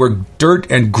 Because where dirt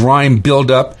and grime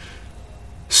build up,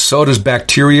 so does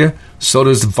bacteria, so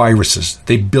does the viruses.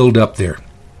 They build up there.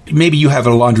 Maybe you have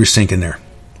a laundry sink in there.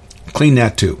 Clean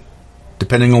that too.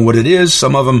 Depending on what it is,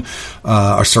 some of them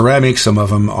are ceramic, some of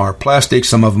them are plastic,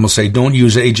 some of them will say don't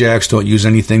use Ajax, don't use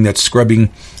anything that's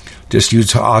scrubbing, just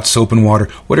use hot soap and water.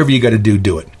 Whatever you got to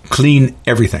do it. Clean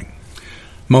everything.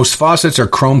 Most faucets are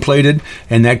chrome plated,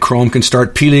 and that chrome can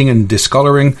start peeling and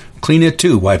discoloring. Clean it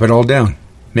too. Wipe it all down.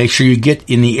 Make sure you get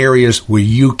in the areas where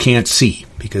you can't see,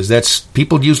 because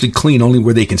people usually clean only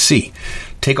where they can see.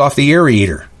 Take off the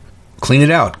aerator. Clean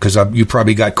it out, because you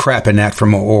probably got crap in that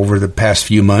from over the past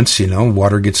few months.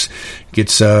 Water gets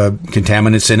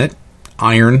contaminants in it,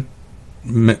 iron,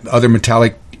 other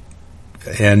metallic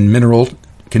and mineral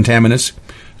contaminants.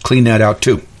 Clean that out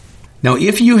too. Now,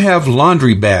 if you have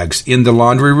laundry bags in the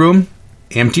laundry room,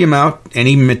 empty them out.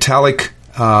 Any metallic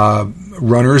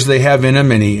runners they have in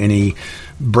them, any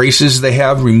braces they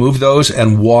have, remove those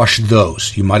and wash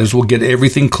those. You might as well get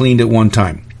everything cleaned at one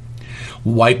time.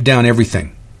 Wipe down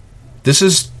everything. This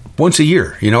is once a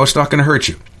year. It's not going to hurt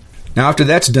you. Now, after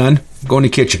that's done, go in the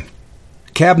kitchen.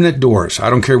 Cabinet doors,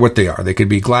 I don't care what they are. They could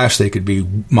be glass, they could be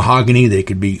mahogany, they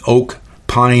could be oak,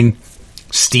 pine,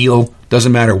 steel.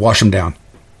 Doesn't matter. Wash them down.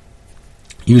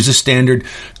 Use a standard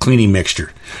cleaning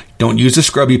mixture. Don't use a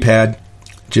scrubby pad.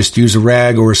 Just use a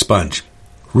rag or a sponge.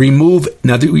 Remove.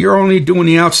 Now, you're only doing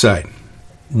the outside.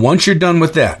 Once you're done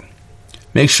with that,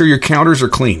 make sure your counters are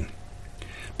clean,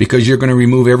 because you're going to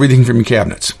remove everything from your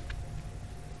cabinets.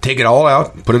 Take it all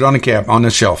out, put it on the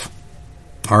shelf,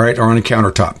 all right, or on a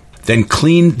countertop. Then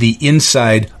clean the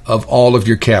inside of all of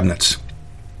your cabinets.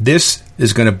 This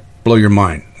is going to blow your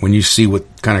mind when you see what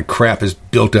kind of crap is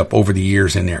built up over the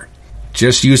years in there.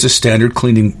 Just use a standard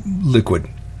cleaning liquid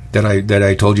that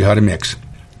I told you how to mix.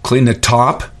 Clean the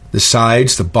top, the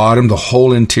sides, the bottom, the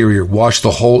whole interior. Wash the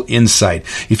whole inside.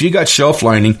 If you got shelf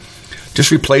lining,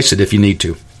 just replace it if you need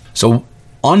to. So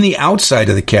on the outside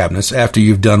of the cabinets, after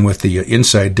you've done with the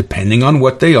inside, depending on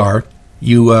what they are,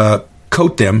 you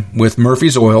coat them with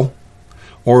Murphy's oil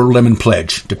or lemon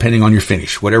pledge, depending on your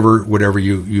finish, whatever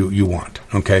you want.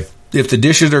 Okay. If the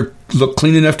dishes look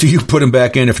clean enough to you, put them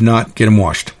back in. If not, get them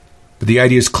washed. But the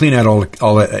idea is clean out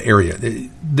all that area.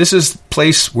 This is a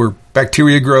place where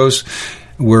bacteria grows,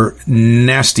 where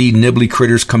nasty, nibbly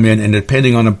critters come in, and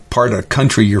depending on the part of the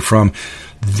country you're from,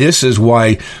 this is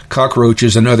why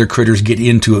cockroaches and other critters get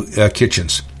into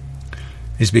kitchens.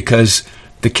 Is because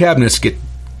the cabinets get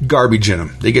garbage in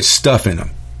them. They get stuff in them.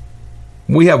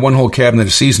 We have one whole cabinet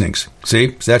of seasonings. See?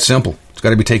 It's that simple. It's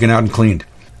got to be taken out and cleaned.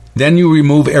 Then you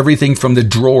remove everything from the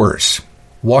drawers.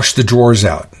 Wash the drawers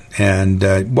out. And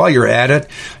while you're at it,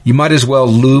 you might as well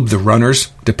lube the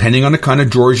runners, depending on the kind of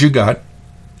drawers you got.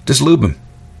 Just lube them.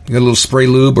 You got a little spray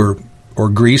lube or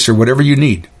grease or whatever you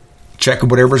need. Check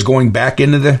whatever's going back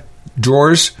into the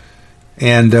drawers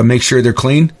and make sure they're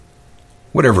clean.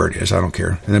 Whatever it is, I don't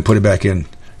care. And then put it back in.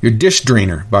 Your dish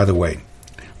drainer, by the way,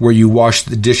 where you wash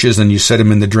the dishes and you set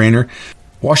them in the drainer,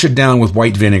 wash it down with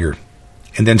white vinegar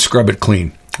and then scrub it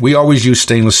clean. We always use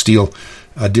stainless steel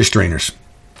dish drainers.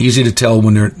 Easy to tell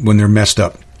when they're messed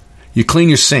up. You clean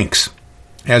your sinks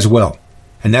as well,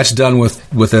 and that's done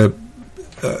with a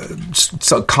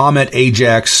Comet,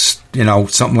 Ajax,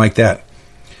 something like that.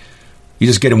 You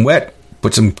just get them wet,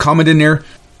 put some Comet in there,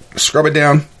 scrub it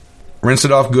down, rinse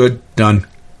it off good, done.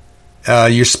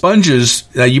 Your sponges,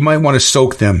 you might want to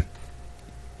soak them.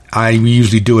 I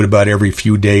usually do it about every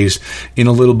few days in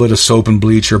a little bit of soap and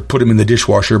bleach, or put them in the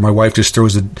dishwasher. My wife just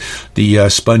throws the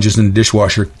sponges in the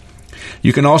dishwasher.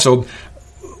 You can also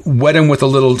wet them with a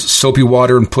little soapy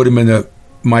water and put them in the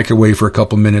microwave for a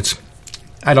couple minutes.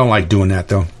 I don't like doing that,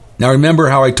 though. Now, remember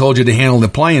how I told you to handle the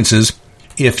appliances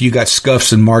if you got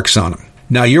scuffs and marks on them.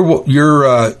 Now,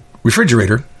 your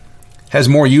refrigerator has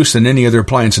more use than any other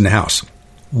appliance in the house.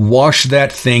 Wash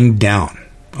that thing down.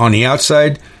 On the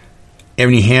outside,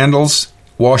 any handles,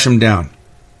 wash them down.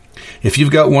 If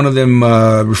you've got one of them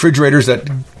refrigerators that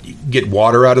get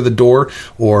water out of the door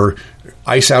or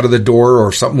ice out of the door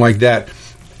or something like that,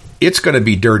 it's going to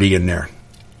be dirty in there.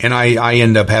 And I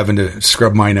end up having to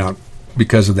scrub mine out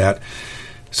because of that.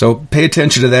 So pay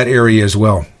attention to that area as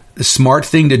well. The smart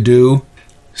thing to do,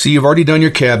 see, you've already done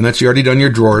your cabinets, you've already done your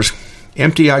drawers.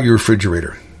 Empty out your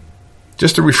refrigerator.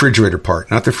 Just the refrigerator part,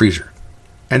 not the freezer.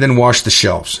 And then wash the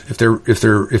shelves.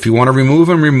 If you want to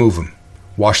remove them.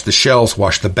 Wash the shelves,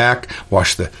 wash the back,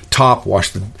 wash the top,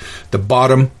 wash the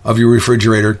bottom of your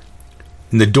refrigerator.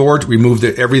 And the door, remove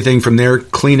everything from there,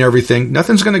 clean everything.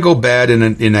 Nothing's going to go bad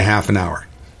in a half an hour.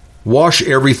 Wash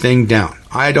everything down.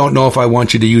 I don't know if I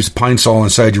want you to use Pine Sol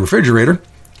inside your refrigerator,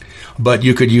 but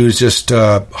you could use just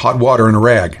hot water and a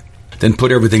rag. Then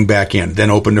put everything back in. Then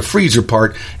open the freezer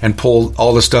part and pull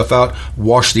all the stuff out.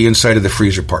 Wash the inside of the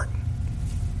freezer part.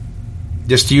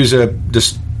 Just use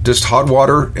just hot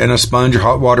water and a sponge, or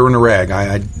hot water and a rag.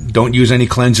 I don't use any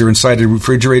cleanser inside the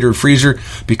refrigerator or freezer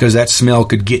because that smell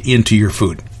could get into your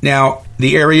food. Now,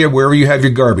 the area wherever you have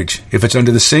your garbage, if it's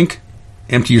under the sink,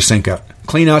 empty your sink out.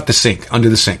 Clean out the sink, under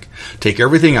the sink. Take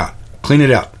everything out. Clean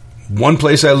it out. One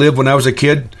place I lived when I was a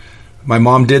kid, my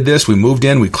mom did this. We moved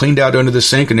in, we cleaned out under the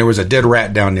sink, and there was a dead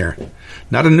rat down there.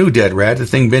 Not a new dead rat. The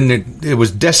thing it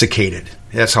was desiccated.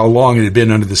 That's how long it had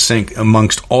been under the sink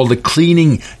amongst all the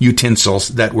cleaning utensils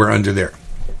that were under there.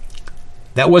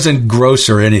 That wasn't gross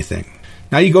or anything.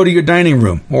 Now you go to your dining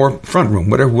room or front room,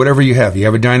 whatever you have. You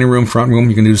have a dining room, front room,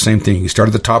 you can do the same thing. You start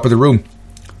at the top of the room.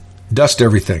 Dust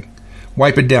everything.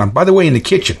 Wipe it down. By the way, in the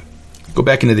kitchen, go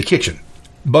back into the kitchen.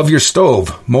 Above your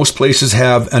stove, most places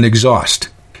have an exhaust.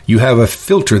 You have a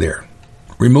filter there.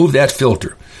 Remove that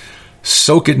filter.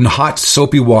 Soak it in hot,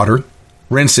 soapy water.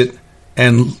 Rinse it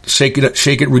and shake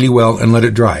it really well and let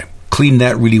it dry. Clean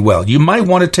that really well. You might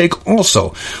want to take also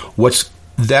what's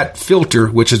that filter,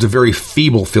 which is a very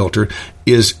feeble filter,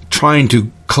 is trying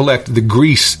to collect the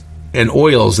grease and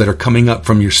oils that are coming up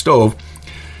from your stove.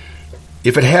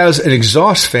 If it has an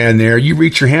exhaust fan there, you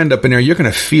reach your hand up in there, you're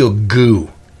going to feel goo.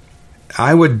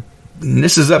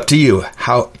 This is up to you.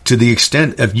 How, to the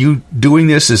extent of you doing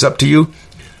this is up to you.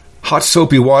 Hot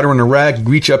soapy water and a rag,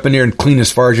 reach up in there and clean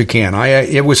as far as you can.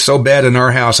 It was so bad in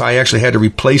our house, I actually had to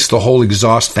replace the whole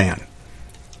exhaust fan.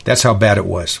 That's how bad it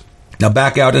was. Now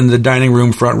back out into the dining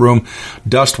room, front room,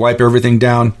 dust, wipe everything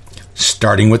down,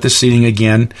 starting with the ceiling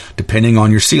again, depending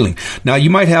on your ceiling. Now you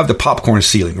might have the popcorn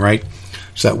ceiling, right?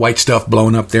 So that white stuff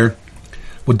blowing up there.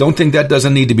 Well, don't think that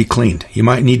doesn't need to be cleaned. You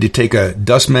might need to take a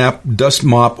dust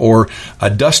mop, or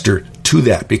a duster to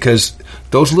that, because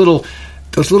those little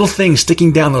things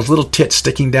sticking down, those little tits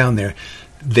sticking down there,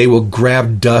 they will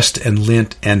grab dust and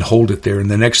lint and hold it there.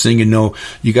 And the next thing you know,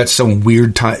 you got some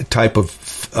weird type of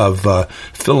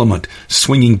filament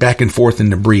swinging back and forth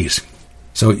in the breeze.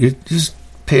 So you just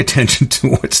pay attention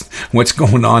to what's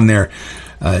going on there.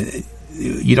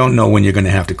 You don't know when you're going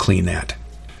to have to clean that.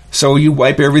 So you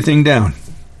wipe everything down.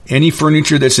 Any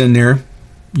furniture that's in there,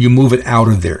 you move it out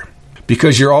of there,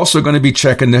 because you're also going to be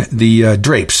checking the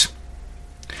drapes.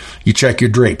 You check your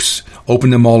drapes,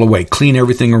 open them all away, clean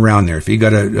everything around there. If you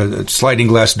got a sliding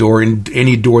glass door, and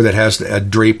any door that has a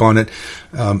drape on it,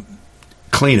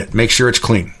 clean it. Make sure it's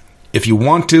clean. If you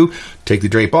want to, take the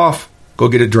drape off, go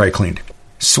get it dry cleaned.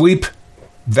 Sweep,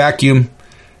 vacuum,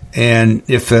 and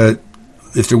if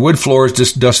they're wood floors,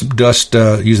 just dust.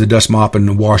 Use the dust mop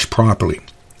and wash properly.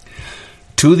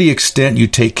 to the extent you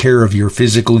take care of your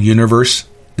physical universe,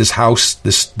 this house,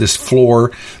 this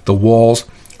floor, the walls,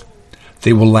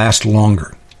 they will last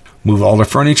longer. Move all the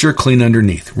furniture, clean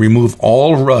underneath. Remove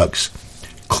all rugs.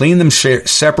 Clean them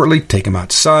separately, take them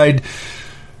outside,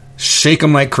 shake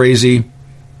them like crazy,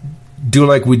 do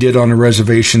like we did on a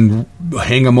reservation,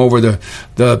 hang them over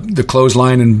the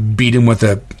clothesline and beat them with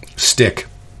a stick,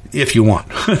 if you want,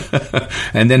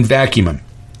 and then vacuum them.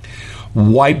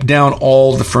 Wipe down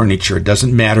all the furniture. It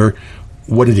doesn't matter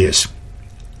what it is.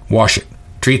 Wash it.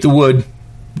 Treat the wood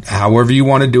however you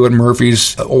want to do it.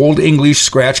 Murphy's, Old English,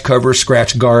 scratch cover,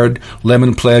 scratch guard,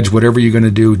 lemon pledge, whatever you're going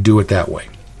to do it that way.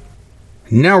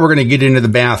 Now we're going to get into the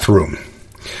bathroom.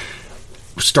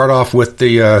 Start off with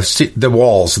the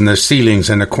walls and the ceilings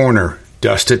and the corner.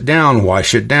 Dust it down,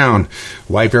 wash it down,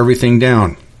 wipe everything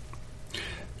down.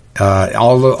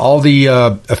 All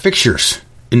the fixtures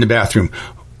in the bathroom,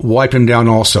 wipe them down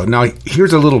also. Now,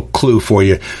 here's a little clue for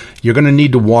you. You're going to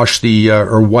need to wash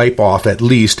or wipe off at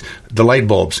least the light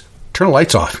bulbs. Turn the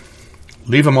lights off.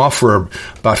 Leave them off for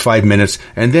about 5 minutes,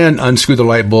 and then unscrew the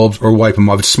light bulbs or wipe them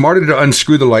off. It's smarter to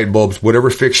unscrew the light bulbs,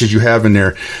 whatever fixtures you have in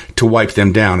there, to wipe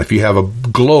them down. If you have a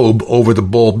globe over the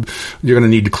bulb, you're going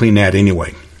to need to clean that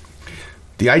anyway.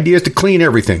 The idea is to clean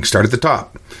everything. Start at the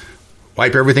top.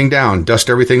 Wipe everything down. Dust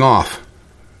everything off.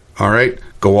 All right?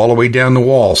 Go all the way down the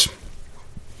walls.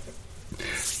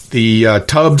 The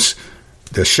tubs,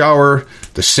 the shower,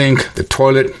 the sink, the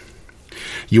toilet.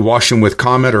 You wash them with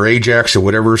Comet or Ajax or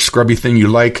whatever scrubby thing you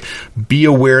like. Be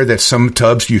aware that some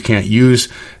tubs you can't use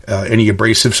any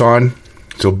abrasives on,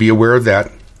 so be aware of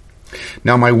that.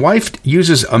 Now, my wife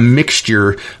uses a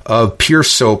mixture of Pure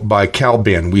Soap by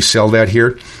Calben. We sell that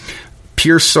here.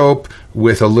 Pure Soap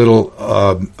with a little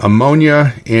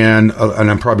ammonia and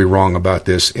I'm probably wrong about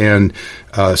this, and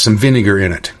some vinegar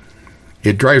in it.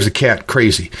 It drives the cat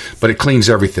crazy, but it cleans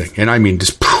everything. And I mean,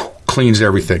 just cleans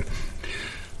everything.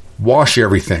 Wash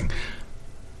everything.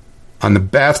 On the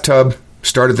bathtub,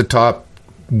 start at the top,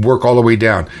 work all the way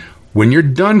down. When you're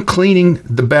done cleaning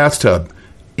the bathtub,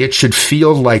 it should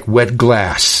feel like wet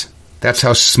glass. That's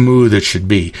how smooth it should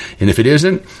be. And if it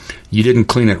isn't, you didn't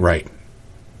clean it right.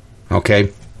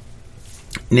 Okay?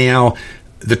 Now,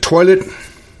 the toilet,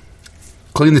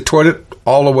 clean the toilet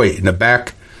all the way, in the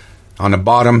back, on the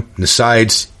bottom, the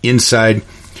sides, inside.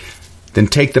 Then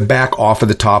take the back off of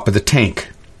the top of the tank.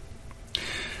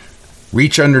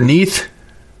 Reach underneath,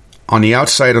 on the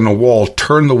outside on the wall,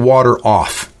 turn the water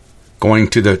off going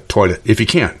to the toilet, if you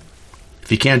can.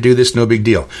 If you can't do this, no big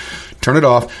deal. Turn it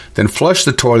off, then flush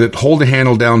the toilet, hold the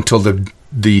handle down till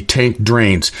the tank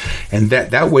drains, and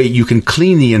that way you can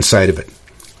clean the inside of it.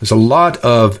 There's a lot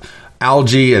of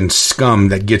algae and scum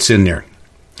that gets in there.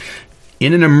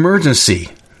 In an emergency,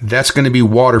 that's going to be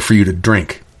water for you to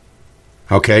drink.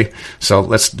 Okay? So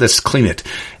let's clean it.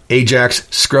 Ajax,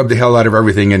 scrub the hell out of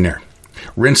everything in there.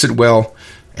 Rinse it well,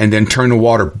 and then turn the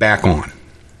water back on.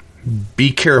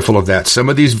 Be careful of that. Some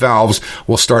of these valves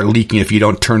will start leaking if you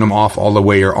don't turn them off all the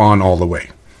way or on all the way.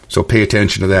 So pay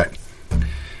attention to that.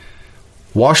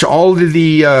 Wash all of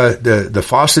the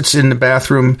faucets in the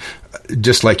bathroom,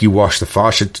 just like you wash the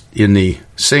faucet in the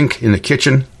sink in the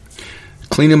kitchen.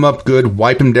 Clean them up good,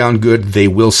 wipe them down good. They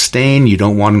will stain. You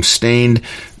don't want them stained.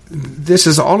 This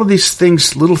is all of these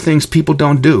things, little things people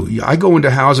don't do. I go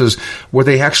into houses where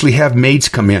they actually have maids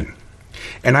come in,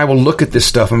 and I will look at this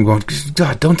stuff and I'm going,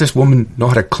 God, don't this woman know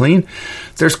how to clean?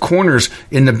 There's corners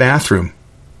in the bathroom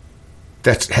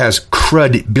that has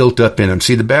crud built up in them.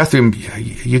 See, the bathroom,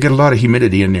 you get a lot of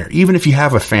humidity in there. Even if you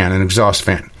have a fan, an exhaust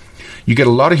fan, you get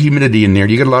a lot of humidity in there.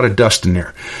 You get a lot of dust in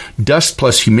there. Dust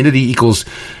plus humidity equals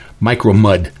micro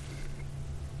mud.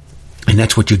 And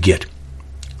that's what you get.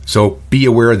 So be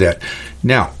aware of that.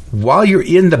 Now, while you're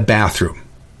in the bathroom,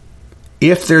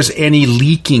 if there's any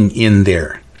leaking in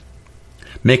there,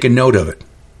 make a note of it.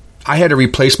 I had to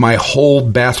replace my whole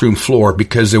bathroom floor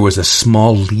because there was a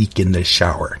small leak in the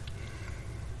shower.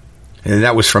 And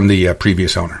that was from the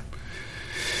previous owner.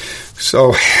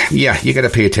 So, yeah, you got to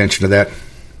pay attention to that.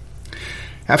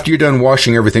 After you're done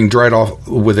washing everything, dry it off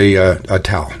with a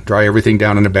towel. Dry everything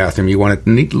down in the bathroom. You want it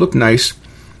to look nice.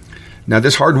 Now,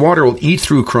 this hard water will eat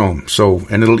through chrome,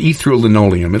 and it'll eat through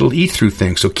linoleum. It'll eat through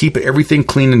things, so keep everything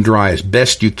clean and dry as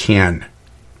best you can.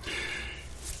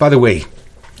 By the way,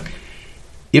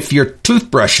 if your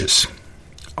toothbrushes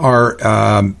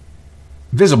are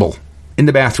visible in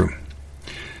the bathroom,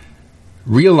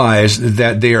 realize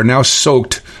that they are now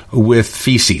soaked with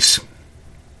feces.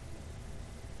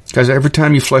 Because every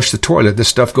time you flush the toilet, this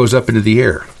stuff goes up into the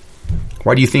air.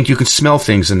 Why do you think you can smell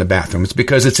things in the bathroom? It's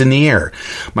because it's in the air.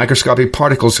 Microscopic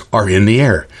particles are in the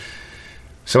air.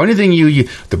 So anything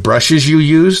the brushes you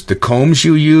use, the combs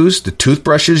you use, the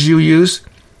toothbrushes you use,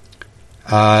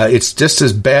 it's just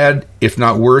as bad, if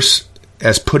not worse,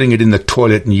 as putting it in the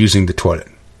toilet and using the toilet.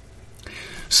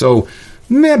 So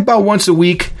about once a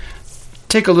week,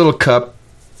 take a little cup,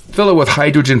 fill it with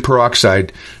hydrogen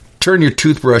peroxide, turn your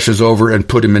toothbrushes over and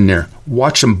put them in there.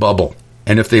 Watch them bubble.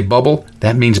 And if they bubble,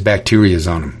 that means bacteria is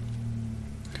on them.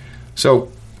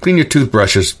 So clean your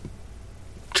toothbrushes.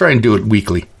 Try and do it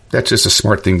weekly. That's just a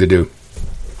smart thing to do.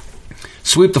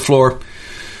 Sweep the floor.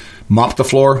 Mop the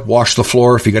floor. Wash the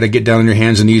floor. If you got to get down on your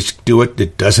hands and knees, do it.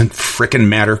 It doesn't frickin'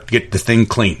 matter. Get the thing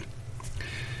clean.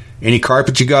 Any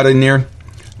carpet you got in there,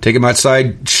 take them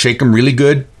outside. Shake them really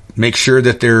good. Make sure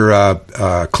that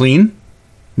they're clean.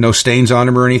 No stains on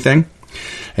them or anything.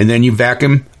 And then you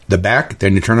vacuum the back.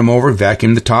 Then you turn them over.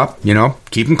 Vacuum the top.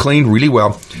 Keep them clean really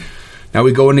well. Now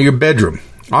we go into your bedroom.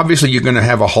 Obviously, you're going to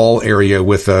have a hall area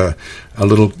with a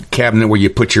little cabinet where you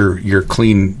put your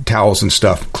clean towels and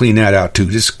stuff. Clean that out, too.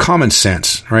 Just common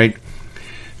sense, right?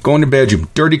 Go in the bedroom.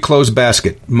 Dirty clothes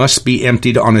basket must be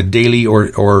emptied on a daily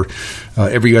or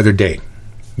every other day.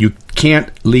 You can't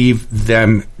leave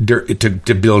them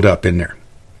to build up in there.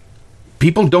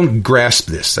 People don't grasp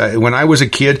this. When I was a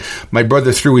kid, my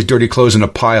brother threw his dirty clothes in a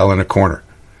pile in a corner.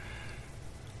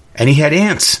 And he had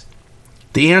ants.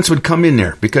 The ants would come in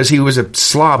there because he was a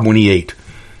slob when he ate.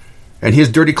 And his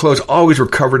dirty clothes always were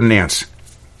covered in ants.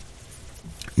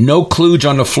 No kludge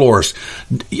on the floors.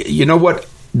 You know what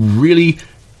really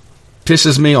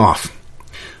pisses me off?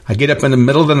 I get up in the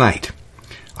middle of the night.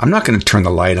 I'm not going to turn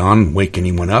the light on and wake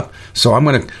anyone up. So I'm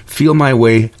going to feel my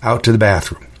way out to the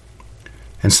bathroom.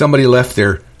 And somebody left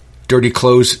their dirty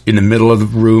clothes in the middle of the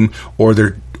room, or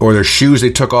their shoes they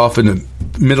took off in the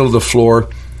middle of the floor.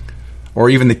 Or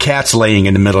even the cat's laying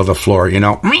in the middle of the floor,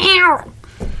 Meow!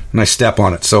 And I step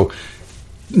on it. So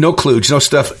no kludge, no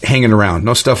stuff hanging around,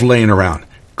 no stuff laying around.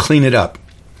 Clean it up.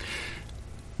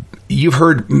 You've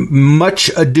heard much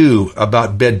ado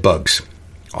about bed bugs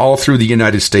all through the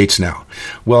United States now.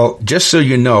 Well, just so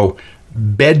you know,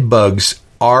 bed bugs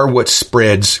are what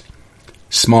spreads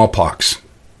smallpox.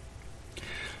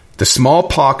 The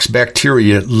smallpox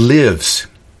bacteria lives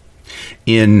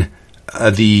in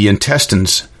the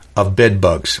intestines of bed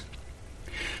bugs.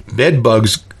 Bed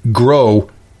bugs grow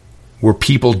where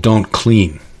people don't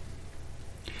clean.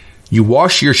 You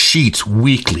wash your sheets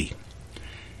weekly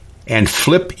and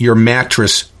flip your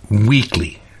mattress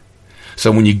weekly.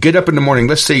 So when you get up in the morning,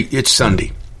 let's say it's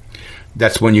Sunday,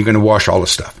 that's when you're going to wash all the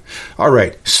stuff. All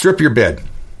right, strip your bed.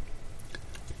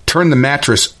 Turn the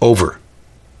mattress over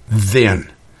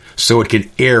then so it can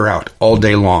air out all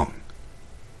day long.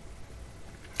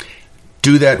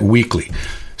 Do that weekly.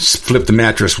 Flip the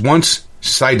mattress once,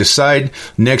 side to side.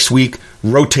 Next week,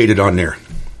 rotate it on there.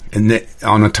 And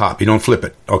on the top. You don't flip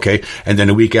it, okay? And then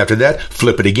a week after that,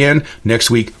 flip it again. Next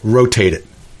week, rotate it.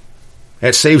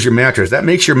 That saves your mattress. That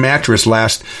makes your mattress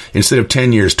last, instead of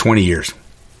 10 years, 20 years.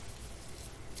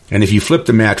 And if you flip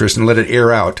the mattress and let it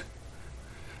air out,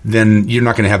 then you're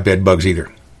not going to have bed bugs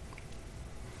either.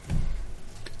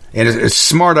 And it's a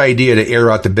smart idea to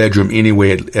air out the bedroom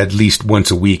anyway at least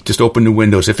once a week. Just open the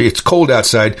windows. If it's cold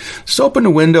outside, just open the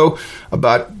window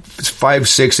about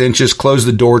 5-6 inches, close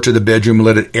the door to the bedroom, and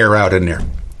let it air out in there.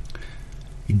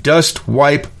 Dust,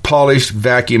 wipe, polish,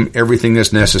 vacuum, everything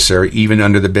that's necessary, even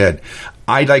under the bed.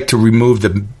 I like to remove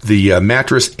the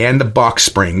mattress and the box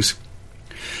springs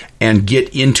and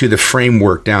get into the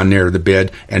framework down there of the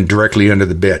bed and directly under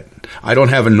the bed. I don't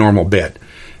have a normal bed.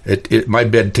 My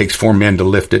bed takes 4 men to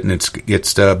lift it, and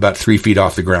it's about 3 feet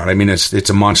off the ground. I mean, it's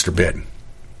a monster bed.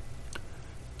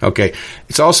 Okay,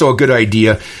 it's also a good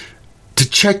idea to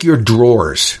check your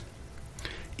drawers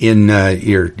in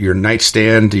your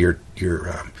nightstand, your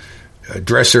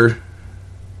dresser.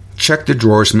 Check the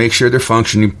drawers, make sure they're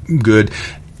functioning good.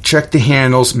 Check the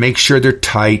handles, make sure they're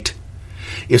tight.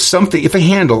 If a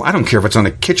handle, I don't care if it's on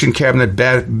a kitchen cabinet,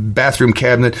 bathroom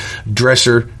cabinet,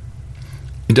 dresser.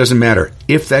 It doesn't matter.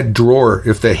 If that drawer,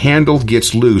 if the handle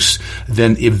gets loose,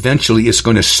 then eventually it's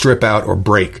going to strip out or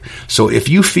break. So if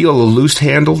you feel a loose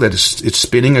handle that it's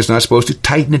spinning as not supposed to,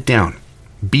 tighten it down.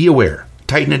 Be aware.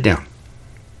 Tighten it down.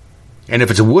 And if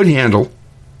it's a wood handle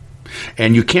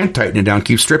and you can't tighten it down,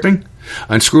 keep stripping,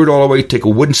 unscrew it all the way, take a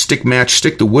wooden stick match,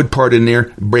 stick the wood part in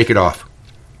there, break it off,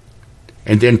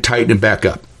 and then tighten it back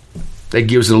up. That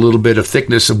gives it a little bit of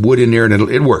thickness of wood in there, and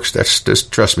it works.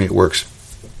 Trust me, it works.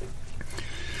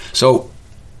 So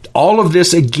all of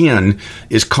this, again,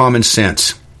 is common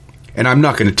sense. And I'm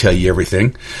not going to tell you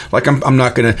everything. Like I'm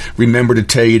not going to remember to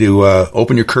tell you to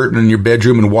open your curtain in your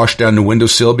bedroom and wash down the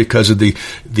windowsill because of the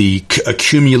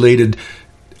accumulated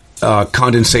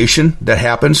condensation that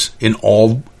happens in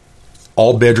all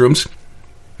bedrooms.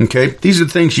 Okay, these are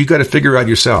the things you got to figure out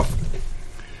yourself.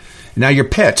 Now, your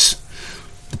pets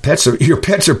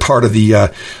are part of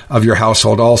the of your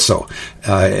household also,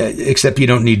 except you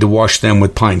don't need to wash them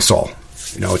with Pine Sol.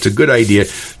 It's a good idea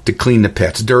to clean the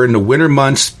pets during the winter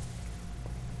months.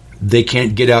 They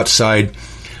can't get outside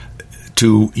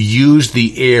to use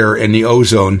the air and the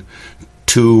ozone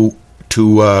to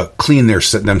clean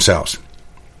themselves.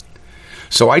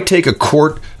 So I take a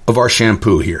quart of our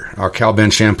shampoo here, our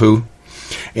Calben shampoo,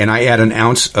 and I add an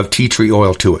ounce of tea tree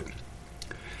oil to it.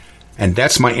 And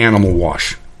that's my animal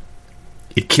wash.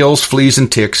 It kills fleas and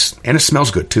ticks, and it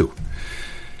smells good too.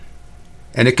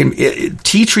 And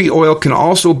tea tree oil can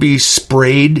also be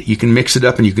sprayed. You can mix it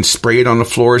up and you can spray it on the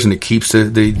floors, and it keeps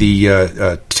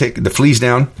the fleas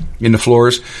down in the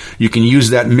floors. You can use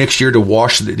that mixture to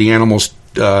wash the animals'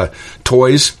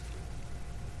 toys.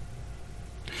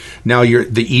 Now,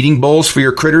 the eating bowls for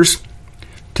your critters,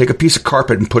 take a piece of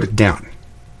carpet and put it down,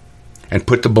 and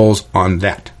put the bowls on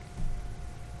that.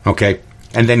 Okay?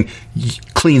 And then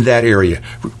clean that area.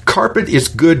 Carpet is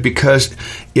good because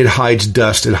it hides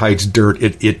dust, it hides dirt,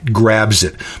 it grabs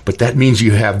it. But that means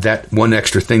you have that one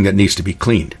extra thing that needs to be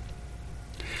cleaned.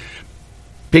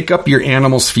 Pick up your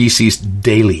animal's feces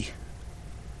daily.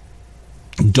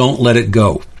 Don't let it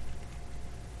go.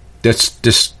 That's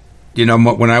just,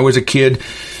 when I was a kid,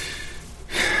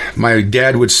 my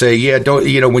dad would say,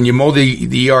 when you mow the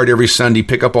yard every Sunday,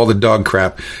 pick up all the dog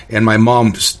crap. And my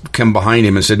mom came behind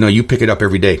him and said, no, you pick it up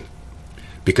every day.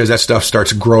 Because that stuff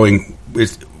starts growing,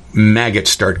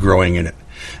 maggots start growing in it.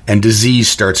 And disease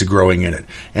starts growing in it.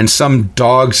 And some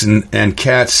dogs and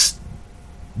cats,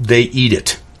 they eat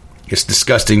it. It's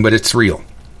disgusting, but it's real.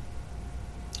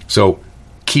 So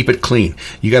keep it clean.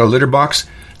 You got a litter box?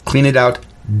 Clean it out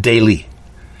daily.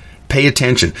 Pay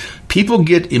attention. People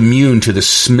get immune to the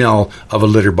smell of a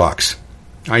litter box.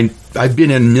 I've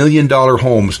been in $1 million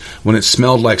homes when it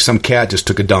smelled like some cat just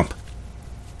took a dump.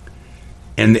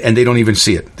 And they don't even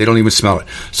see it. They don't even smell it.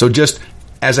 So just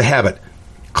as a habit,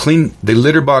 clean the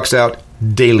litter box out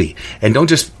daily. And don't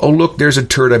just, look, there's a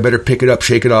turd, I better pick it up,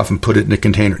 shake it off, and put it in a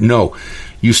container. No.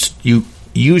 You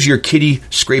use your kitty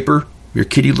scraper, your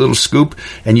kitty little scoop,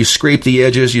 and you scrape the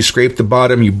edges, you scrape the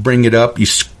bottom, you bring it up, you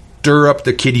stir up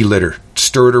the kitty litter,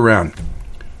 stir it around,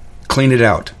 clean it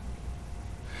out.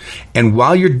 And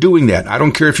while you're doing that, I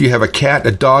don't care if you have a cat,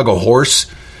 a dog, a horse,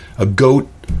 a goat,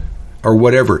 or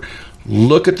whatever,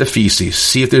 look at the feces,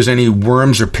 see if there's any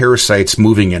worms or parasites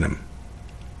moving in them.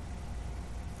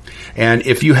 And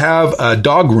if you have a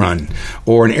dog run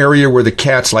or an area where the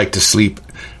cats like to sleep,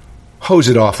 hose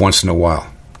it off once in a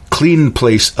while. Clean the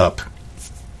place up.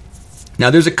 Now,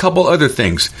 there's a couple other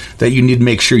things that you need to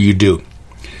make sure you do.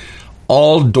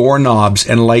 All doorknobs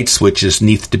and light switches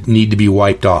need to be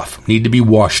wiped off, need to be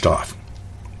washed off,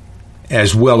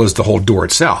 as well as the whole door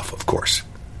itself, of course.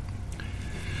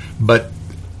 But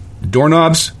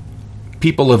doorknobs,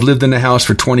 people have lived in the house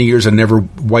for 20 years and never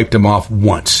wiped them off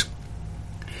once.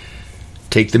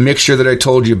 Take the mixture that I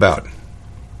told you about.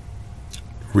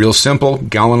 Real simple,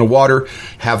 gallon of water,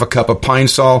 half a cup of Pine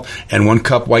Sol, and 1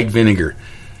 cup white vinegar.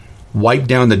 Wipe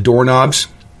down the doorknobs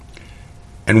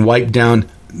and wipe down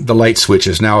the light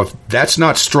switches. Now, if that's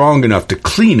not strong enough to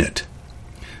clean it,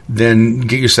 then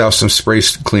get yourself some spray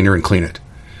cleaner and clean it.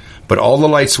 But all the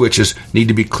light switches need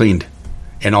to be cleaned,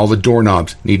 and all the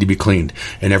doorknobs need to be cleaned.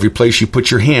 And every place you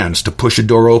put your hands to push a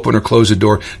door open or close a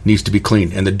door needs to be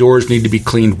cleaned. And the doors need to be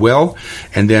cleaned well,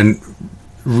 and then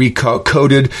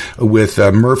recoated with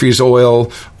Murphy's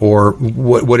oil or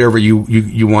whatever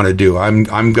you want to do.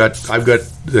 I've got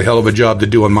the hell of a job to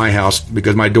do in my house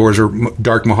because my doors are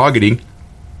dark mahogany,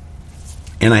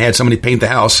 and I had somebody paint the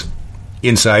house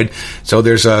inside, so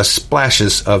there's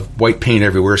splashes of white paint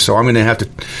everywhere. So I'm going to have to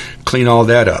clean all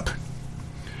that up.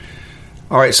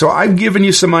 All right, so I've given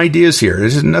you some ideas here.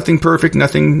 This is nothing perfect,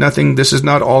 nothing. This is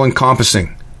not all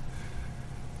encompassing,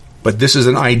 but this is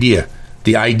an idea.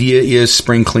 The idea is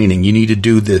spring cleaning. You need to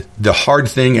do the hard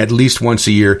thing at least once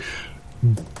a year,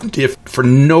 if for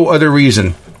no other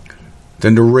reason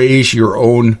than to raise your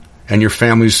own and your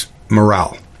family's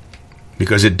morale,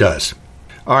 because it does.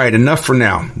 All right, enough for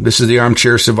now. This is the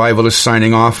Armchair Survivalist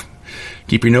signing off.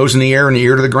 Keep your nose in the air and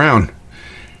your ear to the ground.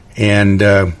 And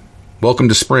welcome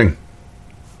to spring.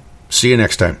 See you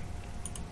next time.